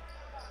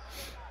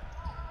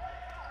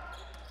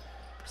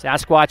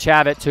 Sasquatch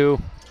have it to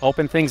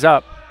open things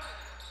up.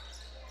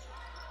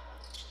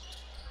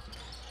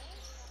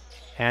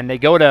 And they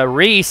go to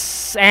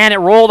Reese, and it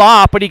rolled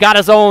off, but he got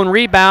his own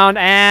rebound,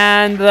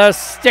 and the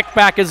stick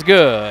back is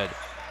good.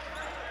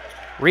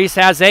 Reese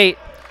has 8.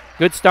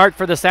 Good start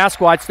for the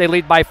Sasquatch. They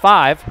lead by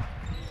 5.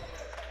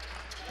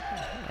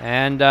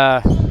 And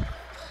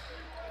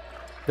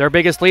their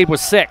biggest lead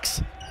was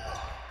 6.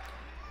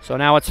 So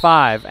now it's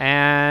 5.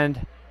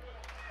 And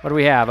what do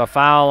we have? A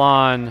foul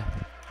on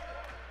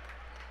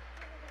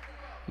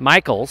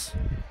Michaels.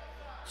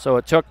 So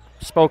it took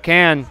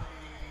Spokane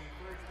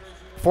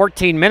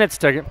 14 minutes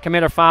to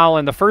commit a foul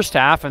in the first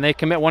half, and they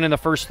commit one in the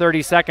first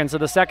 30 seconds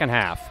of the second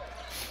half.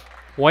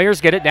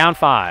 Warriors get it down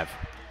 5.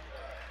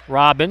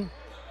 Robin,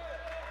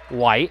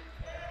 White.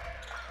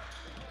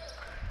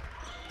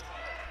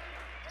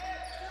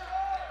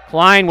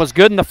 Klein was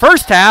good in the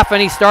first half,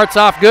 and he starts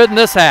off good in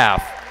this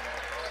half.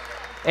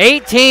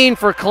 18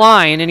 for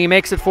Klein, and he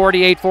makes it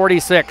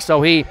 48-46,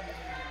 so he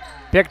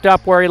picked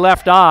up where he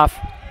left off.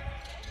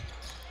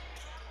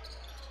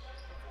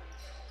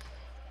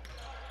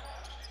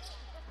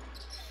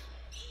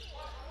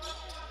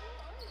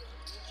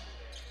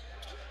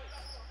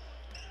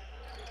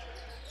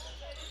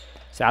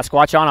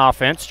 Sasquatch on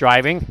offense,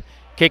 driving,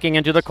 kicking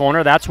into the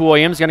corner. That's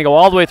Williams, going to go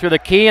all the way through the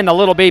key, and the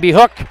little baby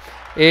hook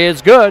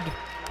is good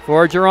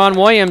for Jerron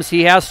Williams.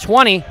 He has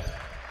 20,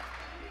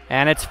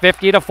 and it's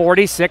 50-46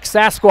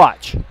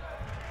 Sasquatch.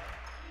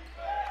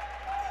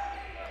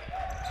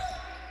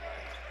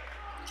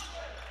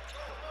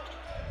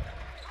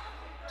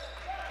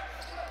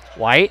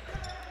 White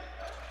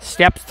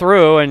steps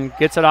through and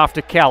gets it off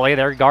to Kelly.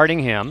 They're guarding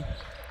him.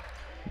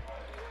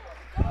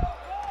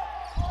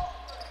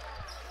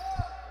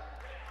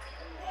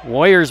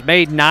 Warriors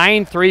made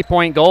 9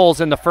 3-point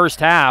goals in the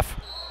first half,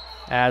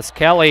 as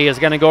Kelly is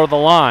going to go to the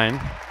line.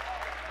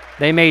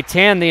 They made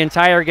 10 the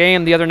entire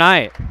game the other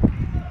night.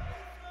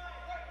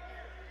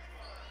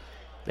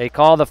 They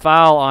call the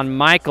foul on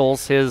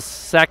Michaels, his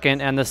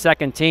second, and the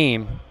second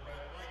team.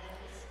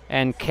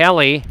 And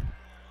Kelly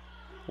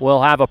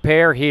will have a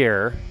pair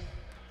here.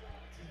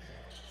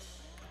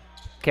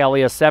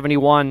 Kelly, a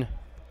 71%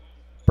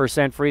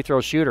 free throw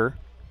shooter.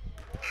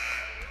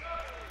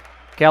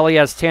 Kelly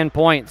has 10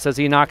 points as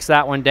he knocks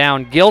that one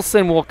down.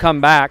 Gilson will come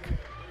back,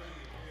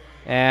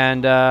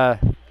 and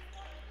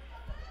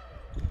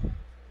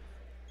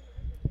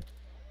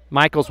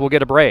Michaels will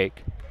get a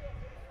break.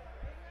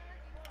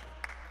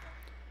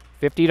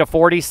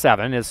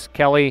 50-47 as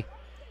Kelly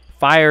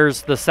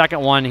fires the second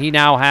one. He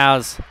now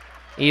has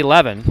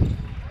 11.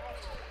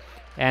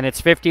 And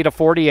it's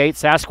 50-48.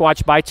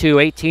 Sasquatch by 2,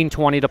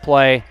 18-20 to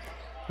play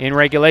in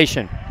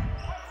regulation.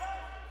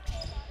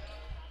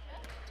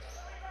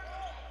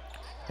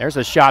 There's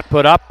a shot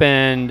put up,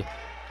 and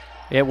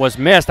it was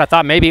missed. I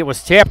thought maybe it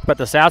was tipped, but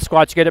the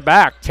Sasquatch get it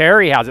back.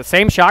 Terry has it.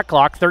 Same shot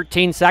clock,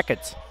 13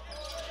 seconds,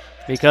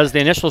 because the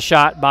initial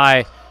shot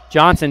by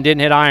Johnson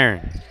didn't hit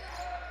iron.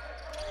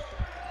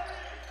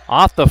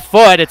 Off the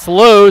foot, it's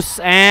loose,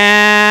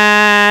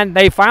 and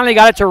they finally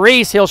got it to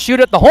Reese. He'll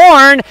shoot at the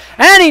horn,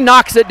 and he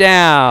knocks it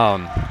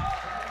down.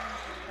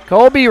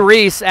 Kobe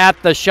Reese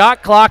at the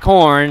shot clock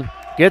horn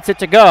gets it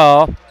to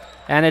go,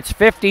 and it's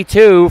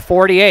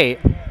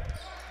 52-48.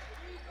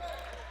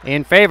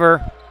 In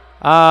favor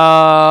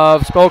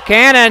of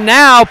Spokane, and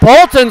now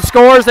Polton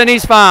scores, and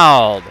he's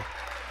fouled.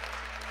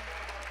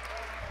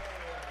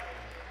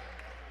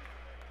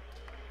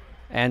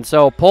 And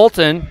so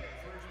Polton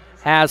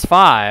has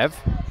 5.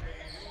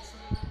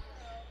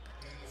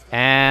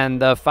 And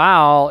the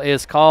foul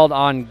is called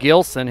on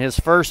Gilson, his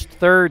first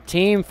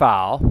third-team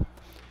foul.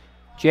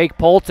 Jake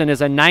Polton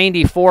is a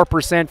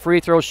 94% free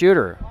throw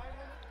shooter.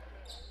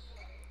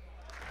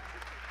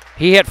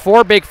 He hit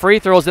 4 big free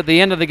throws at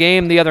the end of the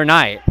game the other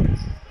night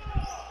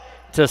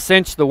to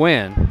cinch the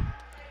win.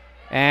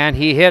 And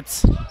he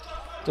hits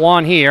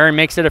one here and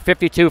makes it a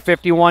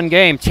 52-51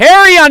 game.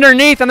 Terry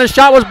underneath, and the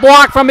shot was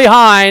blocked from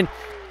behind.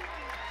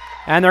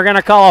 And they're going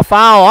to call a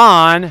foul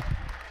on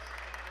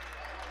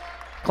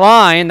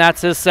Klein. That's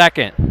his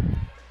second.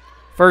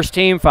 First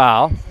team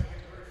foul.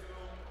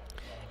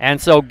 And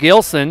so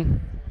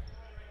Gilson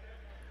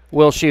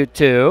will shoot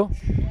 2.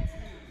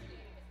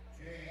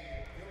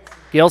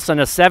 Gilson,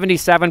 a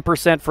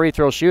 77% free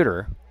throw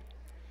shooter.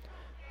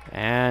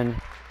 And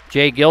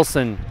Jay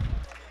Gilson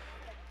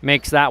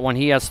makes that one.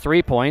 He has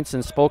 3 points,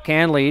 and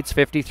Spokane leads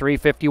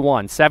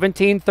 53-51.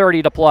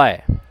 17:30 to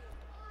play.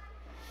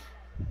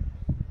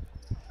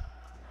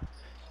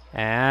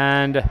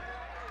 And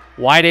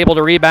White able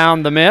to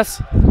rebound the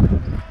miss.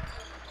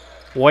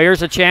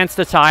 Warriors a chance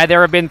to tie.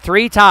 There have been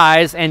 3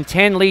 ties and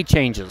 10 lead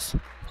changes.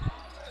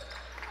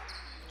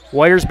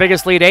 Warriors'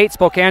 biggest lead 8,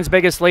 Spokane's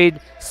biggest lead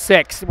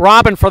 6.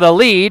 Robin for the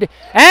lead,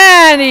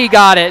 and he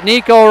got it.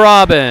 Nico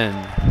Robin.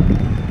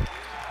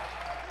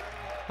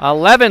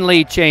 11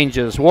 lead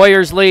changes.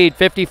 Warriors lead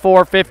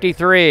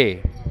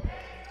 54-53.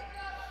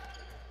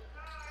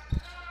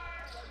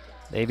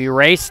 They've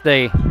erased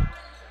the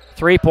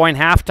 3-point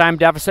halftime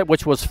deficit,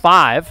 which was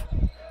 5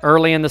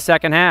 early in the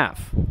second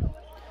half.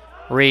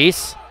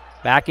 Reese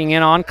backing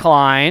in on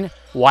Klein.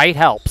 White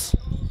helps.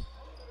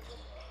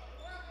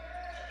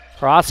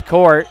 Cross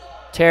court,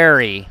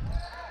 Terry.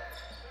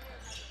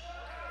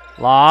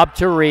 Lob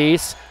to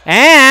Reese.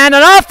 And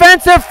an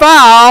offensive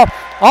foul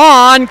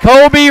on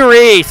Kobe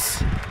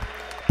Reese.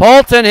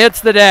 Polton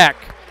hits the deck.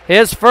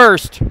 His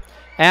first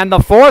and the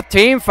 4th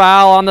team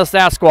foul on the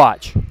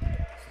Sasquatch.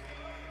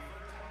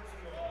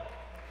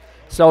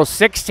 So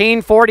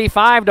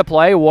 16:45 to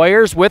play.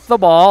 Warriors with the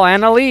ball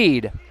and a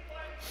lead.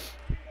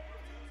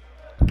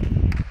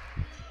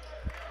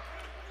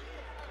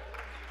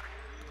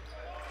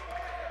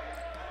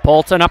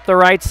 Polton up the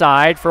right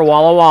side for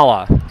Walla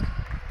Walla.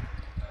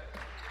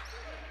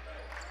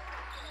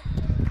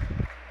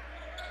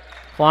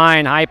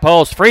 Klein, high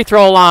post, free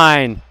throw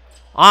line,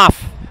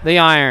 off the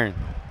iron.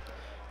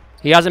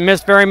 He hasn't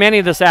missed very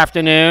many this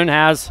afternoon,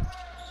 has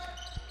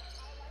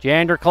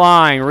Jander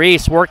Klein.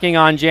 Reese working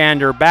on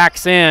Jander,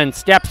 backs in,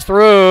 steps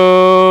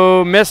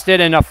through, missed it,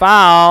 and a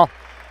foul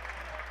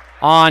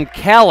on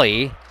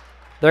Kelly.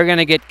 They're going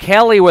to get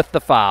Kelly with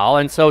the foul,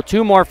 and so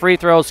 2 more free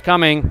throws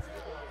coming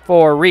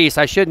for Reese.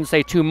 I shouldn't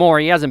say 2 more.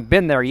 He hasn't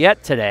been there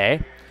yet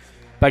today,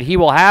 but he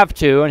will have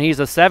to, and he's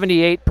a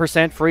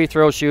 78% free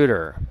throw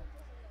shooter.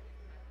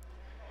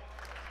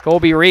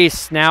 Kobe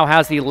Reese now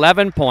has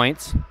 11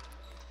 points,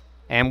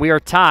 and we are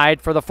tied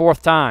for the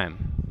 4th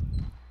time.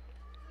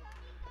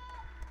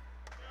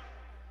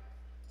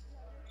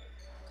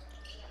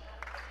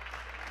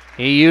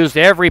 He used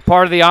every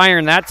part of the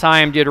iron that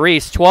time, did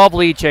Reese. 12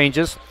 lead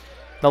changes.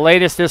 The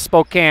latest is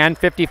Spokane,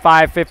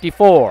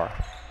 55-54.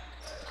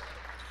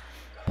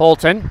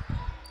 Polton.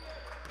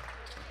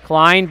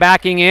 Klein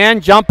backing in,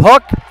 jump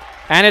hook,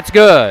 and it's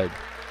good.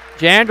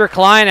 Jander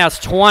Klein has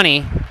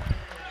 20.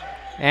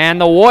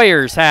 And the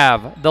Warriors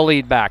have the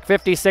lead back,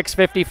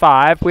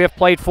 56-55. We have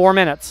played 4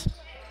 minutes.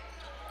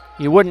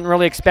 You wouldn't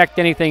really expect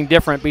anything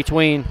different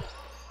between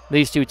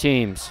these two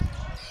teams.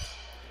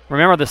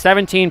 Remember the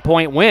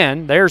 17-point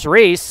win. There's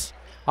Reese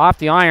off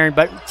the iron,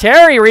 but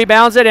Terry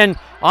rebounds it and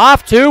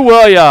off to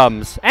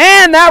Williams.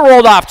 And that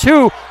rolled off.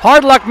 2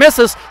 hard luck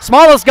misses.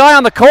 Smallest guy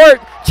on the court.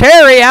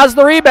 Terry has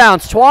the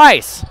rebounds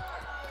twice.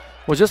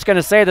 Was just going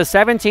to say the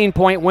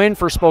 17-point win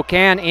for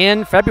Spokane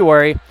in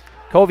February.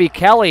 Kobe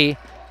Kelly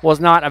was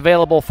not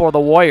available for the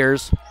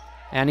Warriors,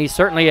 and he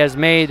certainly has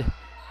made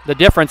the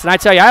difference. And I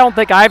tell you, I don't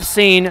think I've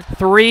seen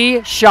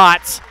 3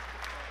 shots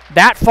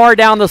that far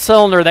down the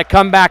cylinder that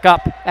come back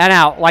up and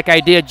out like I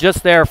did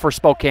just there for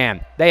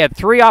Spokane. They had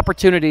 3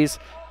 opportunities.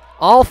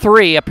 All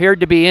 3 appeared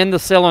to be in the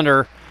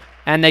cylinder,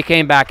 and they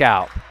came back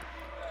out.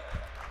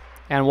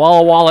 And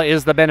Walla Walla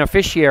is the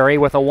beneficiary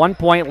with a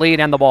 1-point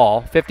lead and the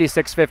ball,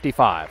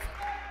 56-55.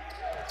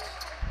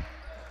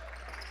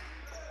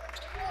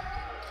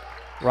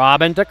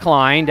 Robin to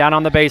Klein, down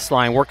on the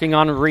baseline, working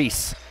on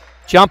Reese.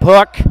 Jump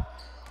hook,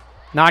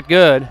 not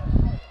good.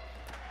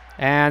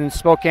 And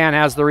Spokane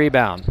has the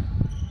rebound.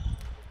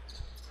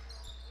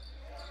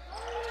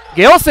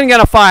 Gilson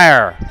gonna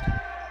fire.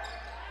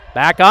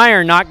 Back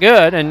iron, not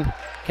good, and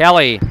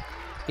Kelly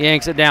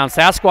yanks it down.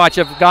 Sasquatch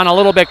have gone a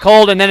little bit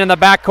cold, and then in the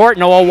backcourt,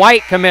 Noah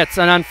White commits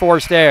an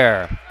unforced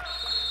error.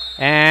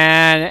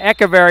 And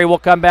Echeverry will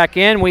come back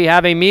in. We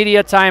have a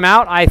media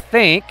timeout, I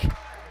think.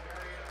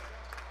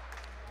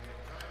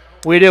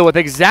 We do, with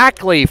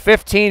exactly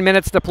 15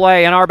 minutes to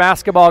play in our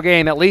basketball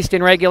game, at least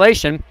in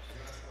regulation.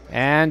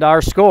 And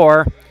our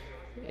score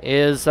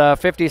is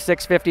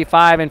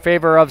 56-55 in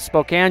favor of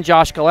Spokane.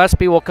 Josh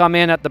Gillespie will come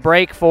in at the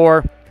break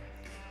for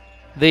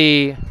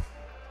the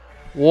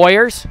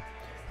Warriors,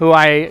 who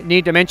I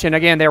need to mention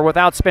again, they're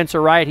without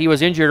Spencer Wright. He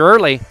was injured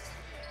early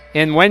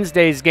in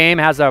Wednesday's game,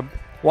 has a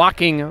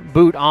walking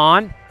boot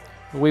on.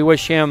 We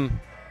wish him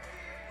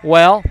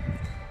well.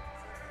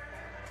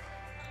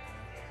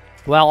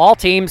 Well, all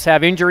teams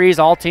have injuries.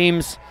 All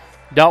teams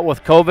dealt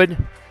with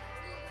COVID.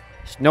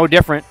 It's no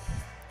different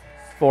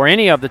for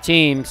any of the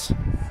teams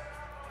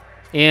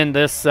in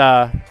this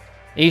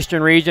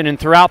Eastern region and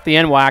throughout the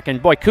NWAC.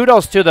 And boy,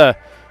 kudos to the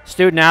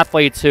student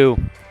athletes who,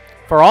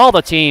 for all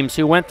the teams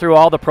who went through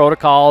all the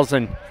protocols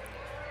and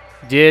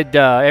did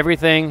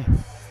everything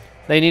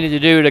they needed to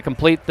do to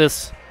complete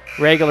this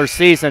regular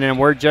season. And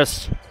we're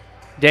just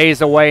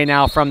days away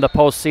now from the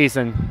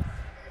postseason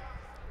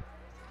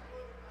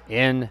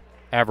in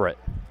Everett.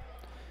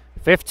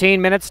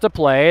 15 minutes to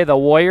play. The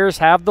Warriors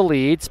have the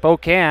lead.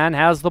 Spokane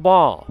has the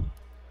ball.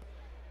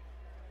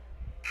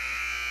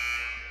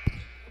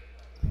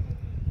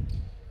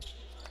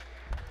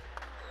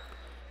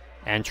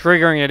 And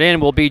triggering it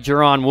in will be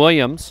Jerron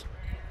Williams.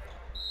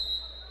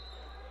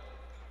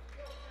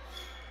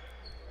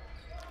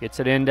 Gets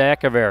it into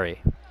Echeverry.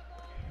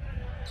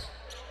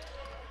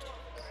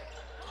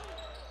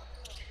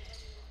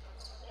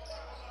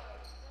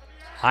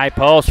 High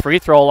post, free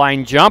throw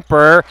line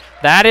jumper.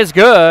 That is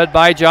good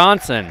by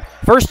Johnson.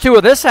 First 2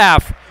 of this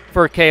half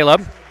for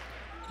Caleb.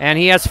 And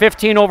he has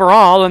 15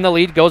 overall, and the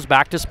lead goes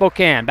back to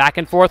Spokane. Back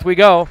and forth we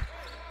go,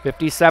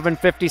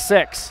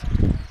 57-56.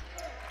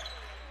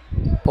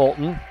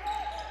 Polton.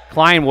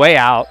 Klein way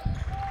out.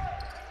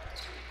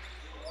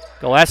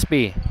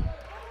 Gillespie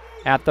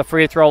at the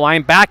free throw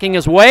line, backing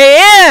his way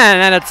in,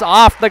 and it's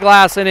off the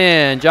glass and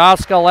in.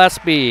 Josh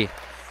Gillespie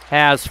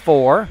has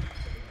 4.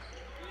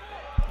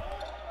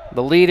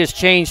 The lead has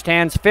changed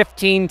hands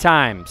 15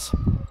 times.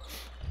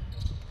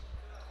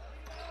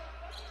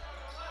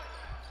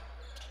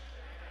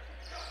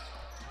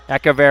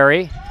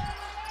 Echeverry.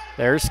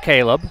 There's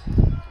Caleb.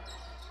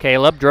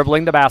 Caleb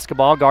dribbling the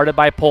basketball, guarded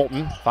by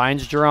Polton.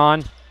 Finds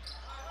Jerron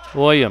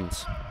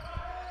Williams.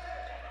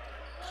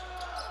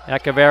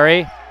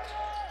 Echeverry.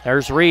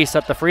 There's Reese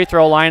at the free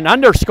throw line.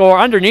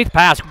 Underneath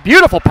pass.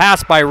 Beautiful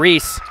pass by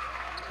Reese.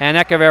 And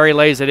Echeverry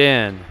lays it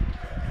in.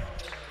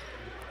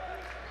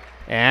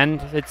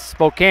 And it's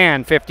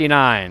Spokane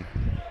 59.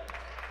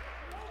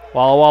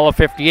 Walla Walla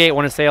 58.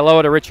 Want to say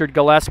hello to Richard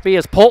Gillespie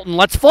as Polton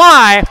lets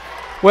fly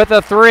with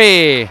a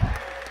 3.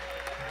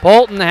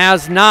 Polton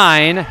has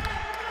 9.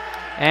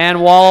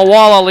 And Walla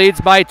Walla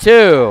leads by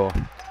 2.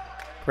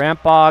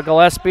 Grandpa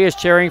Gillespie is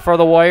cheering for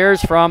the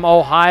Warriors from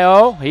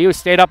Ohio. He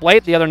stayed up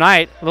late the other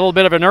night. A little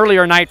bit of an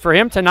earlier night for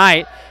him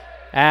tonight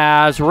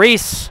as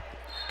Reese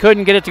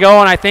couldn't get it to go,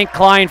 and I think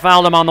Klein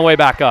fouled him on the way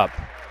back up.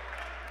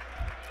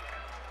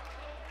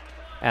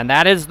 And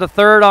that is the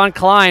 3rd on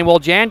Klein. Well,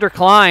 Jander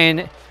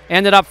Klein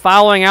ended up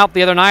fouling out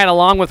the other night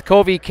along with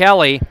Covey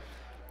Kelly.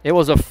 It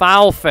was a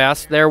foul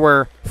fest. There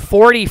were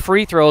 40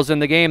 free throws in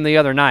the game the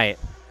other night.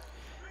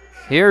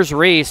 Here's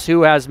Reese,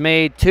 who has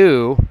made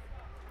 2.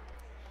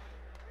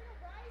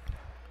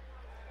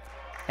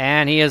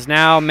 And he has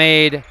now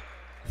made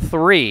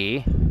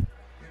 3.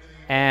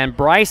 And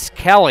Bryce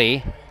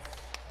Kelly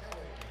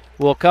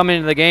will come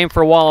into the game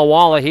for Walla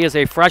Walla. He is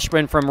a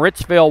freshman from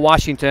Ritzville,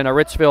 Washington, a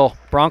Ritzville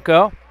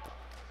Bronco.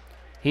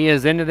 He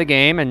is into the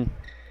game, and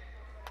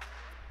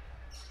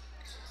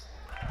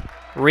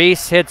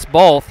Reese hits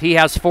both. He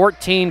has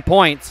 14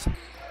 points,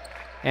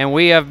 and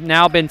we have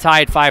now been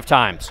tied 5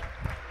 times.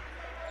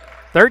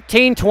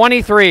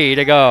 13:23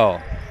 to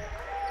go.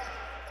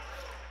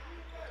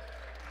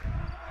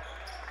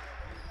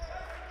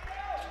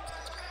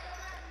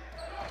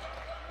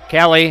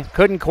 Kelly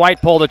couldn't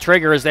quite pull the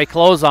trigger as they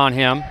close on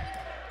him.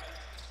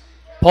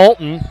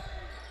 Polton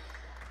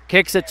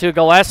kicks it to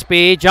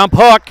Gillespie, jump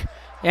hook,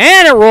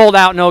 and it rolled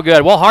out no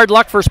good. Well, hard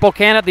luck for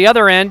Spokane at the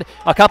other end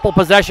a couple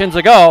possessions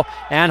ago,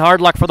 and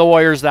hard luck for the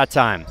Warriors that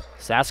time.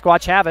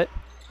 Sasquatch have it.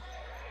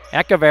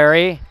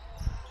 Echeverry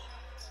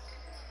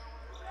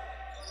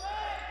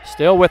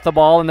still with the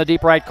ball in the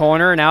deep right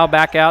corner, now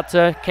back out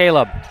to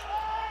Caleb.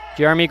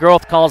 Jeremy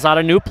Groth calls out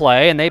a new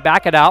play, and they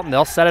back it out, and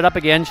they'll set it up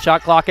again.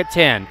 Shot clock at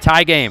 10.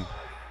 Tie game.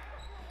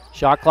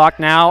 Shot clock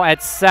now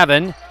at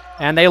 7,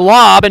 and they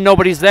lob, and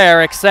nobody's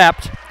there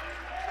except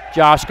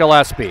Josh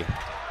Gillespie.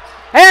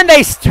 And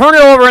they turn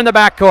it over in the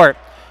backcourt.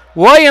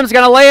 Williams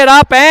going to lay it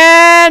up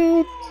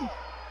and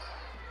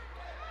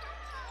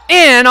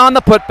in on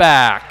the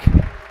putback.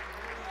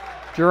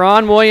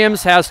 Jerron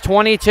Williams has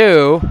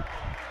 22,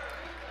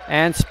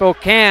 and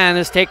Spokane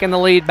has taken the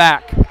lead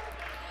back.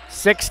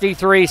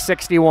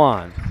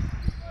 63-61.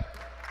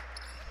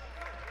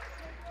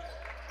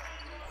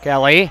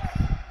 Kelly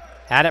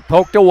had it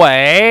poked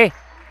away.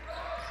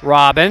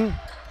 Robin.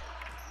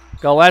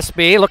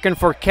 Gillespie looking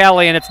for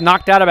Kelly, and it's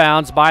knocked out of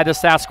bounds by the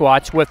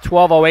Sasquatch with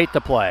 12:08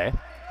 to play.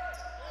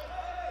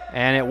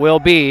 And it will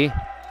be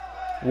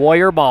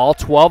Warrior ball,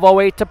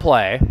 12:08 to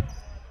play.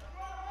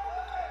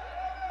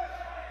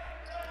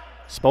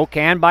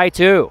 Spokane by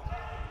 2.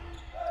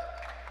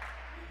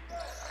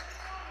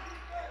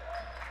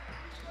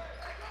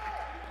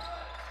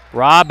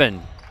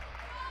 Robin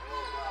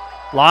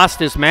lost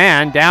his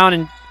man.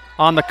 Down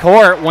on the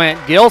court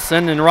went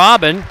Gilson, and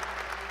Robin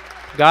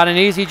got an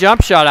easy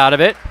jump shot out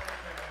of it.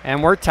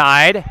 And we're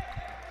tied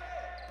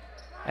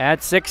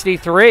at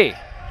 63.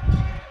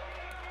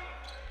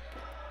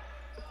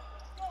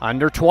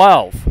 Under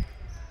 12.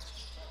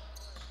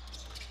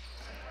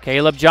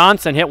 Caleb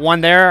Johnson hit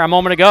one there a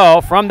moment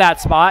ago from that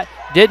spot.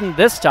 Didn't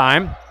this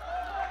time.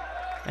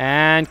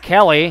 And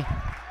Kelly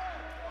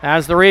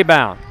has the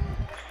rebound.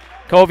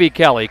 Covey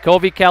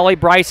Kelly,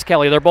 Bryce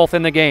Kelly. They're both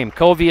in the game.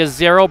 Covey is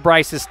 0,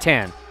 Bryce is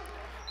 10.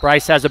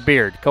 Bryce has a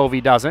beard.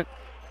 Covey doesn't.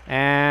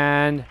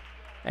 And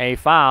a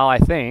foul, I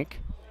think.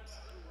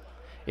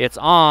 It's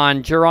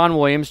on Jerron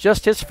Williams,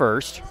 just his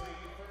first.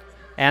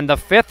 And the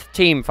 5th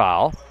team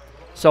foul.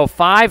 So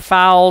 5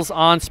 fouls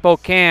on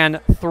Spokane,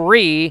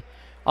 3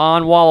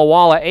 on Walla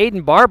Walla.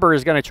 Aiden Barber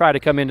is going to try to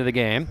come into the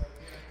game.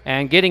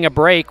 And getting a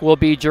break will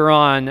be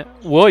Jerron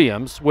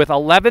Williams with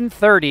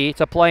 11:30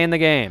 to play in the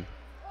game.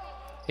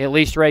 At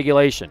least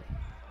regulation.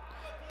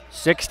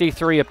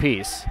 63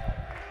 apiece.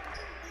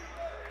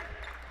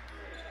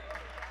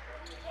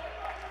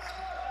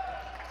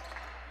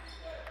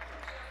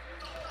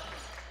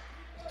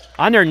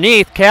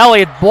 Underneath,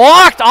 Kelly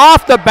blocked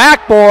off the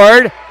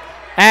backboard,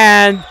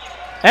 and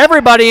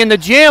everybody in the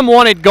gym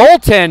wanted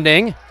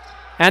goaltending,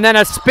 and then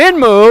a spin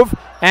move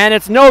and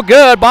it's no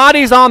good.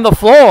 Bodies on the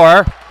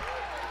floor.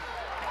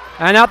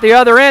 And at the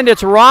other end,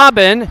 it's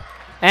Robin,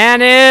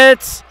 and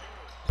it's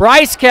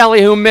Bryce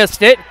Kelly who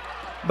missed it,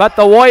 but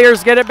the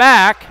Warriors get it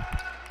back.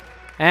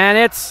 And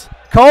it's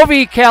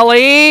Covey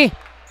Kelly.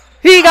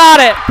 He got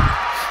it.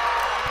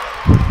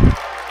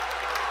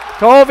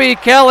 Covey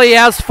Kelly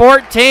has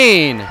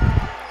 14.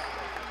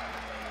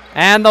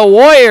 And the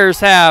Warriors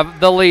have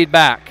the lead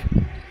back.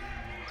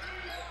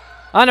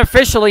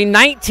 Unofficially,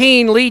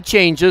 19 lead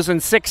changes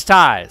and 6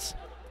 ties.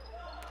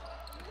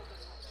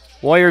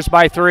 Warriors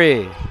by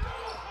 3.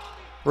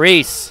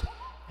 Reese.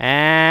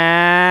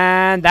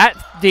 And that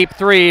deep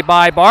 3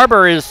 by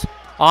Barber is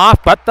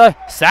off, but the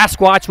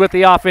Sasquatch with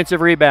the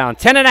offensive rebound.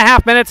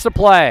 10.5 minutes to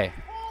play.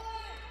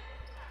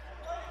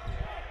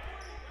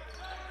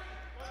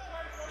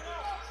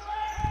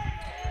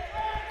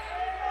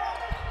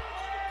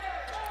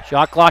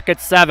 Shot clock at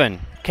 7.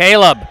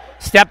 Caleb,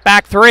 step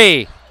back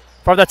 3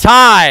 for the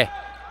tie.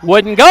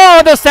 Wouldn't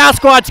go. The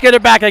Sasquatch get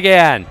it back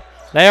again.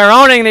 They are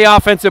owning the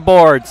offensive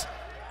boards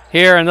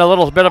here in a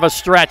little bit of a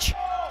stretch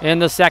in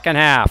the second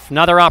half.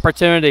 Another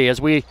opportunity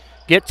as we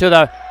get to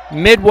the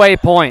midway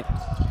point.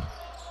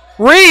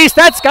 Reese,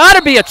 that's got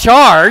to be a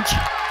charge.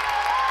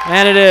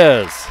 And it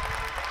is.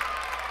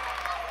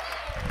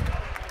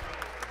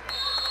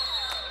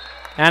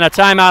 And a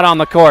timeout on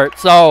the court.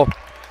 So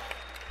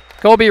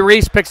Kobe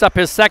Reese picks up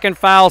his second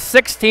foul,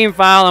 6th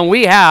foul, and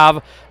we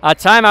have a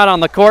timeout on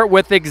the court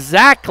with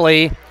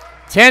exactly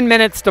 10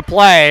 minutes to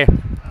play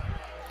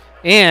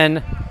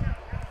in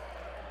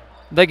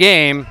the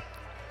game.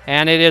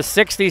 And it is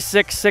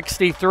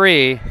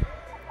 66-63,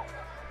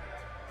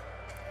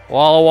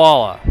 Walla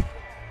Walla.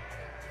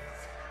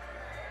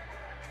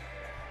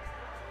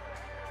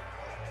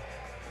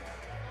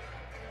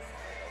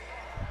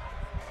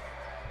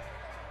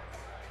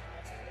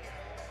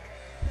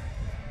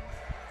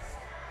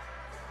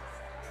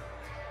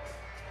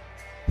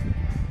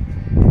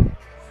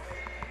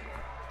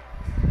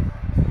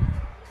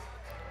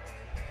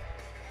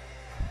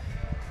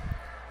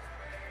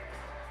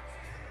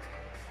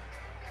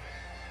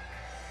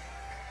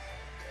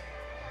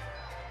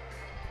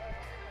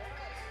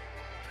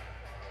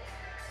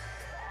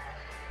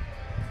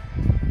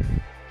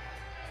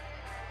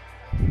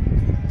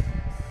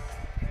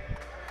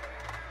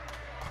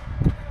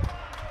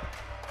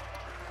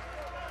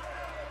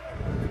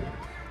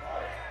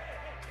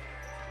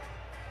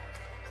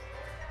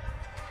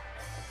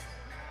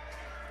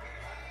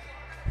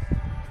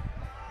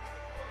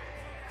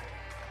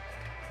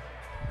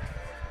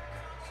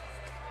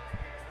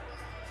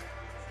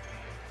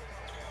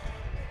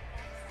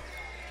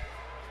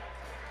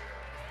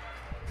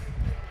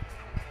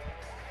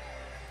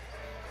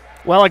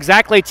 Well,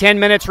 exactly 10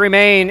 minutes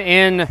remain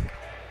in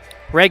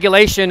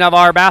regulation of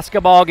our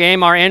basketball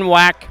game, our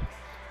NWAC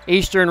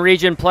Eastern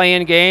Region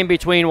play-in game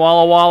between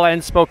Walla Walla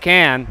and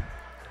Spokane.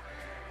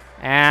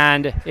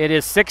 And it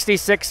is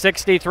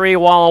 66-63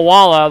 Walla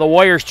Walla. The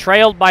Warriors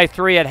trailed by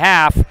 3 at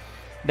half.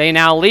 They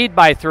now lead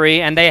by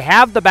 3, and they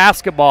have the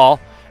basketball,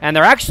 and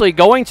they're actually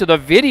going to the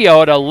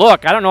video to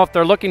look. I don't know if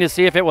they're looking to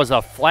see if it was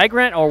a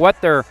flagrant or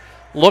what they're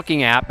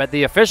looking at, but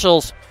the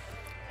officials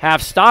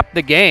have stopped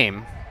the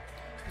game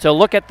to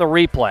look at the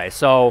replay.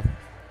 So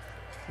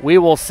we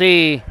will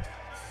see.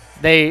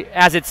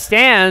 As it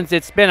stands,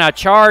 it's been a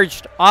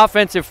charged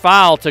offensive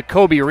foul to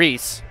Kobe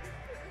Reese.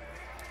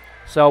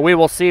 So we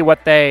will see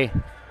what they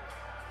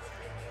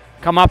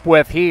come up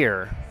with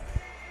here.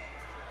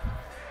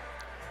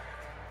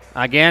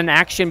 Again,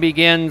 action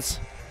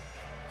begins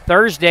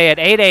Thursday at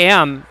 8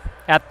 a.m.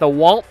 at the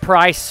Walt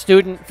Price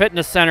Student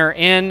Fitness Center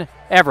in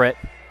Everett.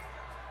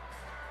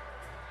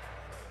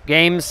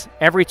 Games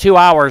every 2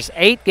 hours,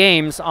 8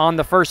 games on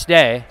the first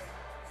day.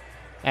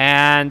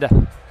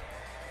 And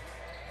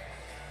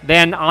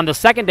then on the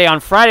second day, on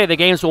Friday, the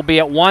games will be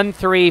at 1,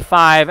 3,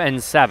 5,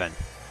 and 7.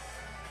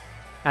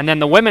 And then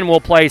the women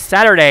will play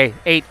Saturday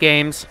 8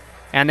 games,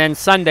 and then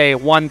Sunday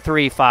 1,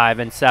 3, 5,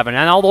 and 7.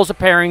 And all those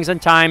pairings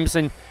and times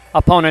and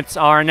opponents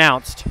are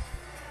announced.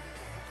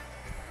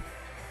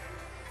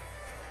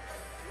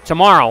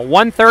 Tomorrow,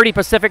 1:30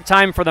 Pacific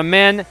time for the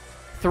men,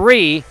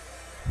 3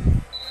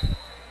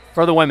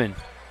 for the women.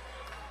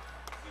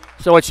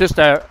 So it's just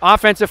an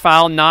offensive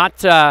foul,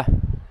 not a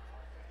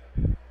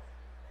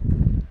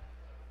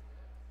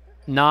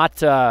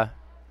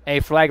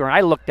flagrant. I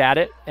looked at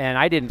it, and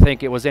I didn't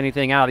think it was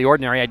anything out of the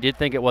ordinary. I did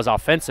think it was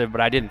offensive, but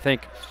I didn't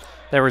think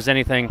there was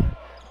anything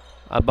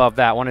above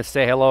that. I want to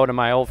say hello to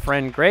my old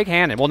friend Greg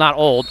Hannon. Well, not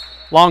old,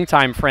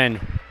 longtime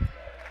friend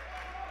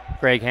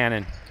Greg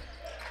Hannon.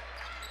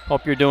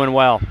 Hope you're doing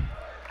well.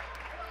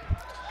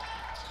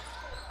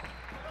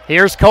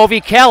 Here's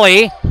Covey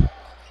Kelly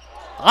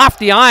off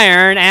the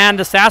iron, and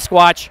the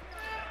Sasquatch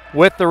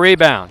with the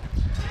rebound.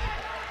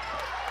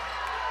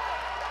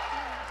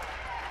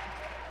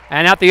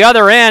 And at the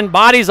other end,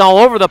 bodies all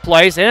over the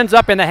place. It ends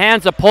up in the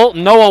hands of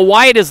Polton. Noah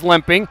White is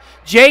limping.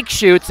 Jake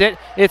shoots it.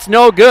 It's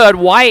no good.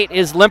 White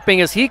is limping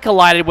as he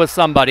collided with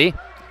somebody.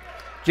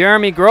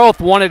 Jeremy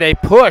Groth wanted a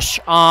push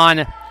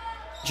on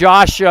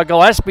Josh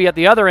Gillespie at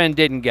the other end,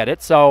 didn't get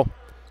it. So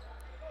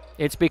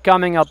It's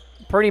becoming a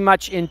pretty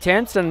much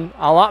intense and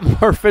a lot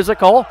more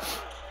physical,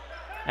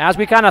 as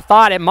we kind of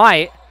thought it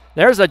might.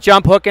 There's a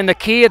jump hook in the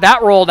key.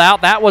 That rolled out.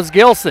 That was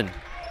Gilson.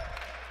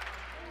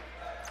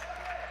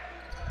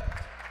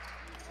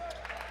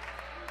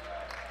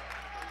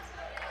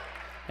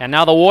 And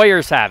now the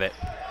Warriors have it.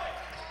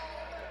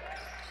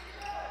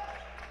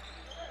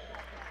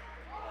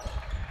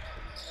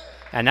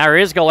 And there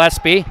is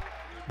Gillespie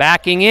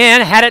backing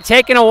in. Had it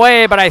taken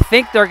away, but I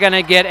think they're going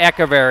to get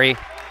Echeverry.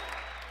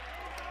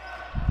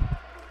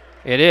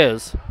 It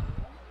is.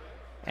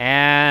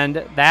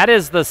 And that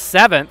is the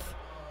 7th,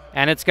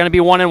 and it's going to be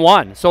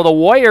 1-1. So the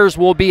Warriors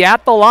will be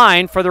at the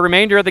line for the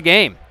remainder of the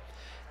game.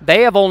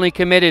 They have only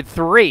committed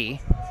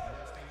 3.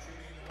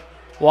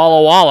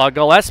 Walla Walla.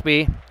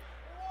 Gillespie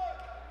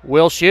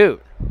will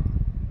shoot.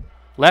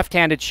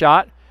 Left-handed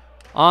shot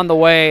on the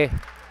way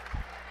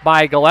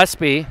by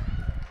Gillespie.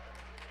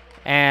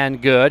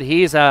 And good.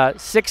 He's a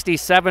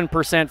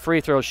 67%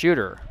 free throw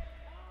shooter.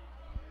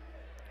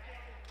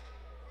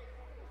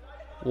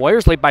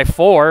 Warriors lead by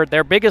 4.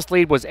 Their biggest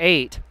lead was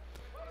 8.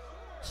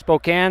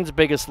 Spokane's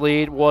biggest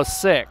lead was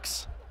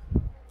 6.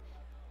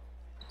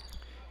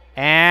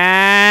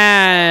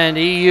 And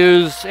he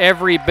used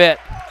every bit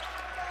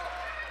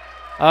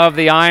of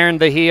the iron,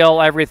 the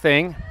heel,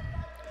 everything.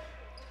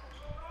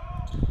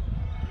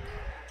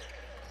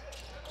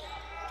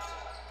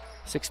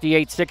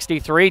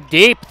 (68-63),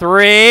 deep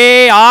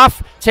three,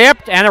 off,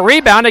 tipped, and a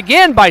rebound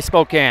again by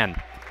Spokane.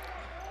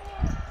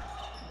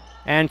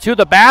 And to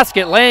the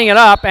basket, laying it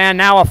up, and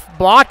now a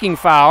blocking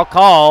foul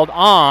called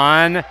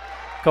on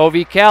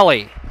Covey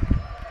Kelly.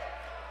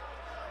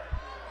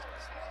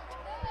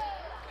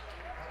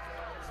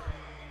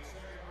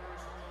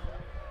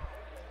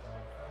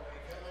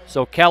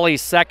 So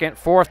Kelly's second,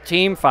 4th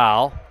team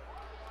foul.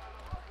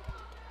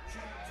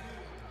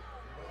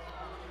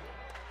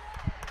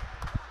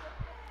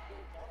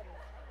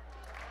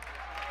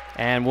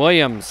 And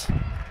Williams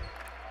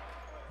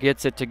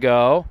gets it to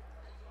go.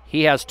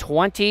 He has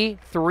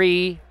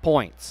 23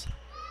 points.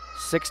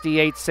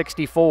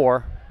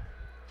 68-64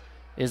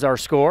 is our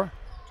score.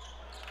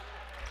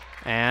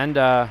 And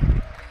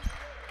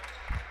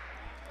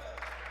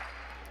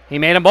he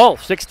made them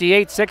both,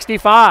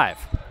 68-65.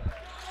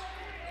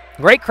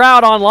 Great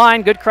crowd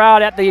online, good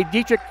crowd at the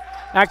Dietrich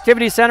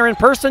Activity Center in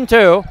person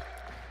too.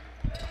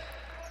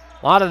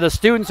 A lot of the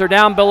students are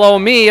down below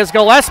me as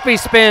Gillespie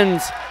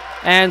spins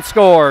and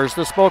scores.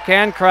 The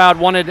Spokane crowd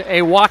wanted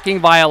a walking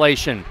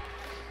violation.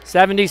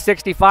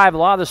 70-65, a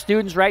lot of the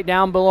students right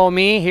down below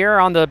me here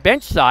on the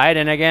bench side,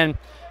 and again,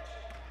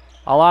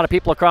 a lot of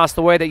people across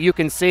the way that you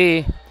can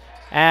see.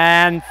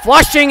 And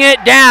flushing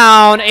it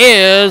down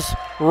is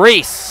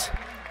Reese.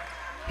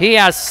 He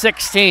has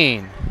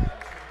 16.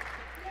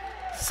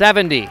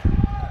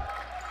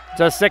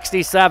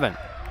 70-67.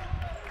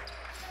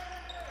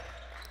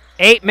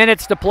 8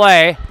 minutes to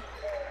play.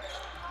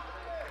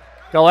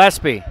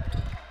 Gillespie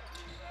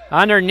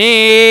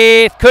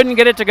underneath, couldn't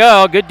get it to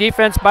go. Good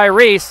defense by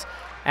Reese.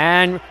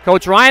 And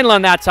Coach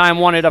Reinland that time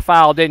wanted a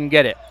foul, didn't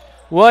get it.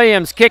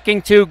 Williams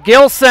kicking to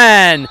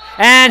Gilson,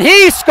 and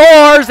he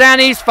scores, and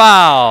he's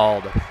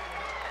fouled.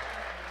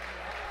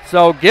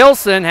 So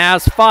Gilson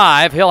has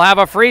 5. He'll have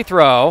a free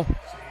throw.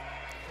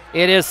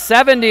 It is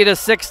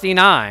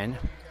 70-69,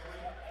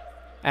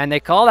 and they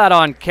call that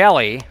on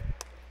Kelly.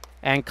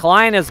 And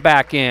Klein is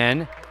back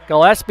in.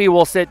 Gillespie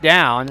will sit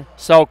down.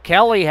 So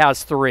Kelly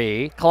has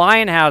 3.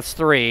 Klein has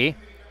 3.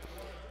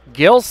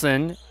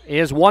 Gilson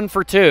is 1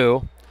 for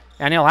 2.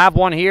 And he'll have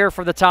one here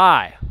for the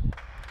tie.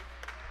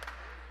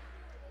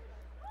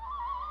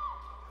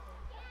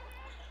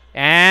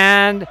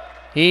 And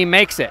he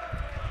makes it.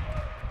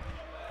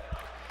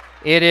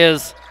 It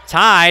is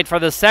tied for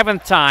the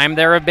 7th time.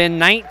 There have been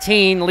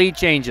 19 lead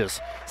changes.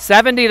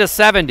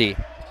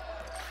 70-70.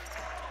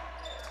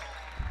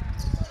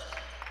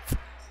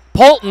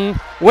 Polton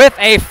with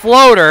a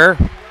floater,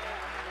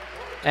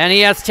 and he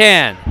has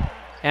 10.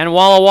 And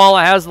Walla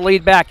Walla has the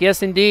lead back.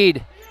 Yes,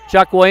 indeed.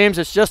 Chuck Williams,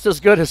 it's just as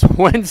good as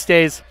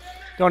Wednesdays.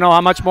 Don't know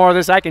how much more of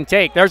this I can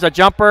take. There's a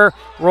jumper,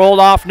 rolled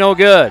off, no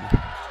good.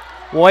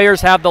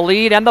 Warriors have the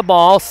lead and the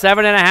ball,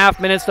 7.5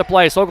 minutes to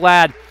play. So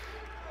glad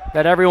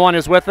that everyone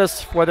is with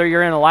us, whether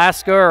you're in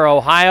Alaska or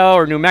Ohio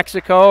or New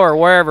Mexico or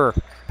wherever.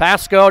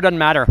 Pasco, doesn't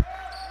matter.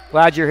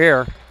 Glad you're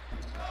here.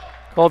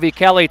 Covey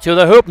Kelly to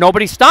the hoop.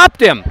 Nobody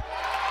stopped him.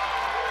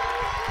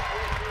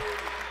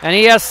 And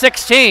he has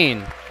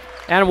 16.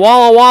 And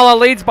Walla Walla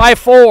leads by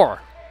 4.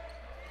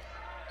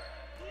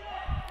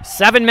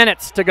 7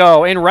 minutes to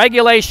go in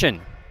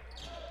regulation.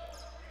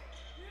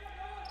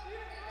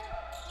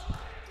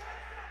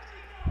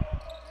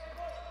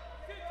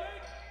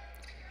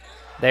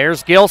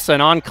 There's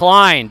Gilson on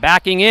Klein,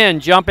 backing in,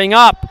 jumping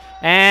up,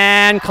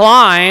 and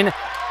Klein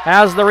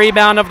has the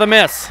rebound of the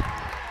miss.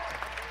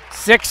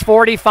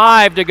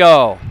 6:45 to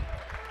go.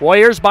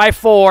 Warriors by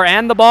 4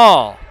 and the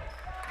ball.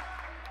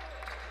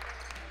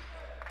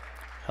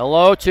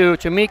 Hello to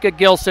Tamika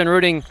Gilson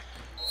rooting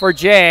for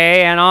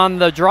Jay, and on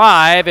the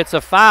drive, it's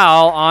a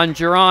foul on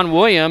Jerron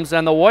Williams,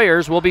 and the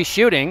Warriors will be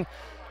shooting.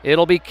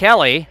 It'll be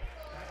Kelly.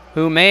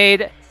 who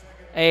made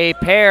a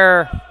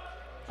pair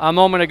a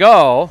moment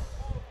ago.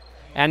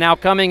 And now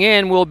coming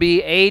in will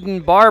be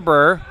Aiden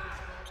Barber.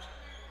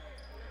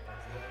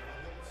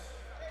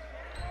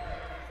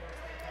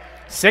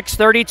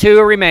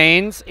 6:32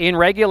 remains in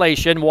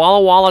regulation.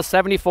 Walla Walla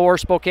 74,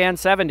 Spokane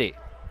 70.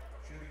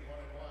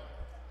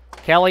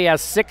 Kelly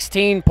has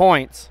 16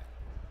 points.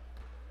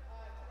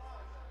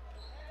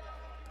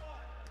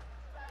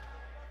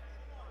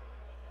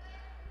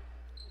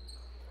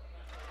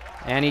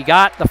 And he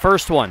got the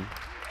first one.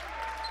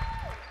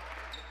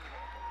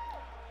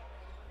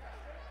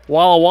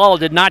 Walla Walla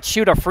did not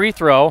shoot a free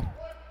throw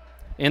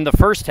in the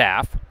first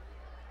half.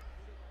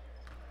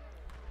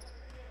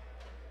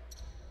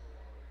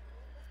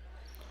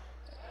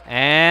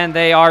 And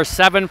they are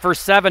 7 for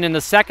 7 in the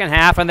second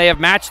half, and they have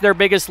matched their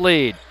biggest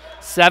lead,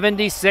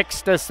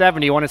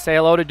 76-70. You want to say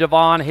hello to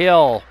Devon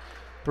Hill,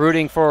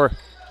 rooting for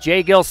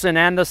Jay Gilson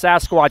and the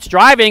Sasquatch.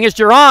 Driving is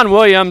Jerron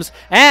Williams,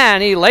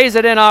 and he lays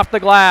it in off the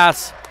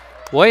glass.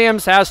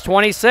 Williams has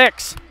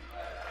 26.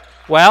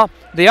 Well,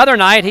 the other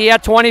night he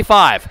had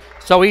 25,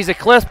 so he's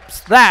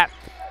eclipsed that,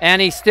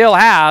 and he still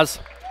has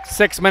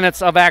 6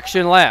 minutes of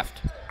action left.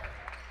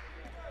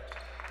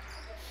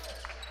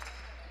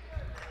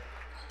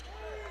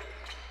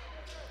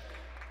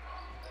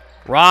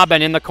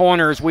 Robin in the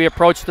corner as we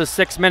approach the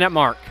 6-minute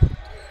mark.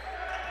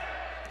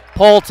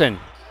 Polton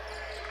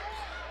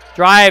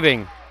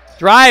driving,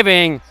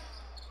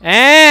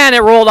 and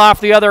it rolled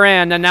off the other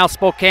end, and now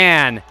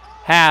Spokane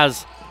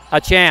has a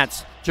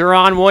chance.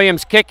 Jerron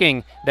Williams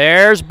kicking.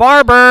 There's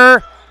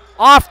Barber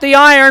off the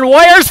iron.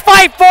 Warriors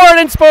fight for it,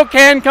 and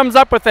Spokane comes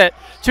up with it.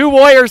 2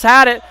 Warriors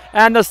had it,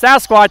 and the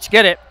Sasquatch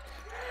get it.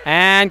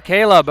 And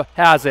Caleb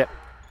has it.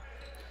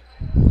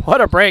 What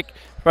a break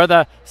for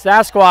the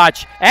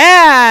Sasquatch.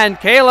 And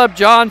Caleb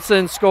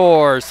Johnson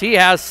scores. He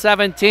has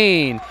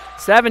 17,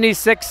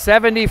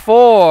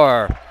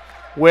 76-74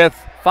 with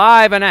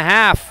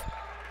 5.5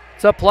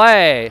 to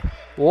play.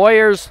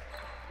 Warriors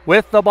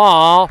with the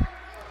ball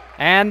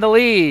and the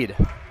lead.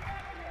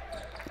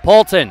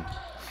 Polton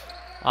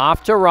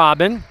off to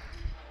Robin.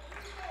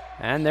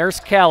 And there's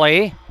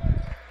Kelly.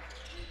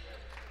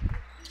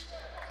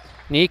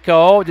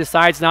 Nico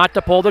decides not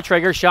to pull the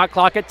trigger. Shot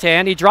clock at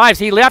 10. He drives.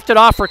 He left it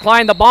off for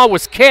Klein. The ball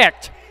was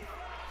kicked.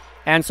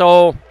 And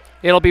so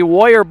it'll be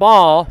Warrior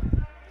ball.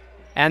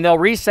 And they'll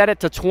reset it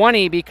to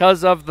 20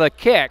 because of the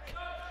kick.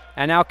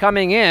 And now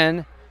coming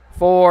in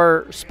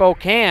for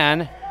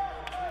Spokane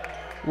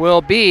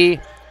will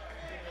be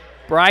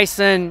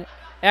Bryson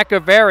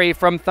Echeverry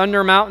from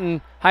Thunder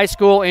Mountain High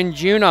School in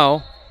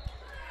Juneau.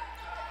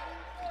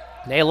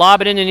 They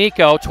lob it into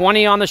Nico.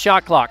 20 on the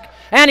shot clock.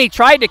 And he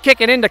tried to kick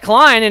it into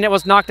Klein, and it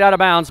was knocked out of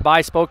bounds by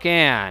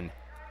Spokane.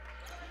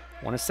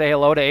 I want to say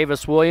hello to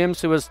Avis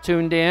Williams, who was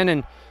tuned in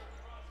and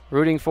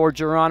rooting for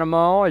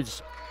Geronimo.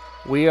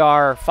 We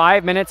are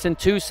 5 minutes and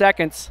 2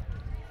 seconds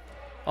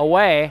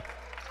away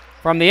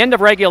from the end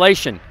of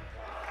regulation.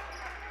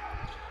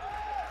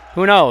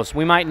 Who knows?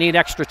 We might need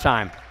extra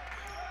time.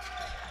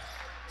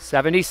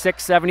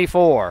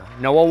 76-74.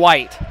 Noah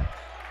White.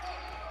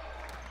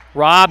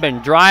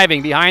 Robin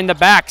driving behind the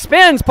back.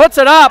 Spins, puts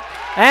it up,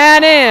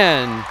 and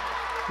in.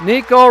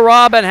 Nico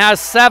Robin has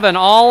 7,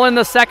 all in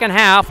the second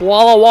half.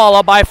 Walla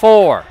Walla by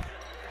 4.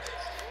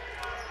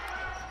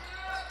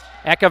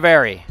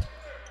 Echeverry.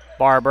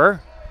 Barber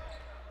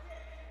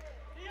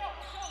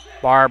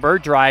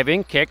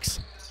driving, kicks.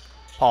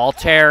 Paul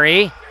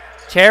Terry.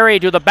 Terry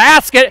to the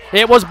basket.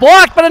 It was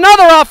blocked, but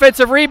another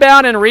offensive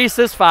rebound, and Reese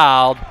is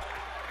fouled.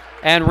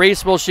 And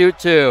Reese will shoot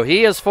 2.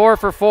 He is 4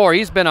 for 4.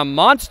 He's been a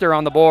monster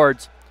on the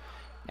boards.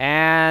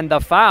 And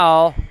the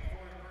foul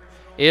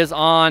is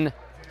on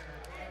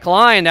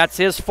Klein. That's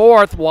his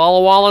 4th.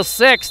 Walla Walla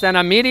 6th. And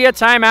a media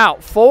timeout.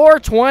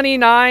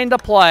 4:29 to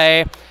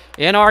play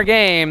in our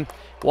game.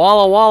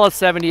 Walla Walla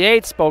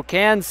 78,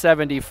 Spokane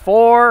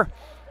 74.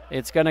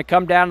 It's going to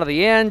come down to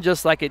the end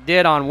just like it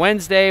did on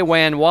Wednesday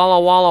when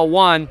Walla Walla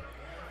won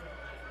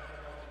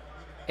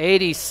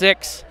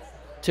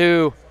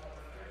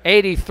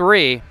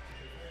 86-83.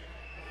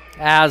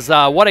 As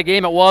what a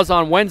game it was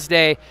on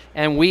Wednesday,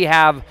 and we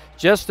have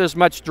just as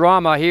much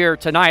drama here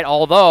tonight,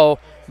 although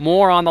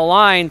more on the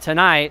line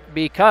tonight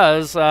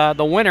because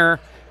the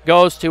winner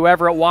goes to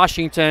Everett,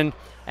 Washington,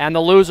 and the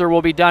loser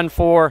will be done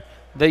for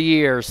the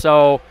year.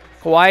 So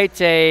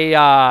quite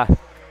a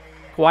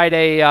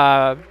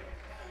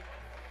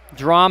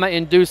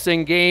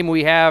drama-inducing game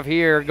we have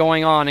here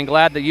going on, and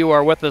glad that you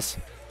are with us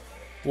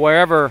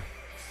wherever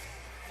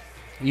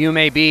you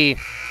may be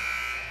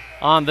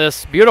on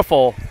this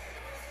beautiful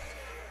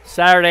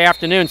Saturday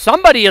afternoon.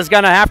 Somebody is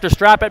going to have to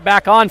strap it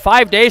back on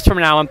 5 days from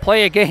now and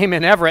play a game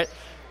in Everett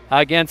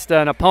against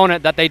an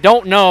opponent that they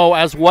don't know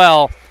as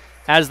well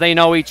as they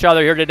know each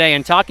other here today.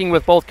 And talking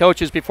with both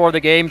coaches before the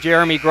game,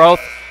 Jeremy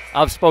Groth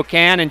of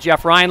Spokane and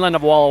Jeff Reinland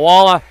of Walla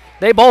Walla,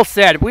 they both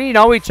said, we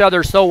know each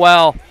other so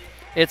well,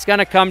 it's going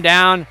to come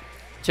down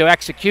to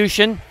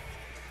execution.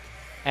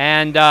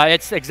 And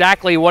it's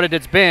exactly what it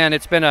has been.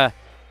 It's been a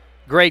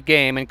great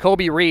game. And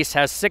Kobe Reese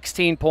has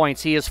 16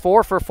 points. He is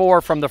 4 for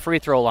 4 from the free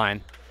throw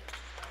line.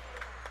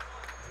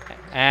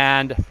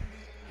 And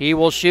he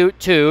will shoot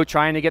 2,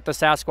 trying to get the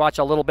Sasquatch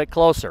a little bit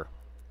closer.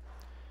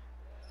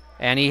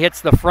 And he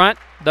hits the front,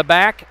 the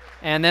back,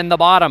 and then the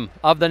bottom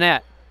of the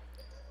net.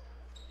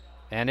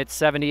 And it's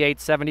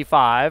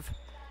 78-75.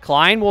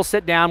 Klein will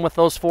sit down with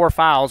those 4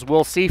 fouls.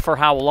 We'll see for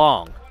how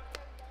long.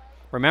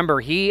 Remember,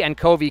 he and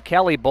Covey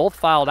Kelly both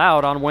fouled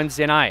out on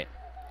Wednesday night.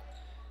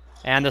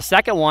 And the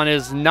second one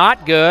is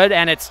not good,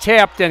 and it's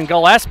tipped, and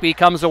Gillespie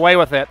comes away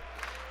with it.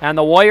 And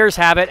the Warriors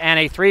have it, and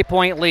a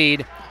 3-point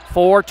lead,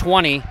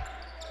 4:20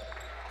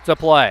 to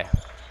play.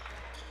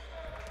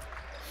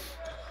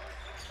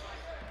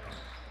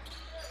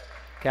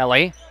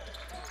 Kelly.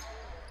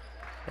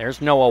 There's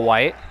Noah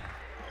White.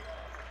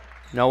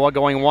 Noah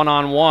going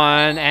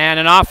one-on-one, and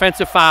an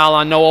offensive foul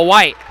on Noah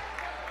White.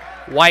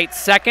 White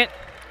second,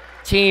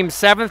 team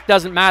 7th,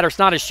 doesn't matter. It's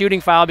not a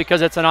shooting foul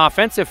because it's an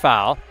offensive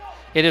foul.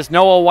 It is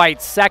Noah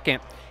White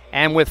second,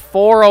 and with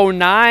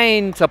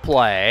 4:09 to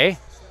play,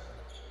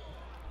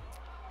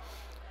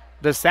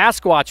 the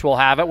Sasquatch will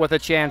have it with a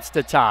chance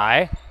to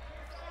tie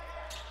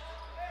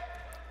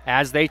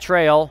as they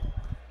trail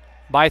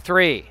by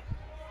 3.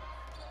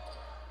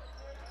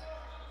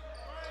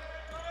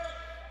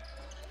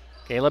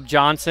 Caleb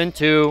Johnson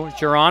to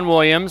Jerron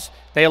Williams.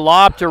 They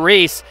lob to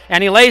Reese,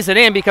 and he lays it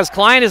in because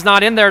Klein is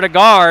not in there to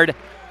guard,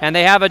 and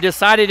they have a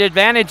decided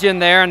advantage in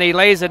there, and he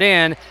lays it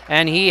in,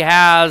 and he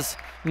has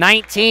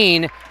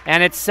 19,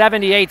 and it's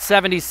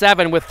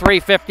 78-77 with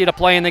 3:50 to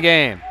play in the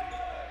game.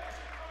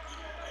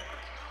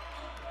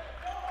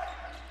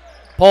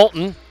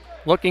 Polton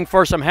looking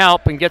for some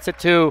help and gets it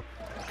to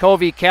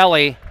Covey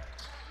Kelly,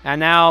 and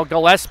now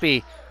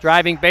Gillespie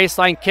driving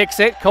baseline, kicks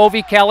it.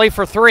 Covey Kelly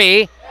for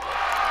 3.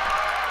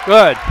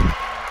 Good.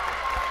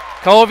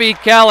 Covey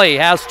Kelly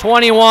has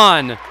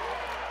 21,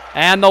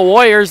 and the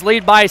Warriors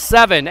lead by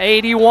 7,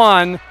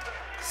 81,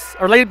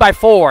 or lead by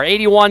 4,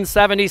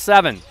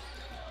 81-77.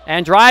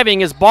 And driving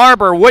is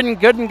Barber,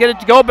 couldn't get it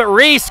to go, but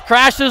Reese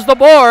crashes the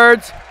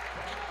boards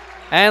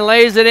and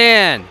lays it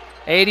in.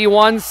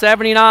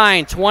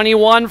 81-79,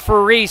 21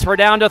 for Reese. We're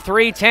down to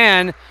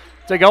 3:10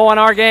 to go in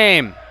our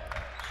game.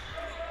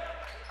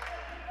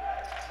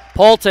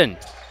 Polton.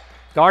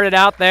 Guarded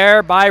out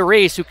there by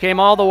Reese, who came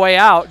all the way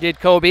out, did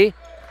Kobe.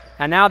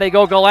 And now they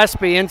go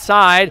Gillespie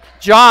inside.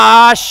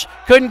 Josh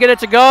couldn't get it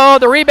to go.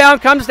 The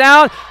rebound comes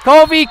down.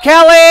 Covey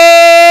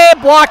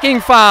Kelly, blocking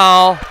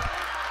foul.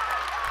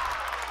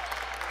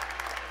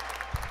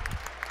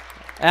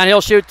 And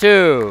he'll shoot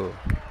 2.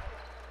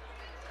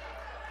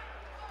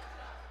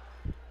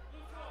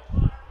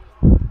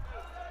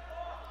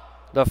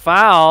 The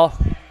foul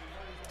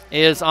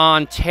is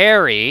on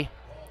Terry.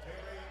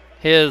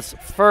 His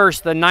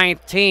first, the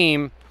 9th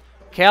team.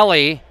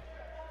 Kelly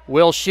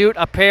will shoot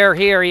a pair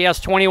here. He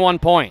has 21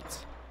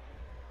 points.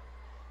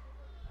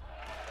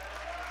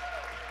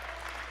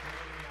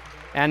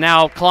 And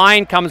now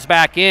Klein comes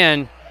back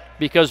in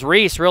because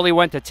Reese really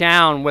went to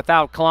town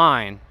without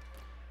Klein.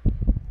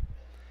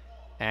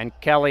 And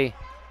Kelly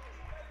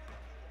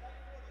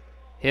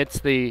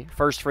hits the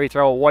first free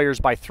throw. Warriors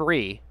by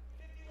 3.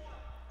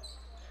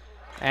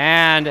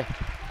 And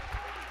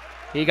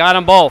he got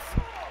them both.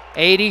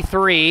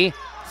 83-79,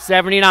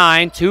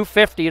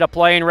 2:50 to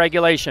play in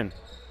regulation.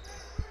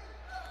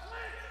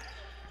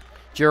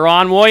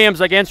 Jerron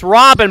Williams against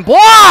Robin,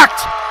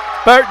 blocked!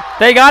 But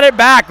they got it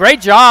back.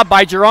 Great job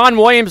by Jerron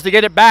Williams to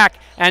get it back.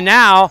 And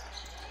now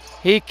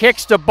he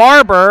kicks to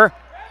Barber,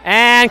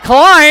 and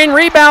Klein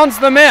rebounds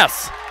the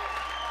miss.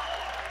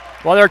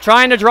 Well, they're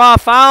trying to draw a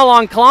foul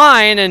on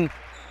Klein, and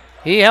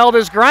he held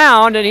his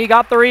ground, and he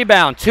got the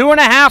rebound.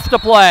 2.5 to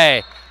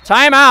play.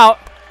 Timeout.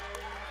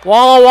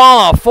 Walla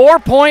Walla,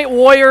 4-point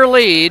Warrior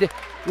lead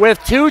with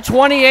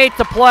 2:28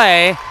 to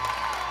play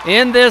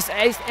in this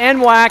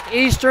NWAC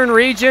Eastern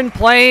Region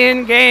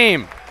play-in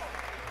game.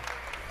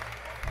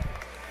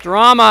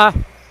 Drama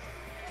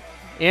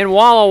in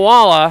Walla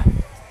Walla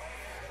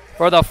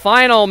for the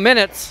final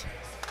minutes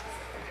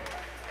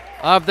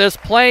of this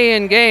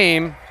play-in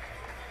game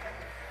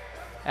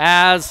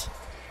as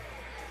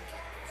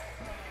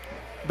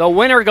the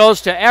winner goes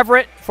to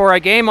Everett for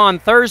a game on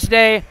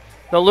Thursday.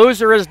 The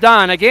loser is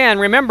done. Again,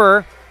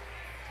 remember,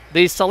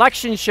 the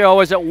selection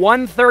show is at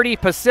 1:30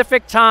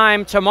 Pacific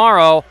time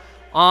tomorrow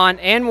on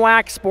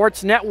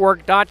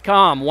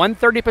NWACSportsNetwork.com.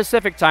 1:30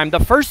 Pacific time. The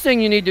first thing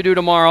you need to do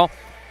tomorrow,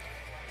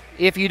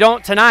 if you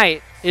don't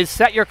tonight, is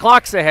set your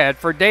clocks ahead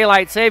for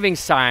daylight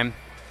savings time.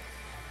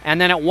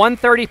 And then at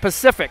 1:30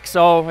 Pacific.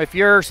 So if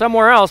you're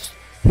somewhere else,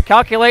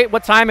 calculate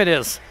what time it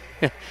is.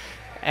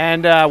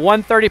 And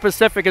 1:30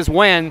 Pacific is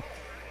when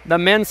the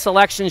men's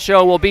selection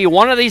show will be.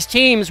 One of these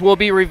teams will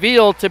be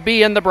revealed to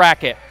be in the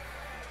bracket.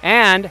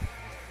 And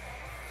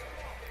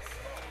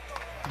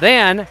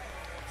then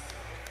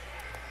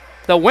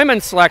the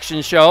women's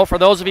selection show, for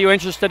those of you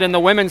interested in the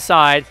women's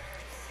side,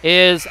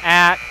 is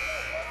at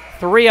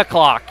 3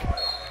 o'clock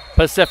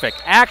Pacific.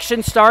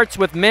 Action starts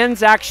with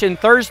men's action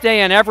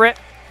Thursday in Everett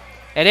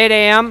at 8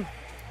 a.m.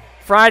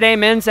 Friday,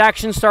 men's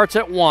action starts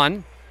at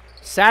 1.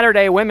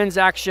 Saturday, women's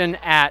action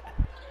at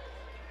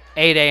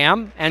 8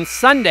 a.m. And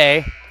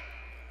Sunday,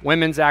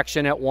 women's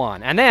action at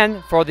 1. And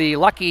then for the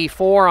lucky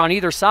 4 on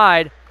either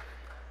side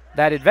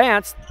that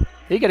advanced,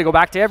 they get to go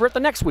back to Everett the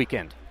next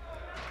weekend.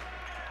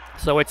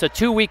 So it's a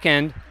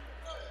 2-weekend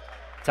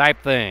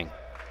type thing.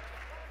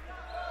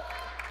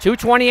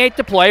 2:28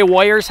 to play.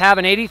 Warriors have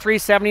an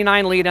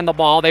 83-79 lead in the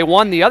ball. They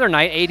won the other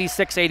night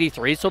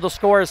 86-83, so the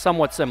score is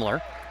somewhat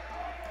similar,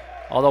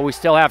 although we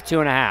still have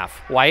 2.5.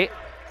 White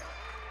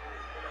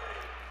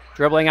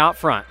dribbling out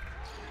front.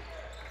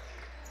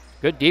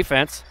 Good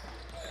defense.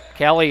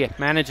 Kelly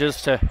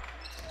manages to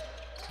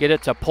get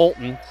it to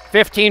Polton.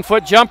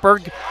 15-foot jumper.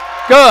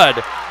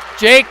 Good.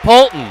 Jake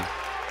Polton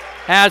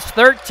has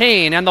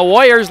 13, and the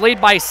Warriors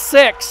lead by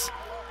 6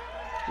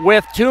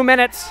 with 2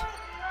 minutes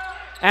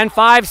and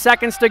 5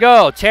 seconds to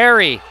go.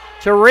 Terry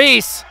to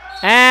Reese,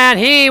 and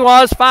he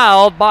was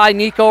fouled by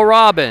Nico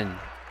Robin.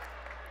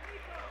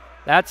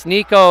 That's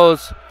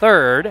Nico's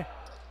 3rd.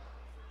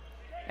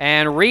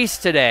 And Reese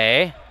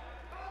today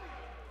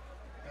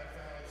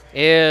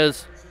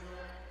is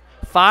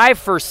 5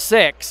 for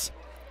 6.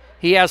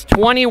 He has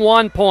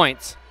 21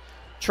 points.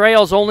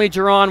 Trails only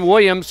Jerron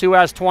Williams, who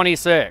has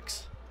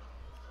 26.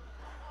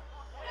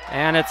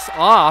 And it's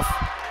off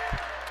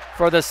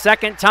for the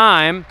second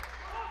time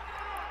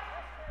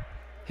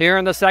here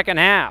in the second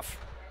half.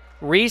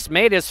 Reese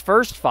made his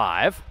first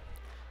 5.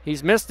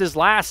 He's missed his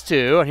last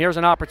 2, and here's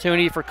an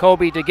opportunity for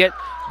Kobe to get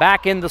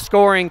back in the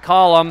scoring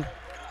column,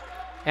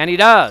 and he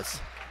does.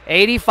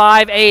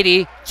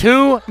 85-80,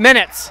 2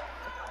 minutes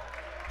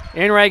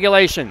in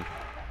regulation.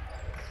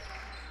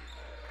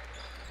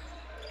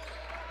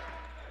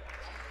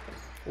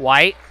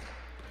 White,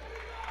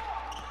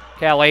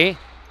 Kelly,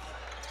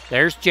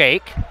 there's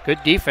Jake.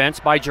 Good defense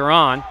by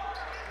Jerron.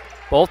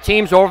 Both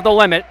teams over the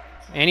limit.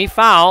 Any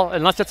foul,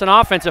 unless it's an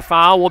offensive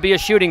foul, will be a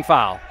shooting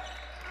foul.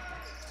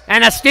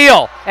 And a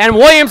steal. And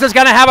Williams is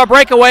going to have a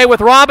breakaway with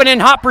Robin in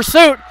hot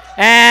pursuit.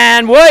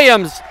 And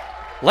Williams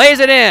lays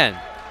it in.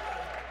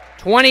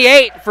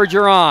 28 for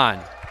Jerron.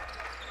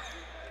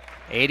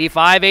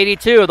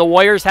 85-82. The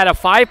Warriors had a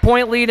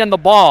 5-point lead in the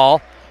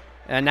ball,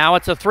 and now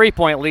it's a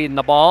 3-point lead in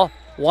the ball.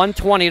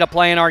 1:20 to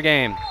play in our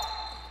game.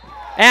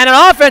 And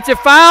an offensive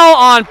foul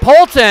on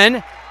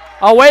Polton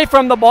away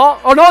from the ball.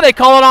 Oh, no, they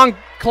call it on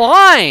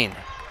Klein.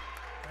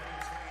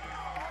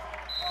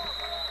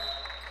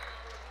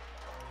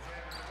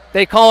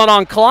 They call it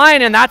on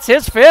Klein, and that's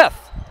his 5th.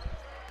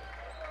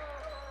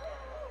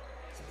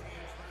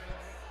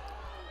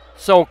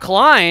 So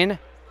Klein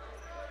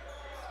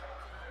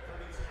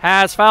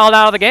has fouled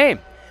out of the game.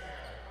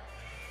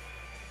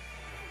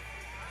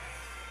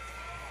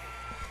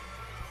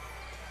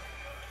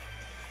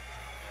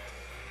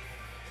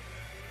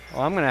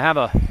 Well, I'm going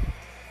to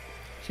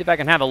see if I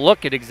can have a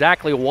look at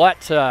exactly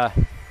what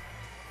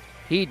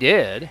he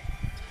did.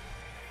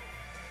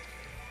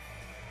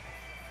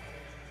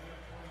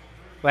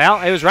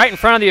 Well, it was right in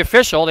front of the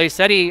official. They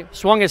said he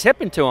swung his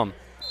hip into him.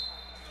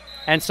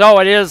 And so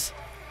it is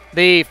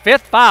the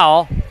 5th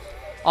foul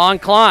on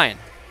Klein.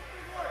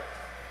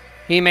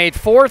 He made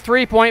 4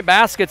 3-point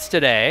baskets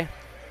today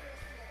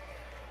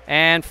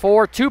and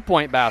 4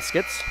 2-point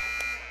baskets.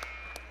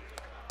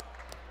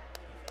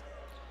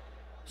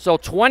 So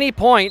 20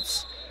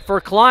 points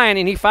for Klein,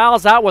 and he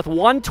fouls out with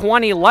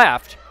 1:20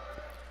 left.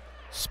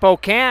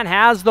 Spokane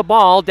has the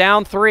ball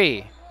down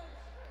 3.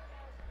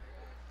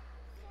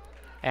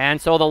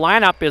 And so the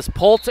lineup is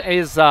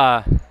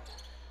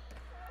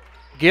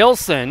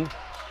Gilson,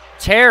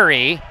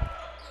 Terry,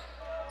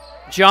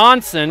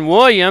 Johnson,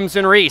 Williams,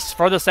 and Reese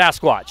for the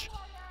Sasquatch.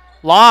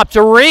 Lob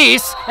to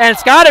Reese, and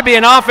it's got to be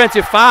an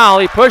offensive foul.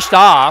 He pushed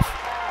off.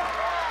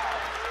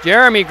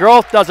 Jeremy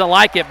Groth doesn't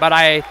like it, but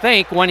I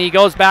think when he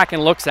goes back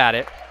and looks at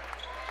it.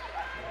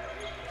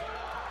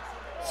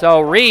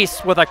 So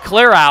Reese with a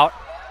clear out.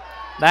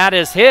 That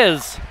is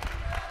his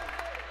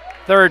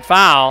 3rd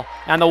foul,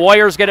 and the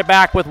Warriors get it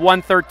back with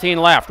 1:13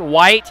 left.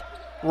 White,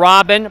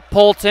 Robin,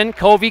 Polton,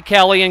 Covey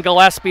Kelly, and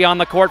Gillespie on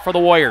the court for the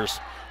Warriors.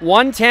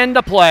 1:10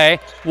 to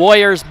play.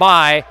 Warriors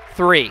by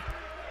 3.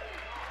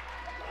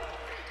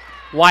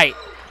 White.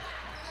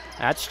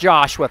 That's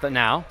Josh with it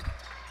now.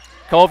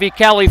 Covey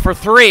Kelly for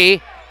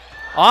 3.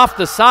 Off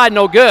the side,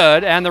 no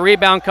good, and the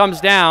rebound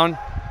comes down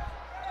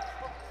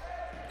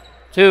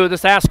to the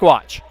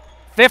Sasquatch.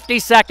 50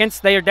 seconds.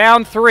 They are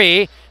down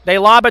 3. They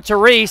lob it to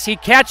Reese. He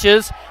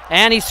catches,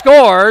 and he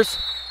scores.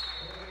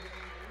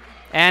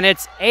 And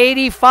it's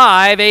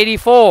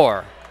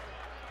 85-84.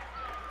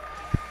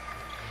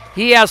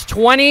 He has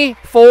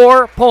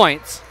 24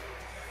 points.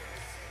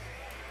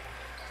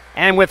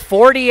 And with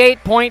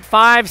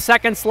 48.5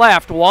 seconds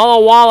left,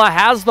 Walla Walla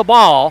has the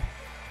ball.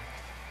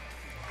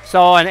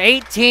 So an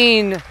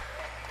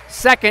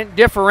 18-second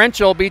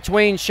differential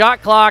between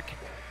shot clock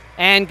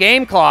and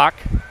game clock.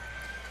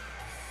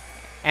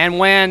 And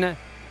when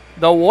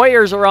the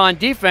Warriors are on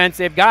defense,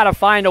 they've got to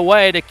find a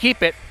way to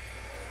keep it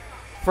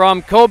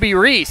from Kobe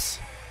Reese.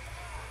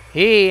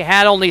 He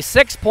had only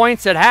 6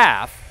 points at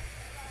half.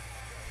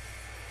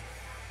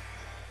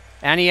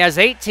 And he has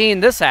 18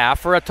 this half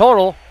for a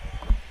total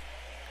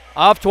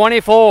of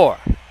 24.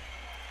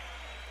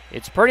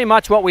 It's pretty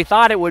much what we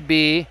thought it would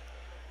be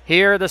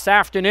here this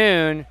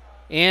afternoon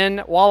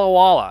in Walla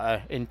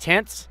Walla. An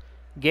intense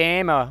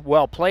game, a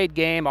well-played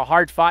game, a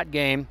hard-fought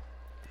game,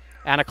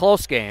 and a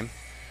close game.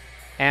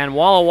 And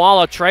Walla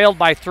Walla trailed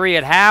by 3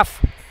 at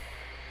half.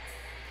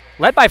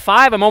 Led by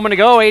 5 a moment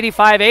ago,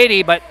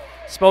 85-80, but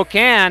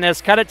Spokane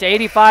has cut it to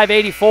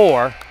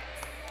 85-84.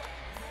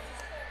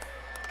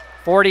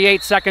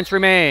 48 seconds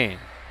remain.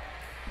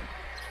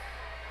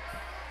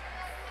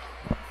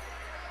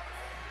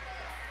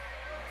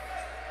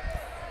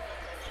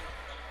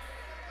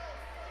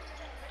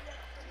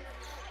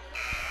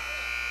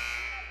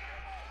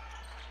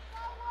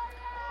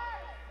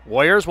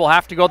 Warriors will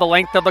have to go the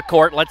length of the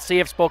court. Let's see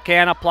if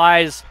Spokane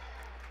applies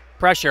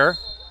pressure.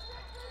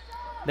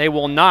 They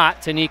will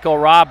not to Nico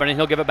Robin, and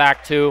he'll give it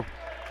back to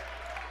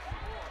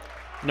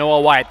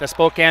Noah White. The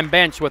Spokane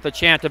bench with a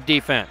chant of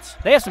defense.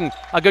 They have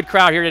a good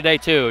crowd here today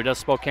too, does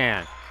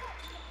Spokane.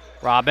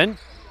 Robin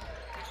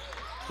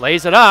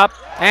lays it up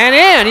and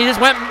in. He just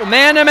went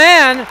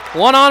man-to-man,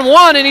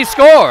 one-on-one, and he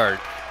scored.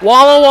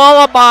 Walla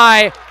Walla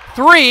by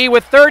 3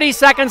 with 30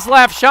 seconds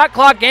left. Shot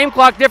clock, game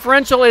clock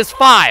differential is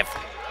 5.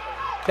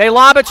 They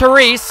lob it to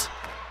Reese.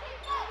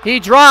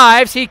 He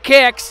drives, he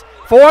kicks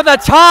for the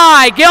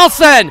tie.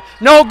 Gilson,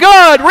 no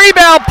good.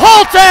 Rebound,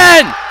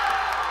 Polton!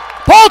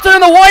 Polton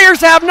and the Warriors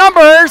have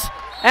numbers,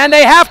 and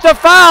they have to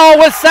foul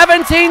with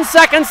 17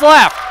 seconds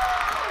left.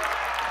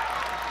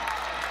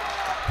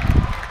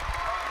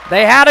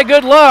 They had a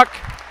good look.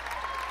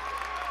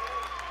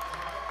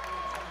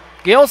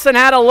 Gilson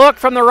had a look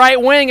from the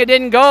right wing. It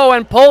didn't go,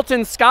 and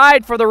Polton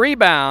skied for the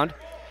rebound.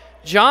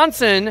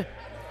 Johnson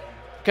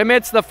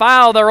commits the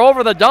foul. They're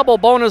over the double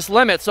bonus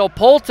limit. So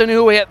Polton,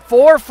 who hit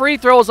 4 free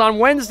throws on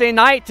Wednesday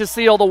night to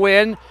seal the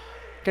win,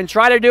 can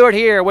try to do it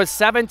here with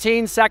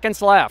 17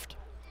 seconds left.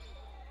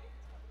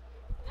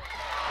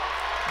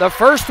 The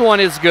first one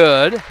is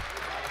good.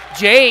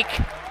 Jake,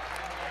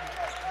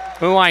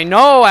 who I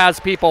know has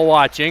people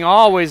watching,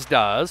 always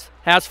does,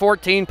 has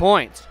 14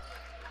 points.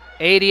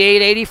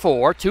 88-84,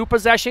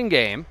 2-possession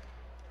game.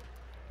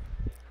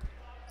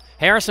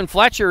 Harrison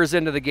Fletcher is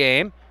into the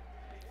game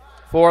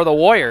for the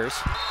Warriors.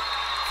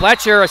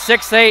 Fletcher, a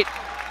 6'8"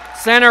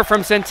 center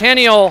from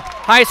Centennial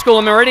High School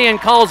in Meridian,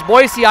 calls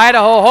Boise,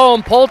 Idaho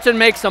home. Polton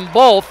makes them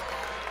both.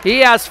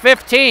 He has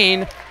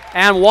 15,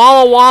 and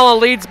Walla Walla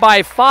leads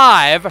by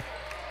 5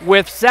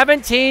 with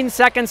 17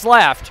 seconds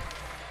left.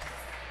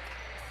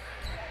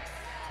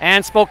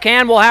 And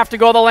Spokane will have to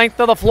go the length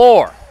of the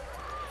floor,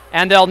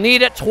 and they'll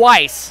need it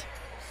twice,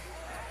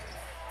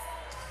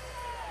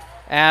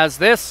 as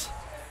this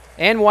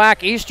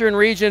NWAC Eastern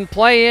Region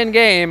play-in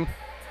game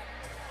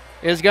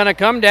is going to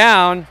come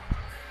down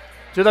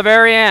to the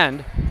very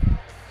end.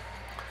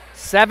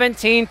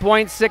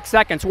 17.6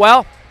 seconds.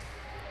 Well,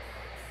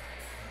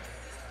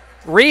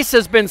 Reese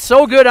has been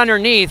so good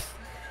underneath,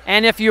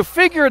 and if you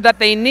figure that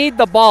they need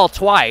the ball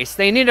twice,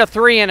 they need a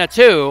 3 and a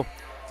 2,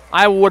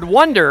 I would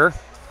wonder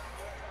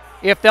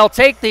if they'll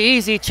take the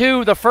easy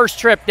 2 the first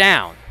trip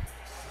down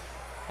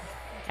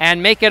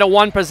and make it a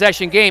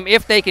 1-possession game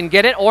if they can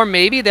get it, or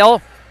maybe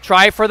they'll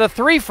try for the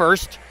 3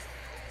 first.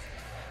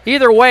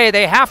 Either way,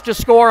 they have to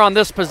score on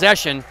this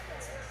possession.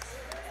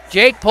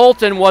 Jake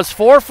Polton was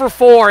 4 for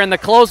 4 in the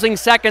closing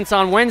seconds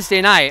on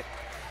Wednesday night.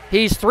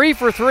 He's 3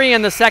 for 3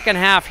 in the second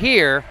half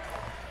here.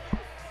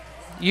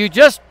 You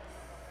just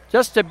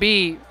to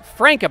be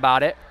frank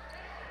about it,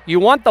 you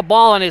want the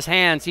ball in his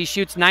hands. He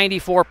shoots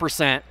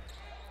 94%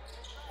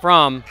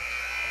 from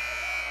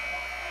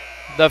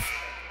the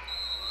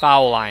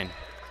foul line.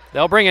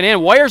 They'll bring it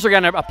in. Warriors are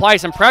going to apply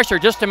some pressure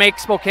just to make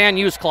Spokane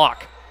use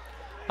clock.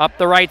 Up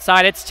the right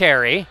side, it's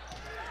Terry.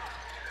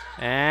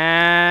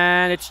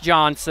 And it's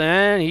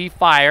Johnson. He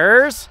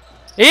fires.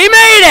 He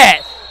made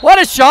it!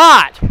 What a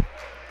shot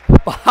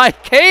by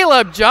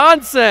Caleb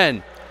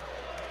Johnson.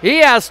 He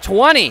has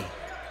 20.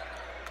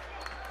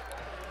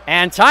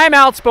 And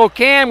timeout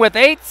Spokane with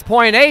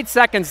 8.8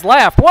 seconds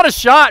left. What a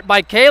shot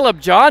by Caleb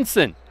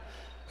Johnson.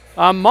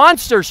 A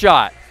monster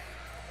shot.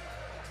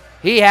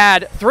 He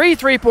had 3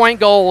 3-point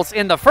goals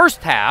in the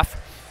first half.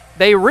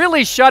 They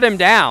really shut him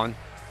down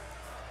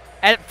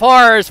as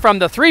far as from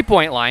the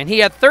 3-point line. He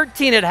had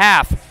 13 at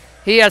half.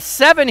 He has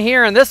 7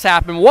 here in this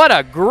half, and what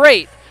a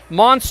great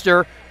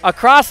monster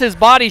across his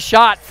body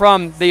shot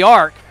from the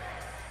arc.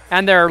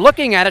 And they're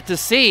looking at it to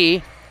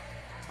see,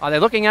 are they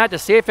looking at it to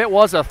see if it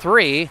was a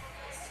 3?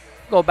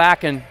 Go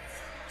back and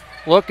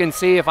look and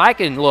see if I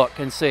can look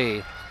and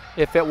see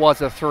if it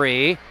was a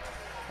 3.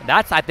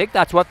 I think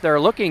that's what they're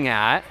looking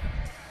at.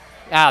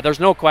 Yeah, there's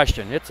no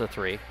question. It's a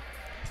 3.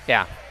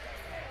 Yeah.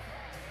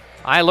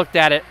 I looked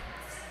at it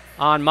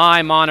on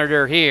my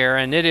monitor here,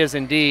 and it is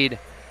indeed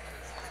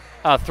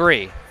a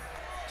 3.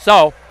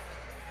 So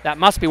that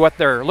must be what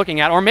they're looking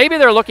at. Or maybe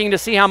they're looking to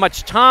see how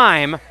much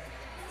time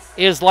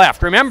is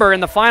left. Remember, in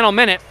the final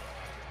minute,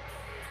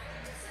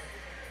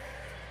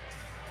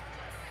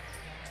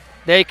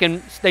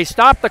 they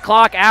stop the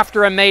clock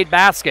after a made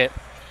basket.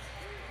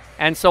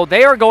 And so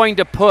they are going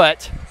to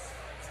put,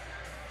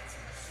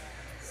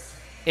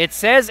 it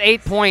says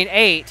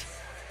 8.8,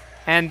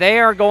 and they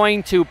are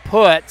going to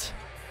put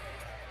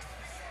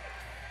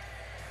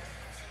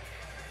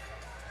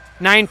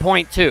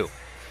 9.2.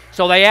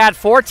 So they add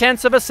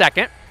 0.4 of a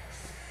second.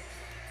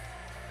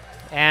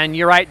 And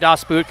you're right,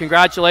 Das Boot.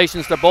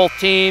 Congratulations to both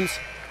teams,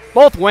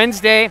 both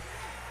Wednesday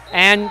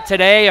and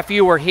today, if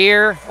you were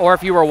here or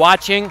if you were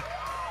watching,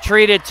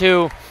 treated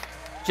to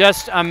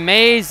just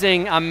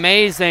amazing,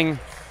 amazing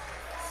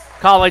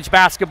college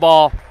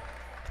basketball.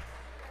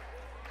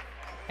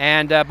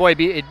 And boy,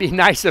 it'd be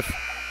nice if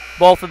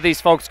both of these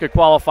folks could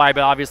qualify,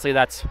 but obviously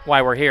that's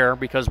why we're here,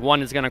 because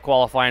one is going to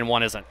qualify and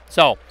one isn't.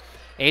 So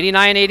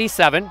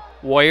 89-87,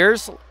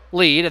 Warriors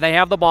lead, and they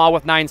have the ball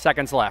with 9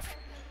 seconds left.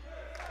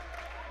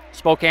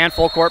 Spokane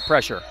full court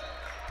pressure.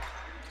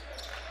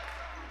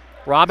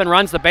 Robin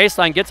runs the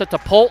baseline, gets it to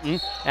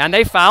Polton, and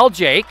they foul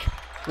Jake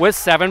with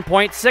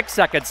 7.6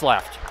 seconds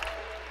left.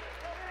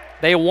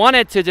 They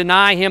wanted to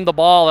deny him the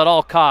ball at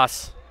all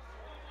costs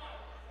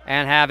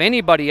and have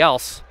anybody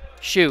else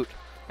shoot.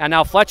 And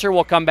now Fletcher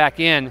will come back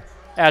in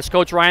as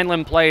Coach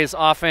Reinland plays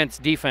offense,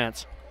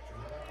 defense.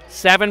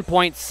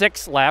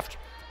 7.6 left.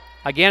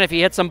 Again, if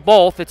he hits them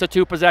both, it's a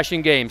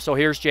 2-possession game. So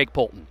here's Jake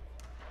Polton.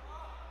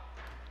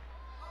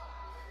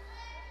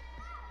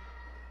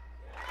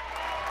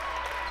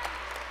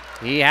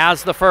 He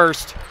has the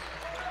first.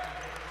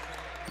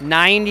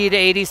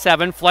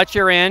 90-87.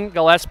 Fletcher in,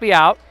 Gillespie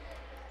out.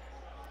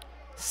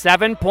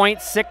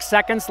 7.6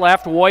 seconds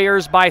left.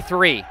 Warriors by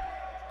 3.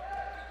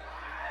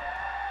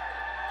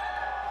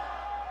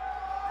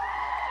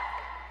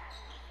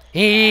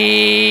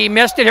 He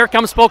missed it. Here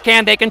comes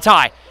Spokane. They can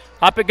tie.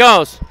 Up it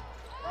goes.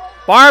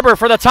 Barber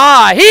for the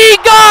tie. He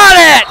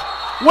got it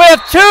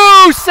with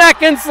 2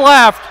 seconds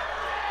left.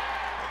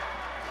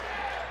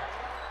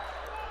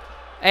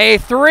 A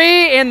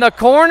 3 in the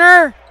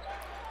corner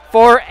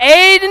for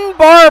Aiden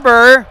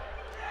Barber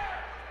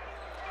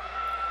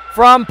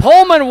from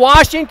Pullman,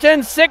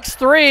 Washington,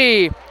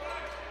 6'3".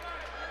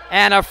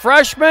 And a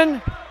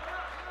freshman,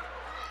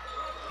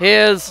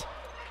 his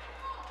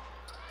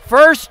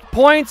first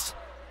points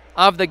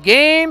of the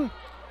game,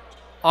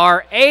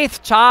 our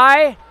 8th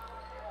tie.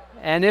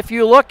 And if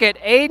you look at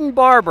Aiden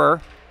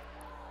Barber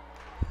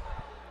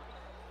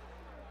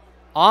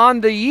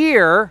on the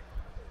year,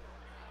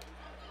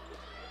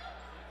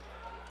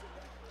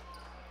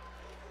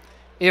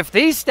 if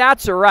these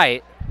stats are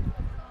right,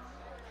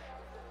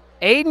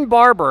 Aiden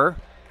Barber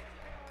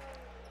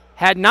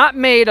had not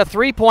made a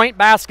 3-point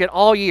basket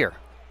all year,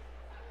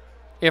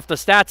 if the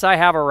stats I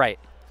have are right.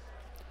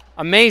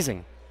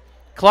 Amazing.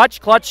 Clutch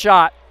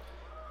shot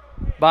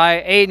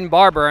by Aiden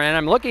Barber, and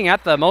I'm looking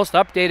at the most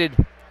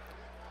updated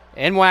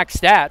NWAC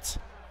stats,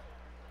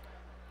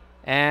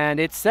 and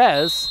it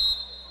says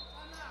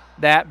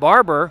that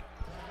Barber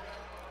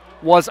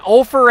was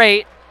 0 for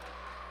 8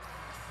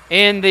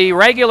 in the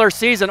regular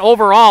season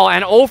overall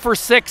and 0 for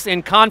 6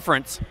 in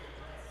conference.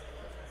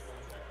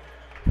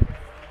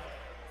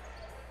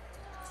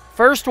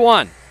 First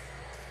one.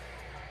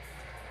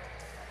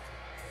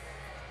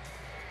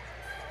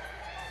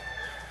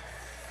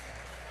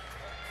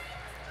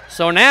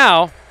 So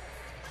now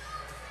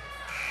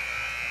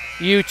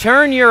you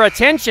turn your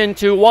attention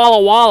to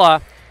Walla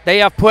Walla. They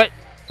have put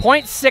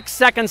 0.6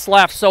 seconds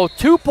left, so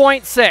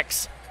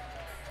 2.6.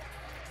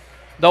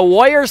 The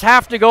Warriors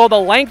have to go the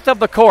length of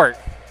the court.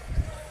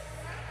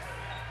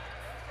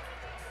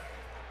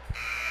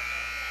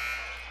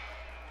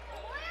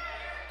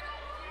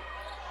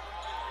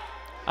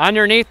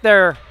 Underneath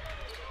their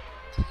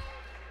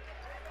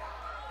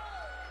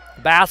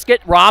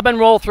basket, Robin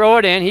will throw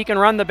it in. He can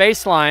run the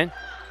baseline.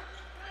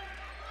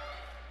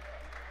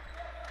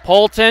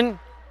 Polton,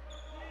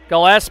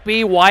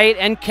 Gillespie, White,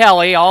 and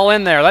Kelly all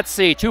in there. Let's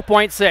see,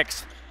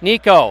 2.6.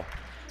 Nico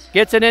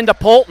gets it into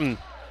Polton.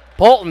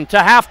 Polton to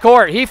half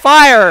court. He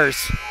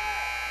fires.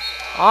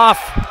 Off.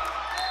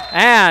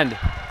 And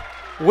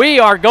we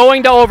are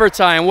going to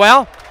overtime.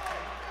 Well,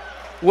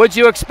 would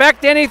you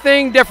expect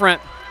anything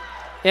different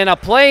in a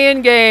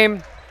play-in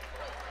game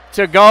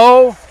to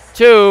go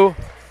to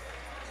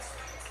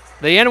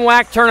the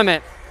NWAC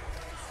tournament?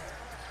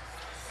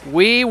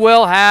 We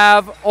will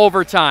have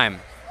overtime.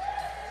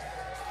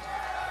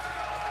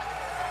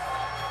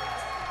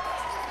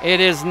 It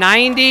is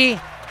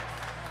 90-90.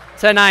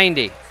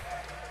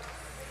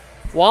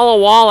 Walla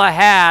Walla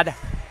had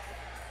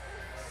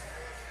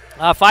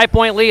a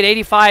 5-point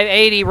lead,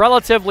 85-80,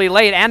 relatively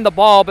late, and the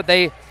ball, but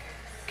they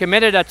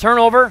committed a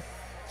turnover.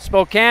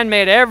 Spokane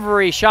made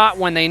every shot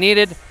when they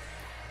needed.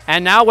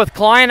 And now with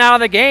Klein out of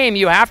the game,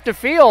 you have to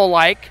feel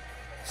like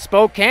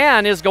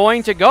Spokane is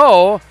going to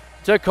go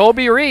to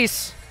Kobe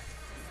Reese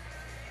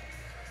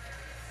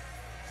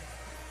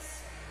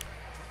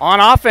on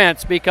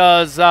offense,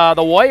 because the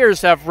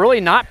Warriors have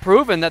really not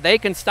proven that they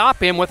can stop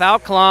him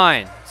without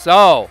Klein.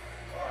 So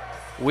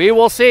we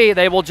will see.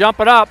 They will jump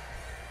it up.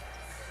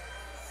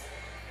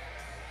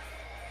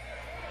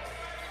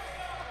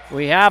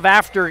 We have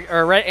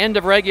end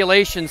of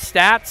regulation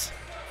stats.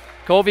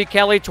 Covey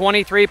Kelly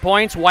 23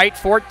 points, White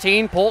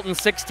 14, Polton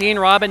 16,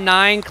 Robin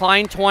 9,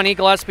 Klein 20,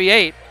 Gillespie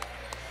 8.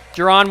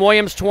 Jerron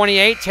Williams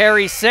 28,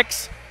 Terry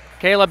 6,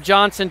 Caleb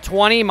Johnson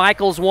 20,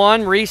 Michaels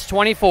 1, Reese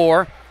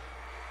 24.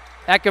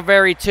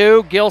 Echeverry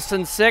 2,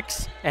 Gilson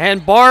 6,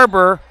 and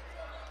Barber,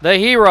 the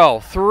hero,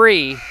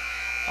 3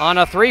 on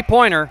a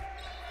three-pointer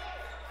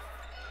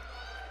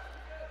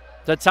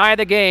to tie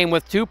the game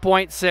with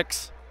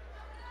 2.6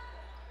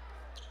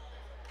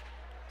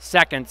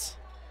 seconds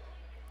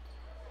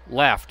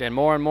left. And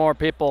more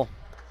people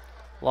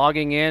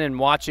logging in and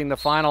watching the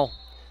final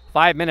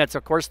 5 minutes.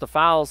 Of course, the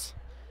fouls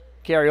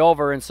carry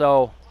over, and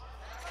so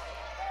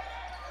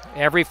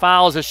every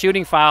foul is a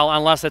shooting foul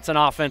unless it's an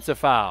offensive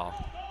foul.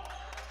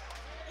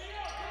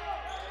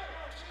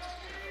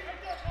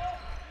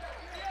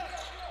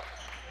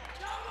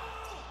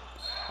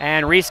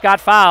 And Reese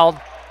got fouled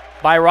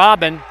by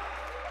Robin.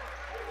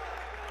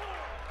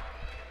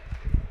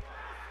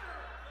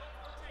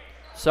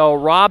 So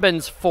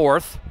Robin's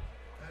fourth.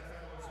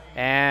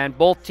 And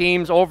both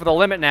teams over the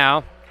limit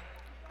now.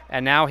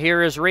 And now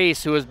here is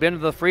Reese, who has been to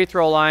the free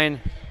throw line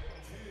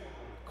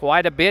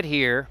quite a bit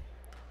here.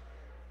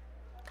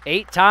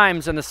 8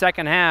 times in the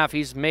second half.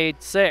 He's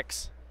made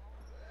 6.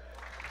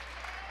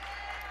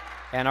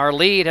 And our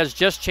lead has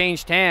just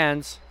changed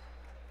hands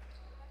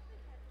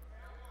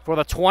for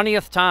the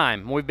 20th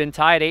time. We've been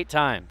tied 8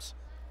 times.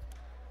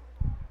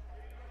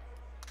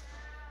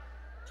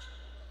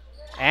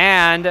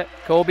 And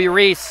Kobe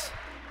Reese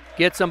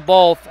gets them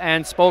both,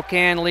 and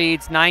Spokane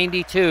leads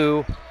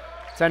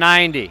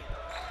 92-90.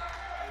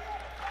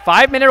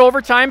 5-minute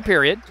overtime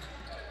period.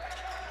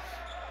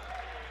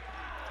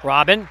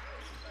 Robin.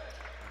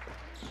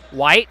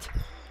 White.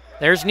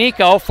 There's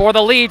Nico for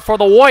the lead for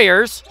the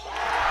Warriors.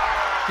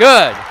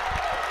 Good.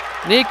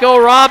 Nico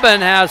Robin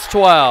has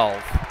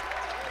 12.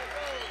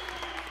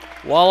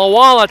 Walla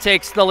Walla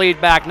takes the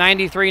lead back,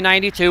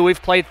 93-92.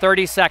 We've played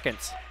 30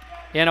 seconds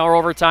in our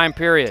overtime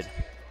period.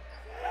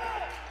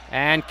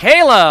 And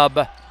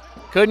Caleb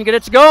couldn't get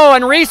it to go,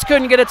 and Reese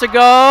couldn't get it to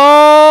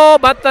go,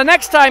 but the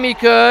next time he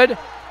could,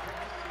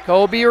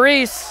 Kobe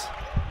Reese.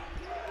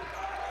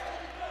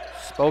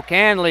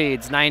 Spokane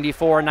leads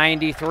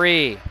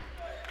 94-93.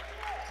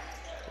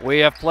 We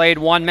have played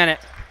 1 minute.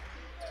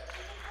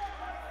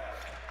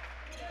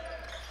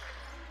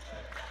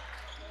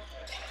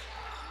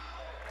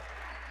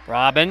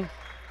 Robin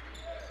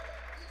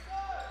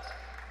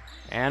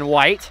and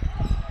White.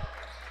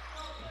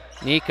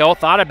 Nico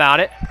thought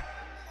about it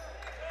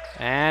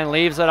and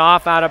leaves it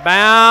off out of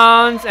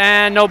bounds,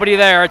 and nobody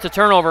there. It's a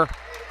turnover.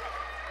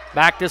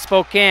 Back to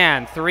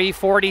Spokane,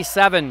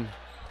 3:47.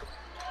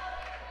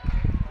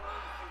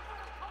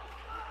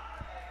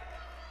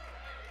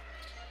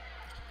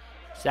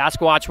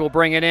 Sasquatch will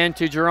bring it in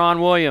to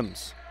Jerron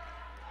Williams.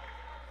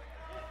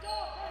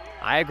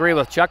 I agree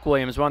with Chuck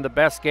Williams, one of the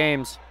best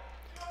games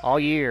all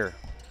year.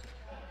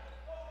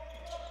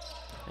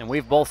 And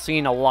we've both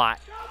seen a lot.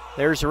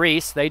 There's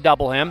Reese, they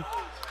double him.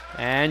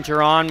 And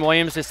Jerron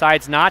Williams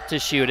decides not to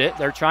shoot it.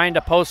 They're trying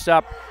to post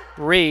up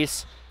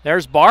Reese.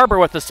 There's Barber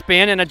with a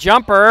spin and a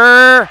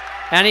jumper,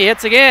 and he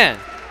hits again.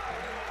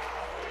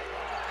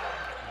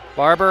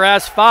 Barber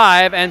has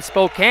 5, and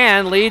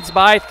Spokane leads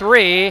by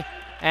 3,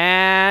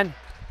 and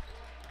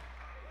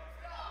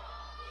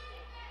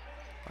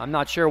I'm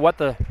not sure what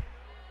the,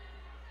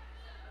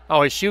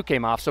 oh, his shoe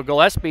came off. So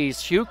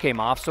Gillespie's shoe came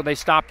off, so they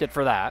stopped it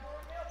for that.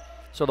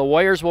 So the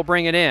Warriors will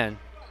bring it in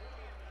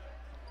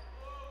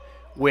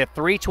with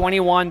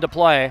 3:21 to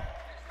play.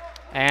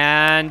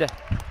 And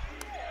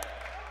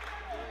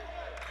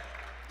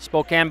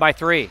Spokane by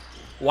 3.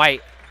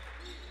 White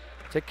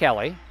to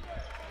Kelly.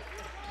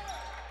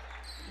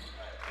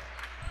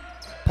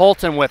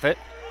 Polton with it.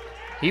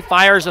 He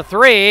fires a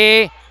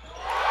 3.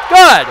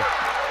 Good.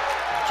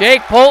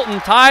 Jake Polton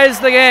ties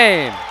the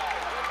game.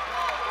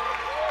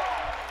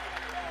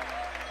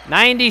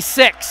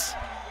 96.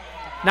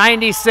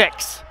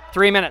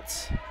 3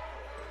 minutes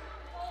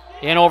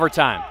in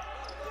overtime.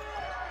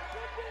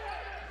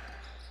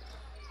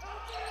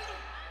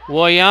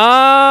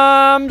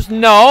 Williams,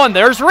 no, and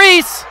there's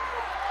Reese.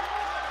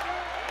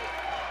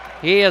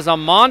 He is a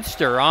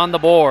monster on the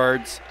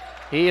boards.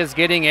 He is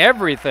getting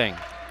everything.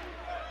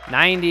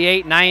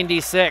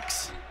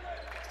 98-96.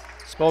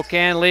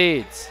 Spokane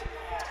leads.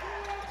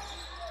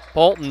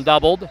 Polton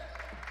doubled.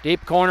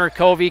 Deep corner,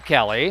 Covey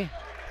Kelly.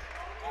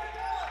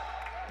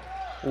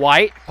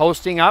 White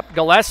posting up,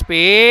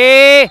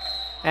 Gillespie,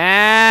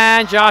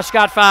 and Josh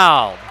got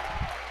fouled.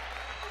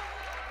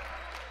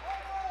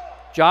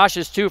 Josh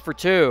is 2 for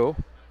 2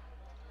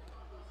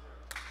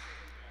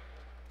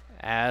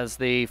 as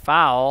the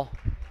foul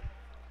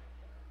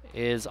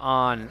is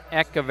on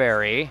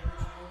Echeverry.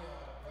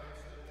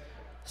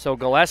 So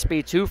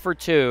Gillespie 2 for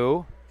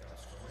 2.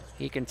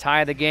 He can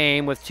tie the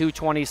game with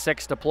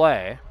 2:26 to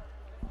play.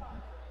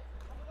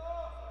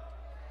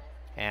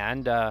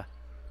 And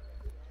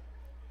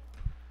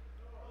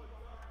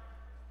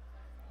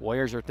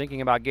Warriors are thinking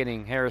about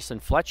getting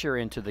Harrison Fletcher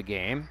into the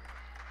game.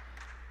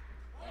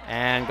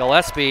 And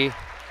Gillespie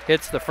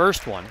hits the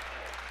first one.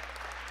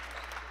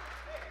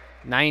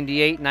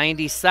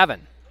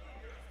 98-97.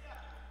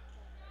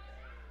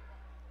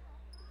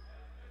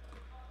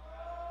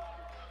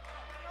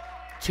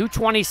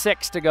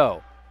 .226 to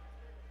go.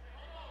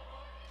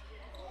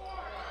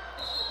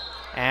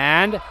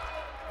 And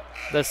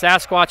The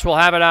Sasquatch will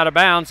have it out of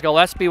bounds.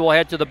 Gillespie will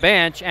head to the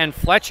bench, and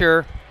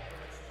Fletcher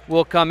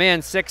will come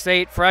in.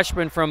 6'8"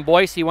 freshman from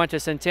Boise, went to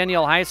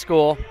Centennial High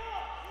School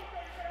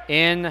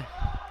in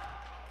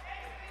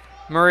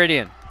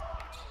Meridian.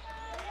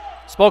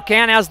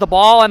 Spokane has the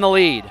ball and the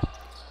lead.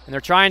 And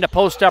they're trying to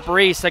post up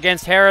Reese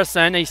against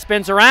Harrison. He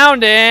spins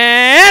around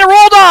and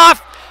rolled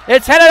off.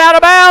 It's headed out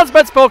of bounds,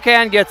 but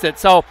Spokane gets it.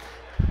 So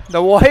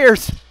the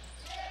Warriors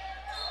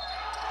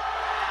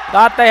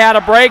thought they had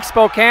a break.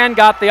 Spokane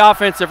got the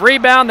offensive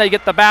rebound. They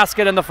get the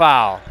basket and the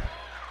foul.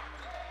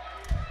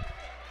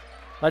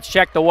 Let's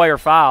check the Warrior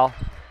foul.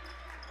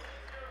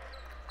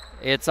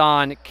 It's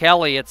on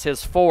Kelly. It's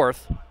his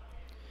fourth.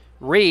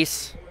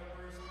 Reese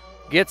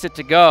gets it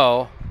to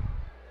go.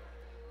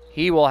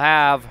 He will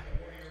have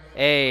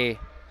a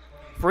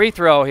free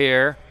throw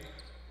here.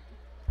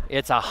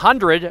 It's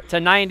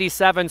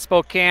 100-97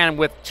 Spokane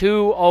with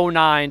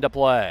 2:09 to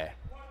play.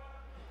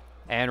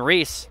 And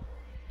Reese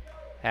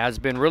has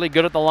been really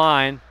good at the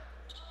line.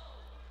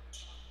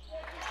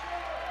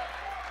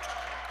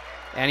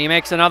 And he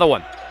makes another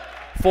one.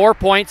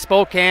 4-point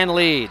Spokane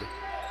lead.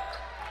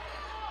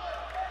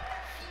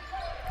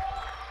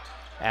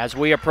 As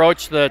we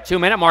approach the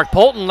 2-minute mark,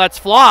 Polton lets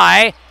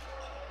fly.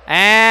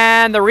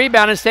 And the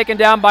rebound is taken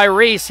down by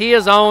Reese. He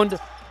has owned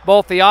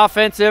both the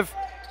offensive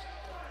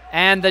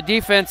and the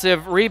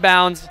defensive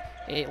rebounds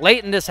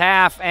late in this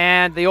half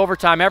and the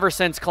overtime ever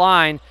since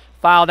Klein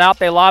fouled out.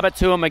 They lob it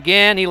to him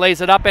again. He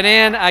lays it up and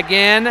in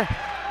again.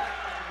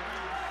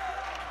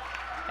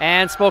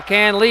 And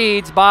Spokane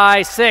leads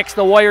by 6.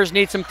 The Warriors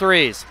need some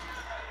threes.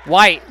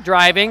 White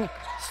driving,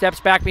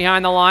 steps back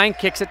behind the line,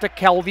 kicks it to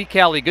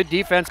Kelly. Good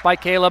defense by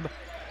Caleb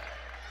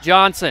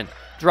Johnson.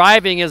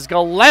 Driving is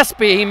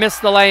Gillespie. He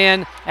missed the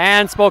lay-in,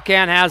 and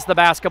Spokane has the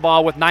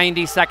basketball with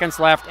 90 seconds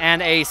left and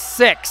a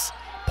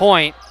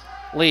 6-point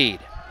lead.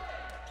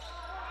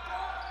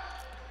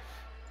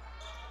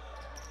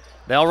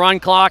 They'll run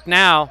clock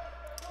now,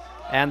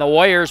 and the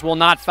Warriors will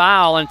not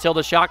foul until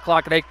the shot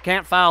clock. They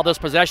can't foul this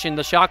possession.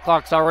 The shot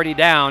clock's already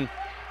down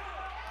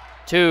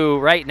to,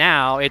 right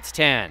now, it's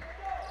 10.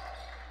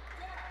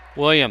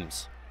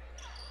 Williams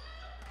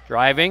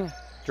driving,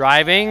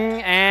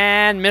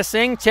 and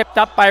missing. Tipped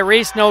up by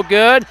Reese, no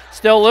good.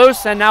 Still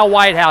loose, and now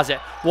White has it.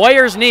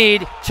 Warriors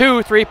need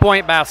 2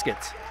 3-point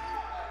baskets.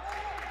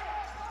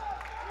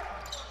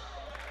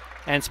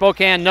 And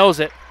Spokane knows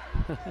it.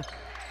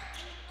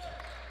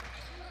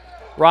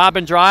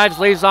 Robin drives,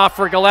 leaves off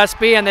for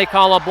Gillespie, and they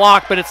call a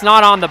block, but it's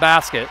not on the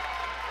basket.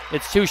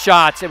 It's 2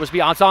 shots.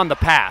 It's on the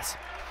pass.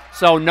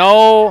 So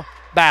no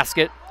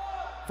basket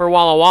for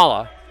Walla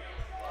Walla.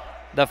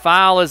 The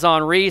foul is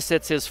on Reese.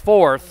 It's his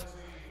 4th.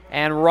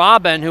 And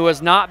Robin, who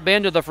has not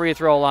been to the free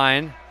throw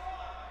line,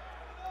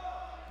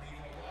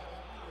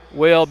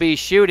 will be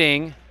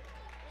shooting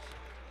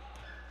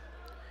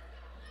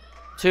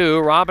 2.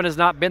 Robin has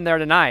not been there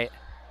tonight.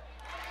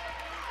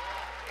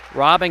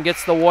 Robin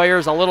gets the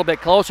Warriors a little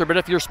bit closer, but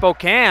if you're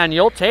Spokane,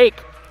 you'll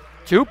take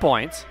 2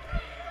 points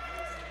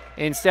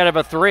instead of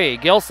a 3.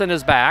 Gilson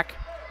is back.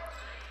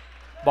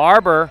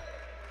 Barber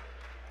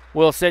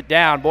will sit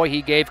down. Boy,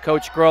 he gave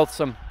Coach Groth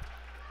some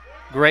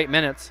great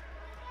minutes.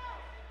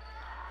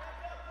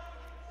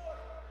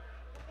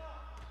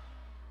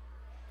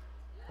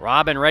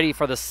 Robin ready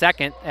for the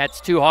second. That's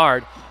too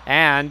hard.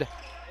 And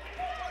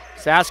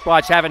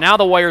Sasquatch have it. Now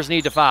the Warriors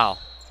need to foul.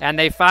 And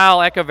they foul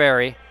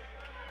Echeverry.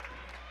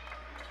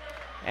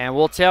 And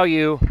we'll tell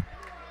you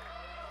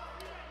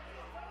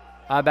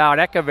about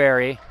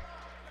Echeverry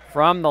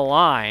from the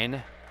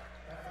line.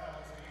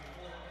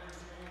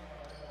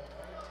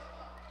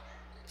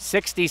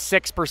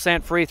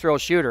 66% free throw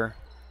shooter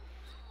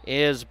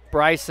is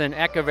Bryson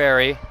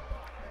Echeverry.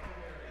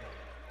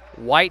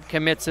 White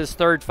commits his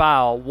 3rd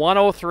foul.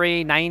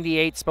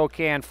 103-98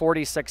 Spokane,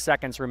 46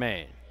 seconds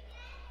remain.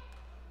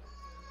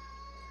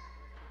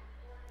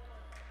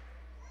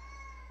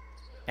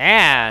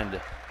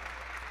 And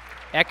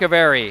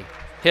Echeverry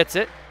hits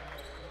it.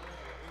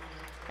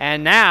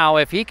 And now,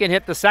 if he can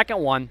hit the second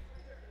one,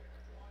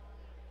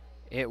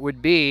 it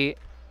would be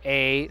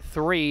a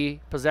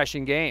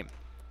 3-possession game.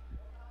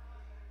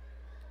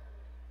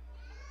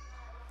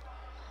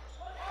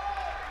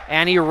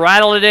 And he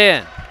rattled it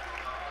in.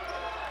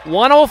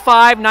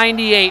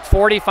 105-98,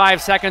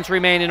 45 seconds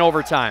remain in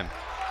overtime.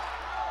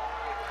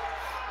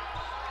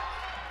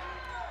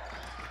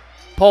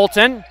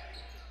 Polton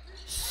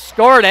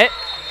scored it,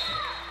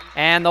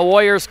 and the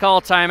Warriors call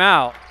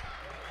timeout.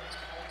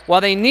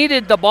 Well, they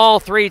needed the ball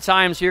 3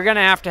 times, so you're going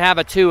to have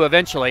a 2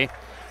 eventually.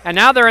 And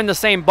now they're in the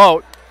same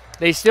boat.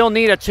 They still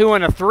need a 2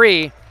 and a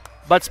 3,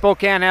 but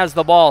Spokane has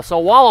the ball. So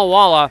Walla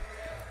Walla,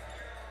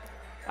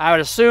 I would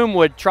assume,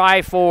 would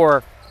try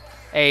for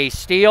a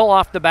steal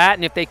off the bat,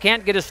 and if they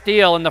can't get a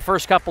steal in the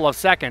first couple of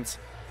seconds,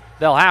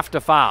 they'll have to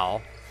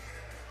foul.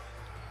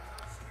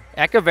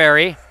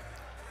 Echeverry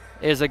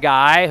is a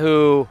guy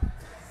who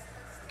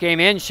came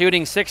in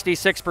shooting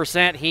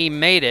 66%. He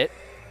made it,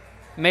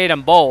 made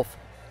them both.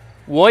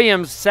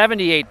 Williams,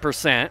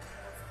 78%.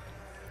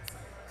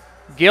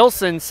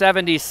 Gilson,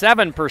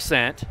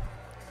 77%.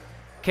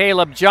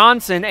 Caleb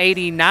Johnson,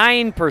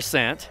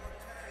 89%.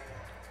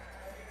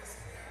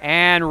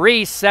 And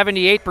Reese,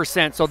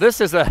 78%. So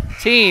this is a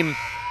team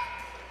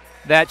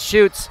that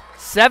shoots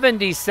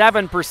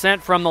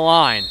 77% from the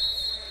line.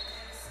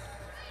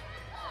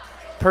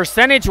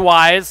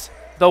 Percentage-wise,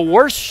 the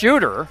worst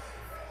shooter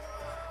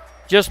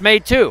just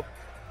made 2.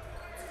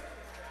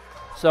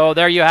 So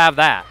there you have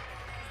that.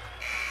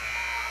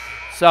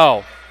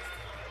 So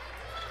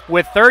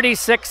with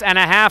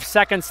 36.5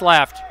 seconds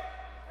left,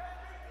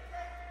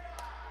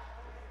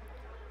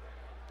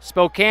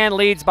 Spokane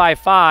leads by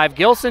 5.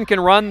 Gilson can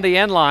run the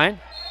end line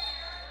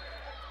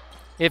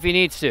if he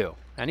needs to.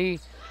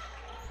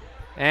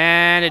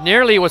 And it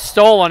nearly was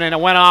stolen, and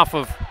it went off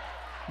of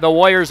the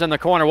Warriors in the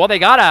corner. Well, they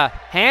got a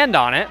hand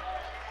on it,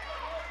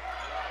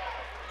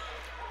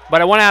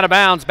 but it went out of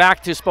bounds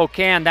back to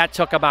Spokane. That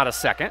took about a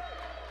second.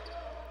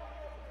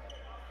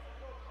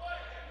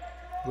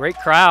 Great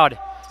crowd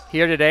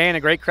here today and a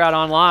great crowd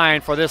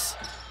online for this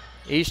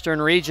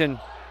Eastern Region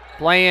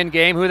play-in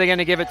game. Who are they going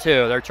to give it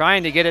to? They're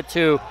trying to get it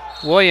to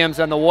Williams,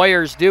 and the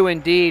Warriors do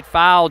indeed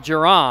foul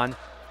Giron,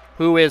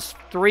 who is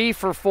 3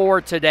 for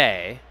 4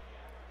 today.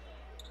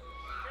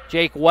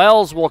 Jake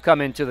Wells will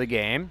come into the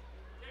game.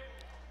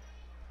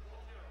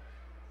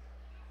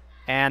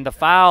 And the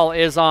foul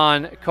is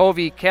on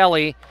Covey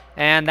Kelly,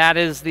 and that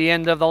is the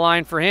end of the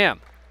line for him.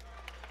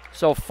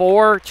 So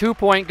 4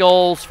 2-point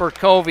goals for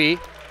Covey,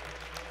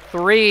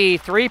 3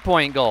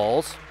 3-point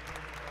goals,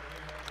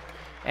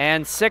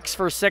 and 6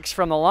 for 6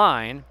 from the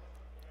line.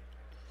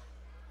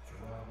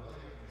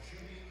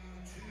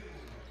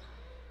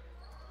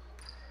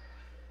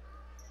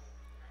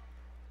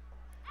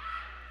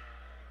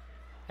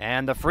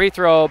 And the free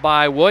throw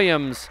by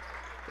Williams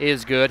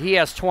is good. He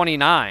has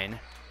 29.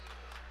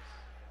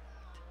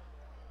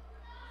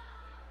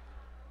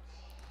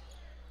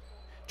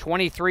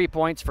 $23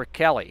 points for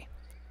Kelly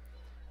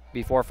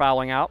before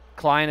fouling out.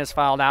 Klein is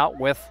fouled out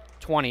with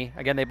 20.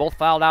 Again, they both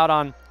fouled out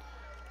on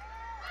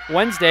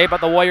Wednesday,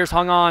 but the Warriors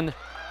hung on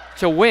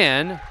to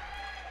win.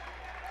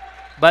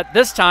 But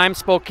this time,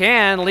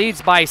 Spokane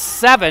leads by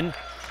 7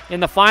 in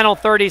the final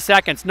 30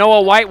 seconds.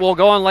 Noah White will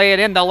go and lay it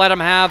in. They'll let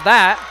him have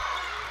that.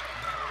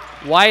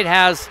 White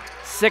has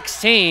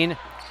 16.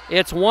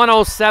 It's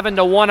 107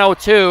 to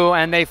 102,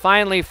 and they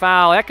finally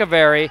foul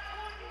Echeverry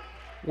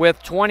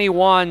with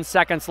 21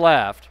 seconds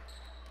left.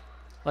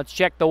 Let's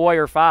check the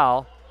Warrior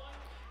foul.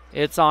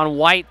 It's on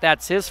White.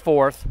 That's his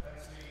 4th.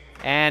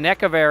 And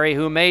Echeverry,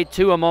 who made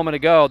 2 a moment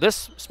ago.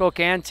 This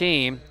Spokane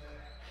team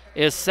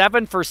is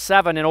 7 for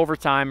 7 in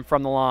overtime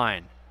from the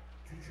line.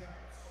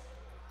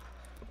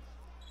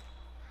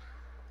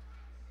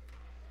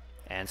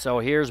 And so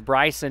here's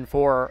Bryson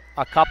for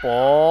a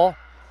couple,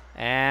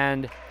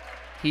 and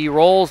he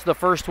rolls the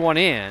first one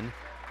in,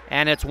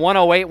 and it's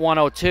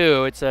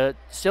 108-102. It's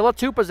still a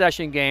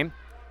 2-possession game,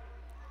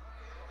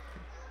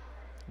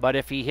 but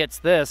if he hits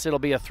this, it'll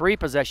be a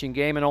 3-possession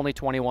game in only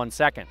 21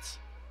 seconds.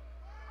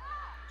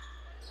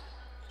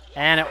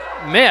 And it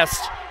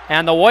missed,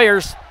 and the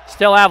Warriors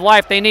still have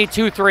life. They need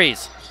 2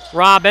 threes.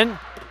 Robin,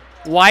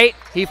 White,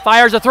 he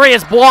fires a 3.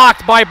 It's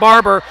blocked by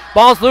Barber.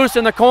 Ball's loose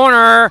in the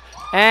corner,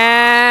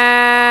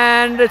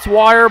 and it's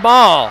Warrior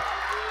ball.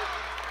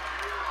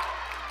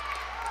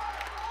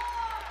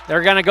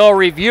 They're going to go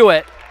review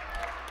it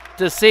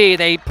to see.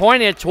 They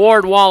pointed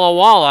toward Walla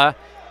Walla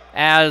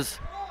as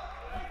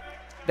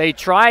they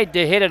tried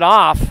to hit it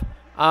off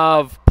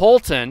of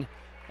Polton,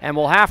 and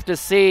we'll have to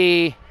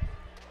see.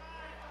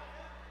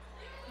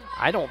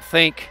 I don't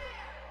think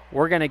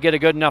we're going to get a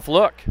good enough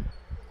look.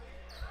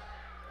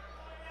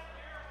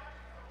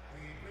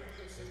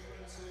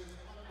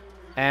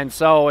 And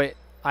so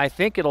I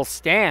think it'll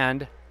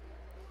stand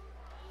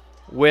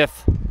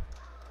with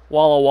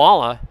Walla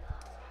Walla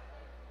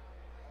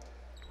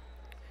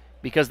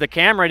because the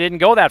camera didn't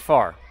go that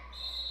far.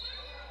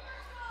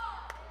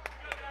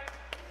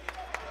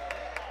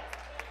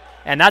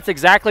 And that's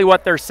exactly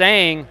what they're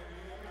saying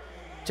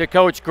to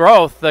Coach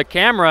Groth. The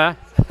camera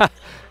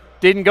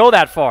didn't go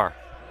that far.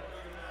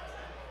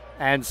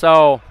 And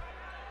so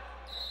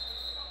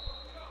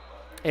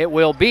it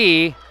will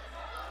be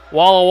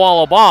Walla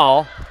Walla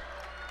ball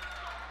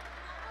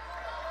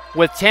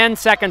with 10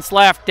 seconds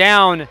left,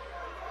 down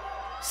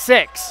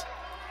 6,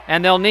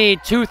 and they'll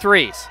need 2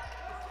 threes.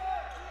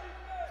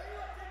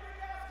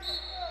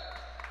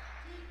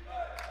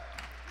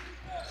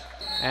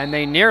 And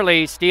they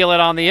nearly steal it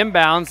on the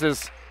inbounds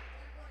as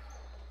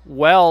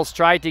Wells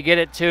tried to get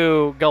it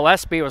to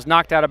Gillespie. It was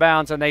knocked out of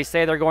bounds, and they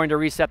say they're going to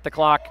reset the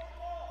clock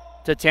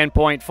to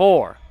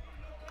 10.4.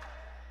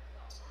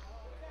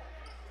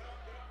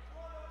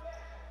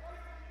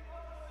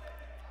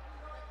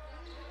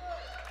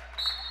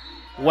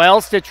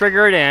 Wells to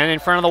trigger it in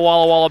front of the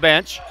Walla Walla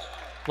bench,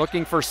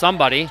 looking for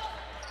somebody.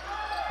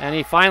 And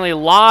he finally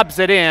lobs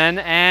it in,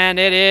 and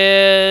it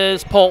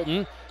is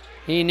Polton.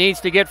 He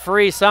needs to get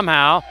free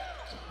somehow,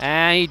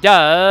 and he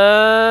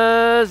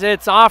does.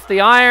 It's off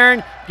the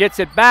iron, gets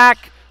it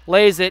back,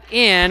 lays it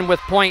in with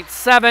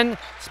 .7.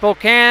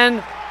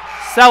 Spokane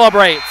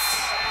celebrates.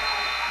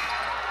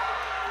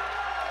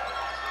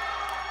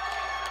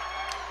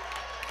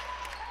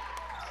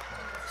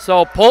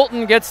 So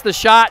Polton gets the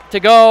shot to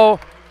go,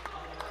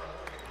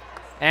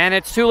 and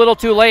it's too little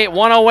too late,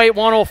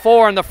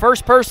 108-104, and the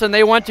first person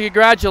they went to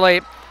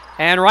congratulate,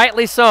 and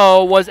rightly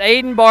so, was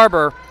Aiden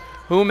Barber,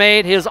 who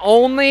made his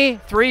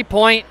only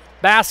three-point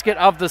basket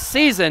of the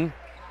season.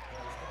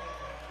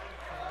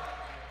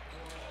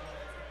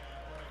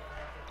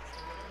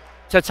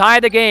 To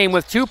tie the game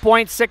with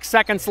 2.6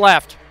 seconds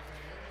left.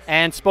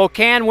 And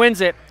Spokane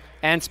wins it,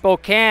 and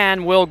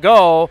Spokane will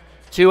go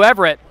to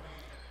Everett.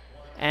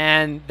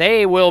 And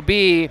they will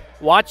be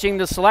watching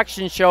the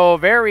selection show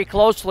very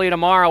closely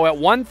tomorrow at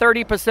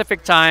 1:30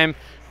 Pacific time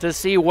to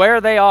see where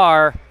they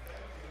are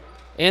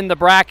in the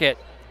bracket.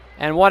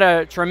 And what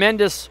a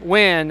tremendous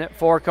win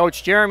for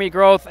Coach Jeremy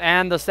Groth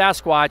and the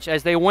Sasquatch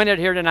as they win it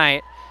here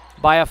tonight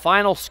by a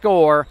final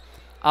score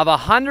of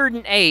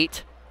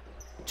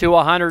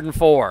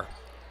 108-104.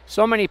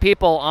 So many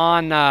people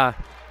on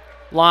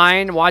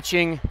line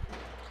watching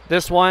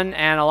this one,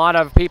 and a lot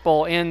of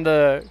people in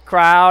the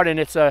crowd, and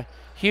it's a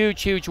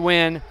huge, huge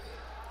win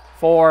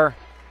for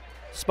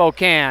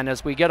Spokane.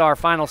 As we get our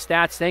final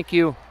stats, thank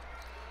you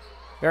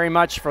very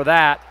much for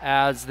that,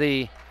 as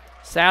the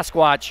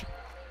Sasquatch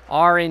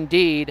are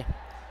indeed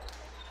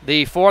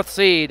the 4th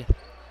seed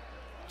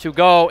to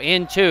go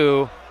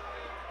into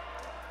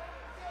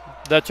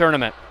the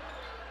tournament.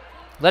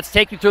 Let's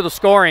take you through the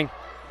scoring.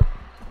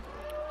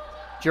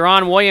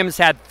 Jerron Williams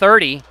had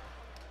 30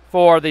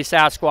 for the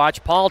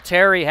Sasquatch. Paul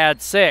Terry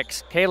had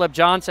 6. Caleb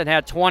Johnson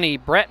had 20.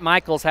 Brett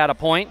Michaels had a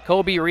point.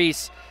 Kobe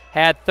Reese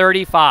had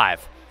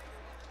 35.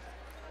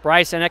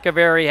 Bryson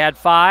Echeverry had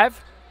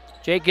 5.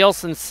 Jake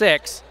Gilson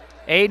 6.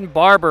 Aiden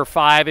Barber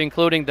 5,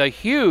 including the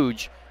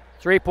huge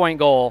three-point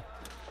goal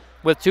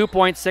with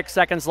 2.6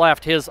 seconds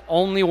left, his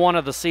only one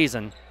of the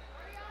season.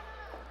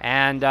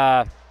 And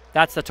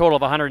that's the total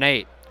of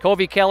 108.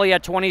 Covey Kelly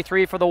had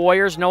 23 for the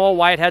Warriors. Noah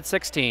White had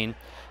 16.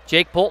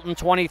 Jake Polton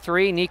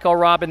 23, Nico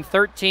Robin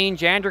 13,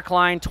 Jander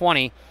Klein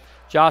 20,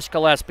 Josh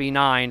Gillespie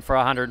 9 for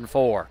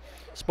 104.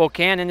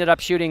 Spokane ended up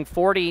shooting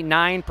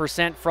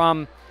 49%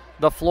 from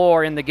the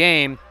floor in the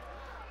game,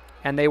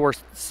 and they were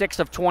 6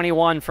 of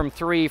 21 from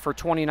 3 for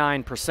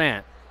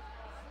 29%.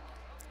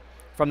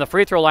 From the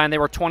free throw line, they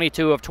were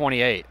 22 of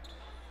 28.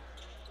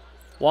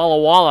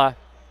 Walla Walla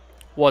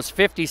was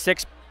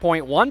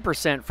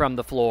 56.1% from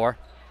the floor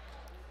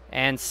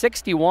and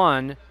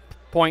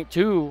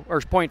 61.2 or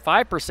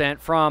 0.5%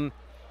 from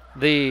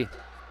the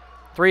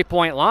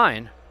three-point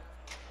line,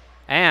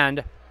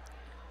 and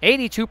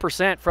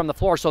 82% from the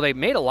floor. So they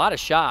made a lot of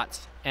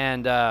shots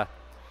and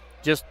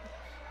just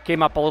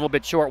came up a little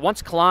bit short.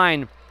 Once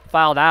Klein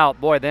fouled out,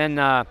 boy,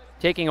 then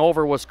taking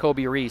over was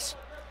Kobe Reese,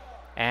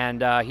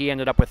 and he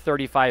ended up with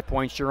 35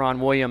 points. Jerron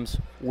Williams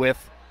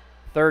with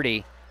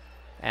 30,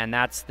 and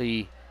that's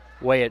the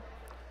way it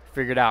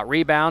figured out.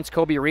 Rebounds,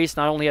 Kobe Reese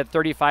not only had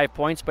 35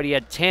 points, but he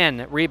had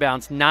 10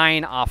 rebounds,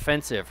 9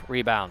 offensive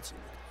rebounds.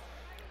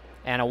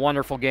 And a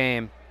wonderful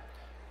game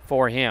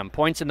for him.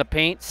 Points in the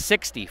paint,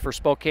 60 for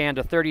Spokane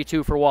to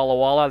 32 for Walla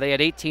Walla. They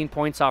had 18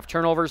 points off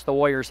turnovers. The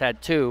Warriors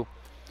had 2.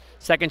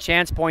 Second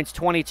chance points,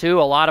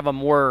 22. A lot of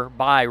them were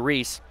by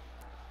Reese.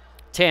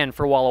 10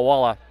 for Walla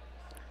Walla.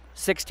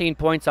 16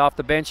 points off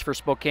the bench for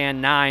Spokane,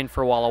 9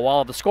 for Walla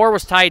Walla. The score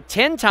was tied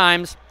 10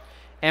 times,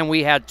 and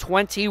we had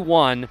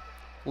 21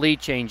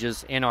 lead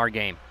changes in our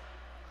game.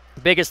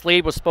 The biggest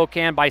lead was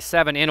Spokane by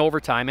 7 in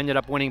overtime, ended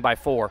up winning by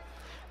 4.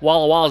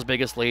 Walla Walla's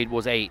biggest lead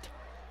was 8.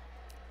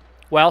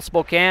 Well,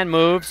 Spokane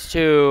moves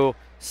to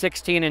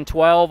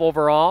 16-12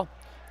 overall.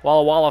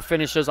 Walla Walla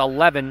finishes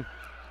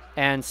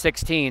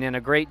 11-16, and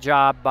a great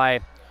job by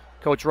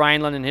Coach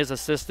Reinland and his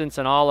assistants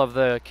and all of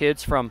the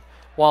kids from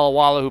Walla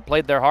Walla who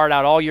played their heart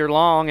out all year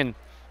long and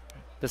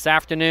this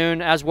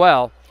afternoon as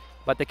well.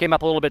 But they came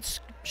up a little bit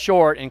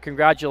short, and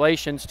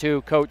congratulations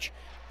to Coach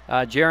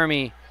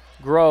Jeremy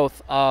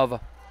Groth of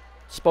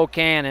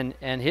Spokane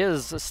and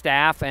his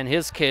staff and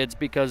his kids,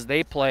 because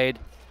they played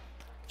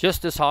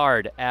just as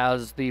hard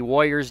as the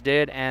Warriors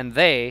did, and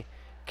they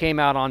came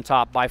out on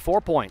top by 4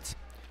 points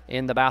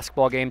in the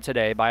basketball game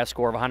today by a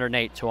score of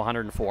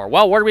 108-104.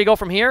 Well, where do we go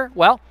from here?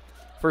 Well,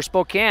 for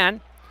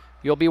Spokane,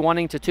 you'll be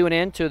wanting to tune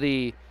in to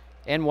the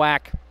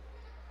NWAC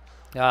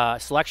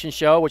selection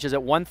show, which is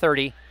at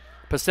 1:30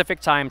 Pacific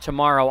time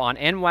tomorrow on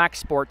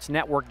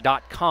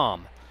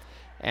NWACSportsNetwork.com.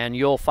 And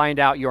you'll find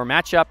out your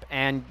matchup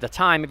and the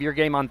time of your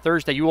game on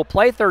Thursday. You will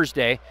play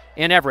Thursday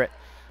in Everett,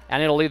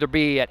 and it'll either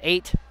be at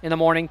 8 in the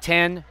morning,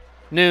 10,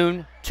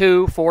 noon,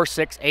 2, 4,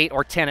 6, 8,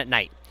 or 10 at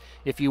night.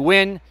 If you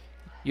win,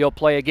 you'll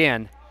play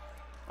again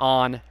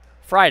on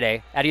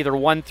Friday at either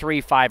 1,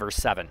 3, 5, or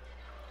 7.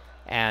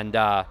 And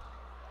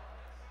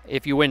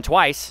if you win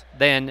twice,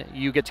 then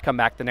you get to come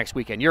back the next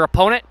weekend. Your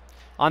opponent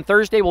on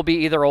Thursday will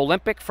be either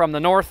Olympic from the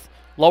north,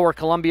 Lower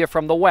Columbia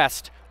from the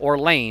west, or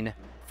Lane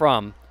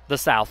from the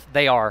south.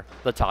 They are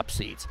the top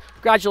seeds.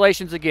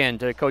 Congratulations again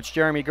to Coach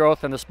Jeremy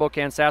Groth and the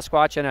Spokane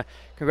Sasquatch, and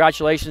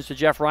congratulations to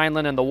Jeff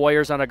Reinland and the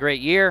Warriors on a great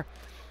year.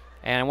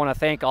 And I want to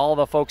thank all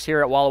the folks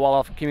here at Walla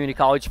Walla Community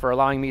College for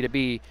allowing me to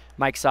be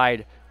Mike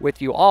Side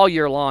with you all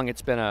year long.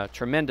 It's been a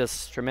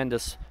tremendous,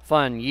 tremendous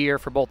fun year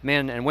for both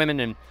men and women,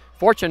 and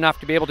fortunate enough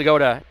to be able to go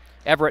to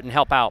Everett and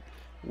help out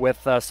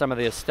with some of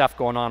the stuff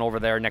going on over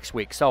there next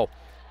week. So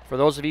for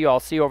those of you I'll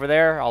see over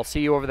there, I'll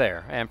see you over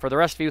there. And for the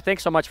rest of you,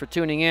 thanks so much for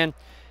tuning in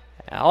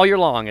all year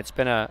long. It's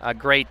been a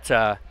great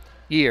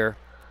year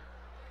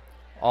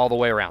all the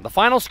way around. The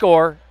final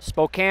score,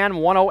 Spokane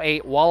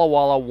 108, Walla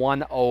Walla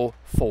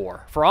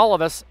 104. For all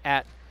of us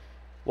at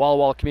Walla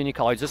Walla Community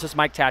College, this is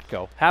Mike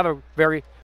Tatko. Have a very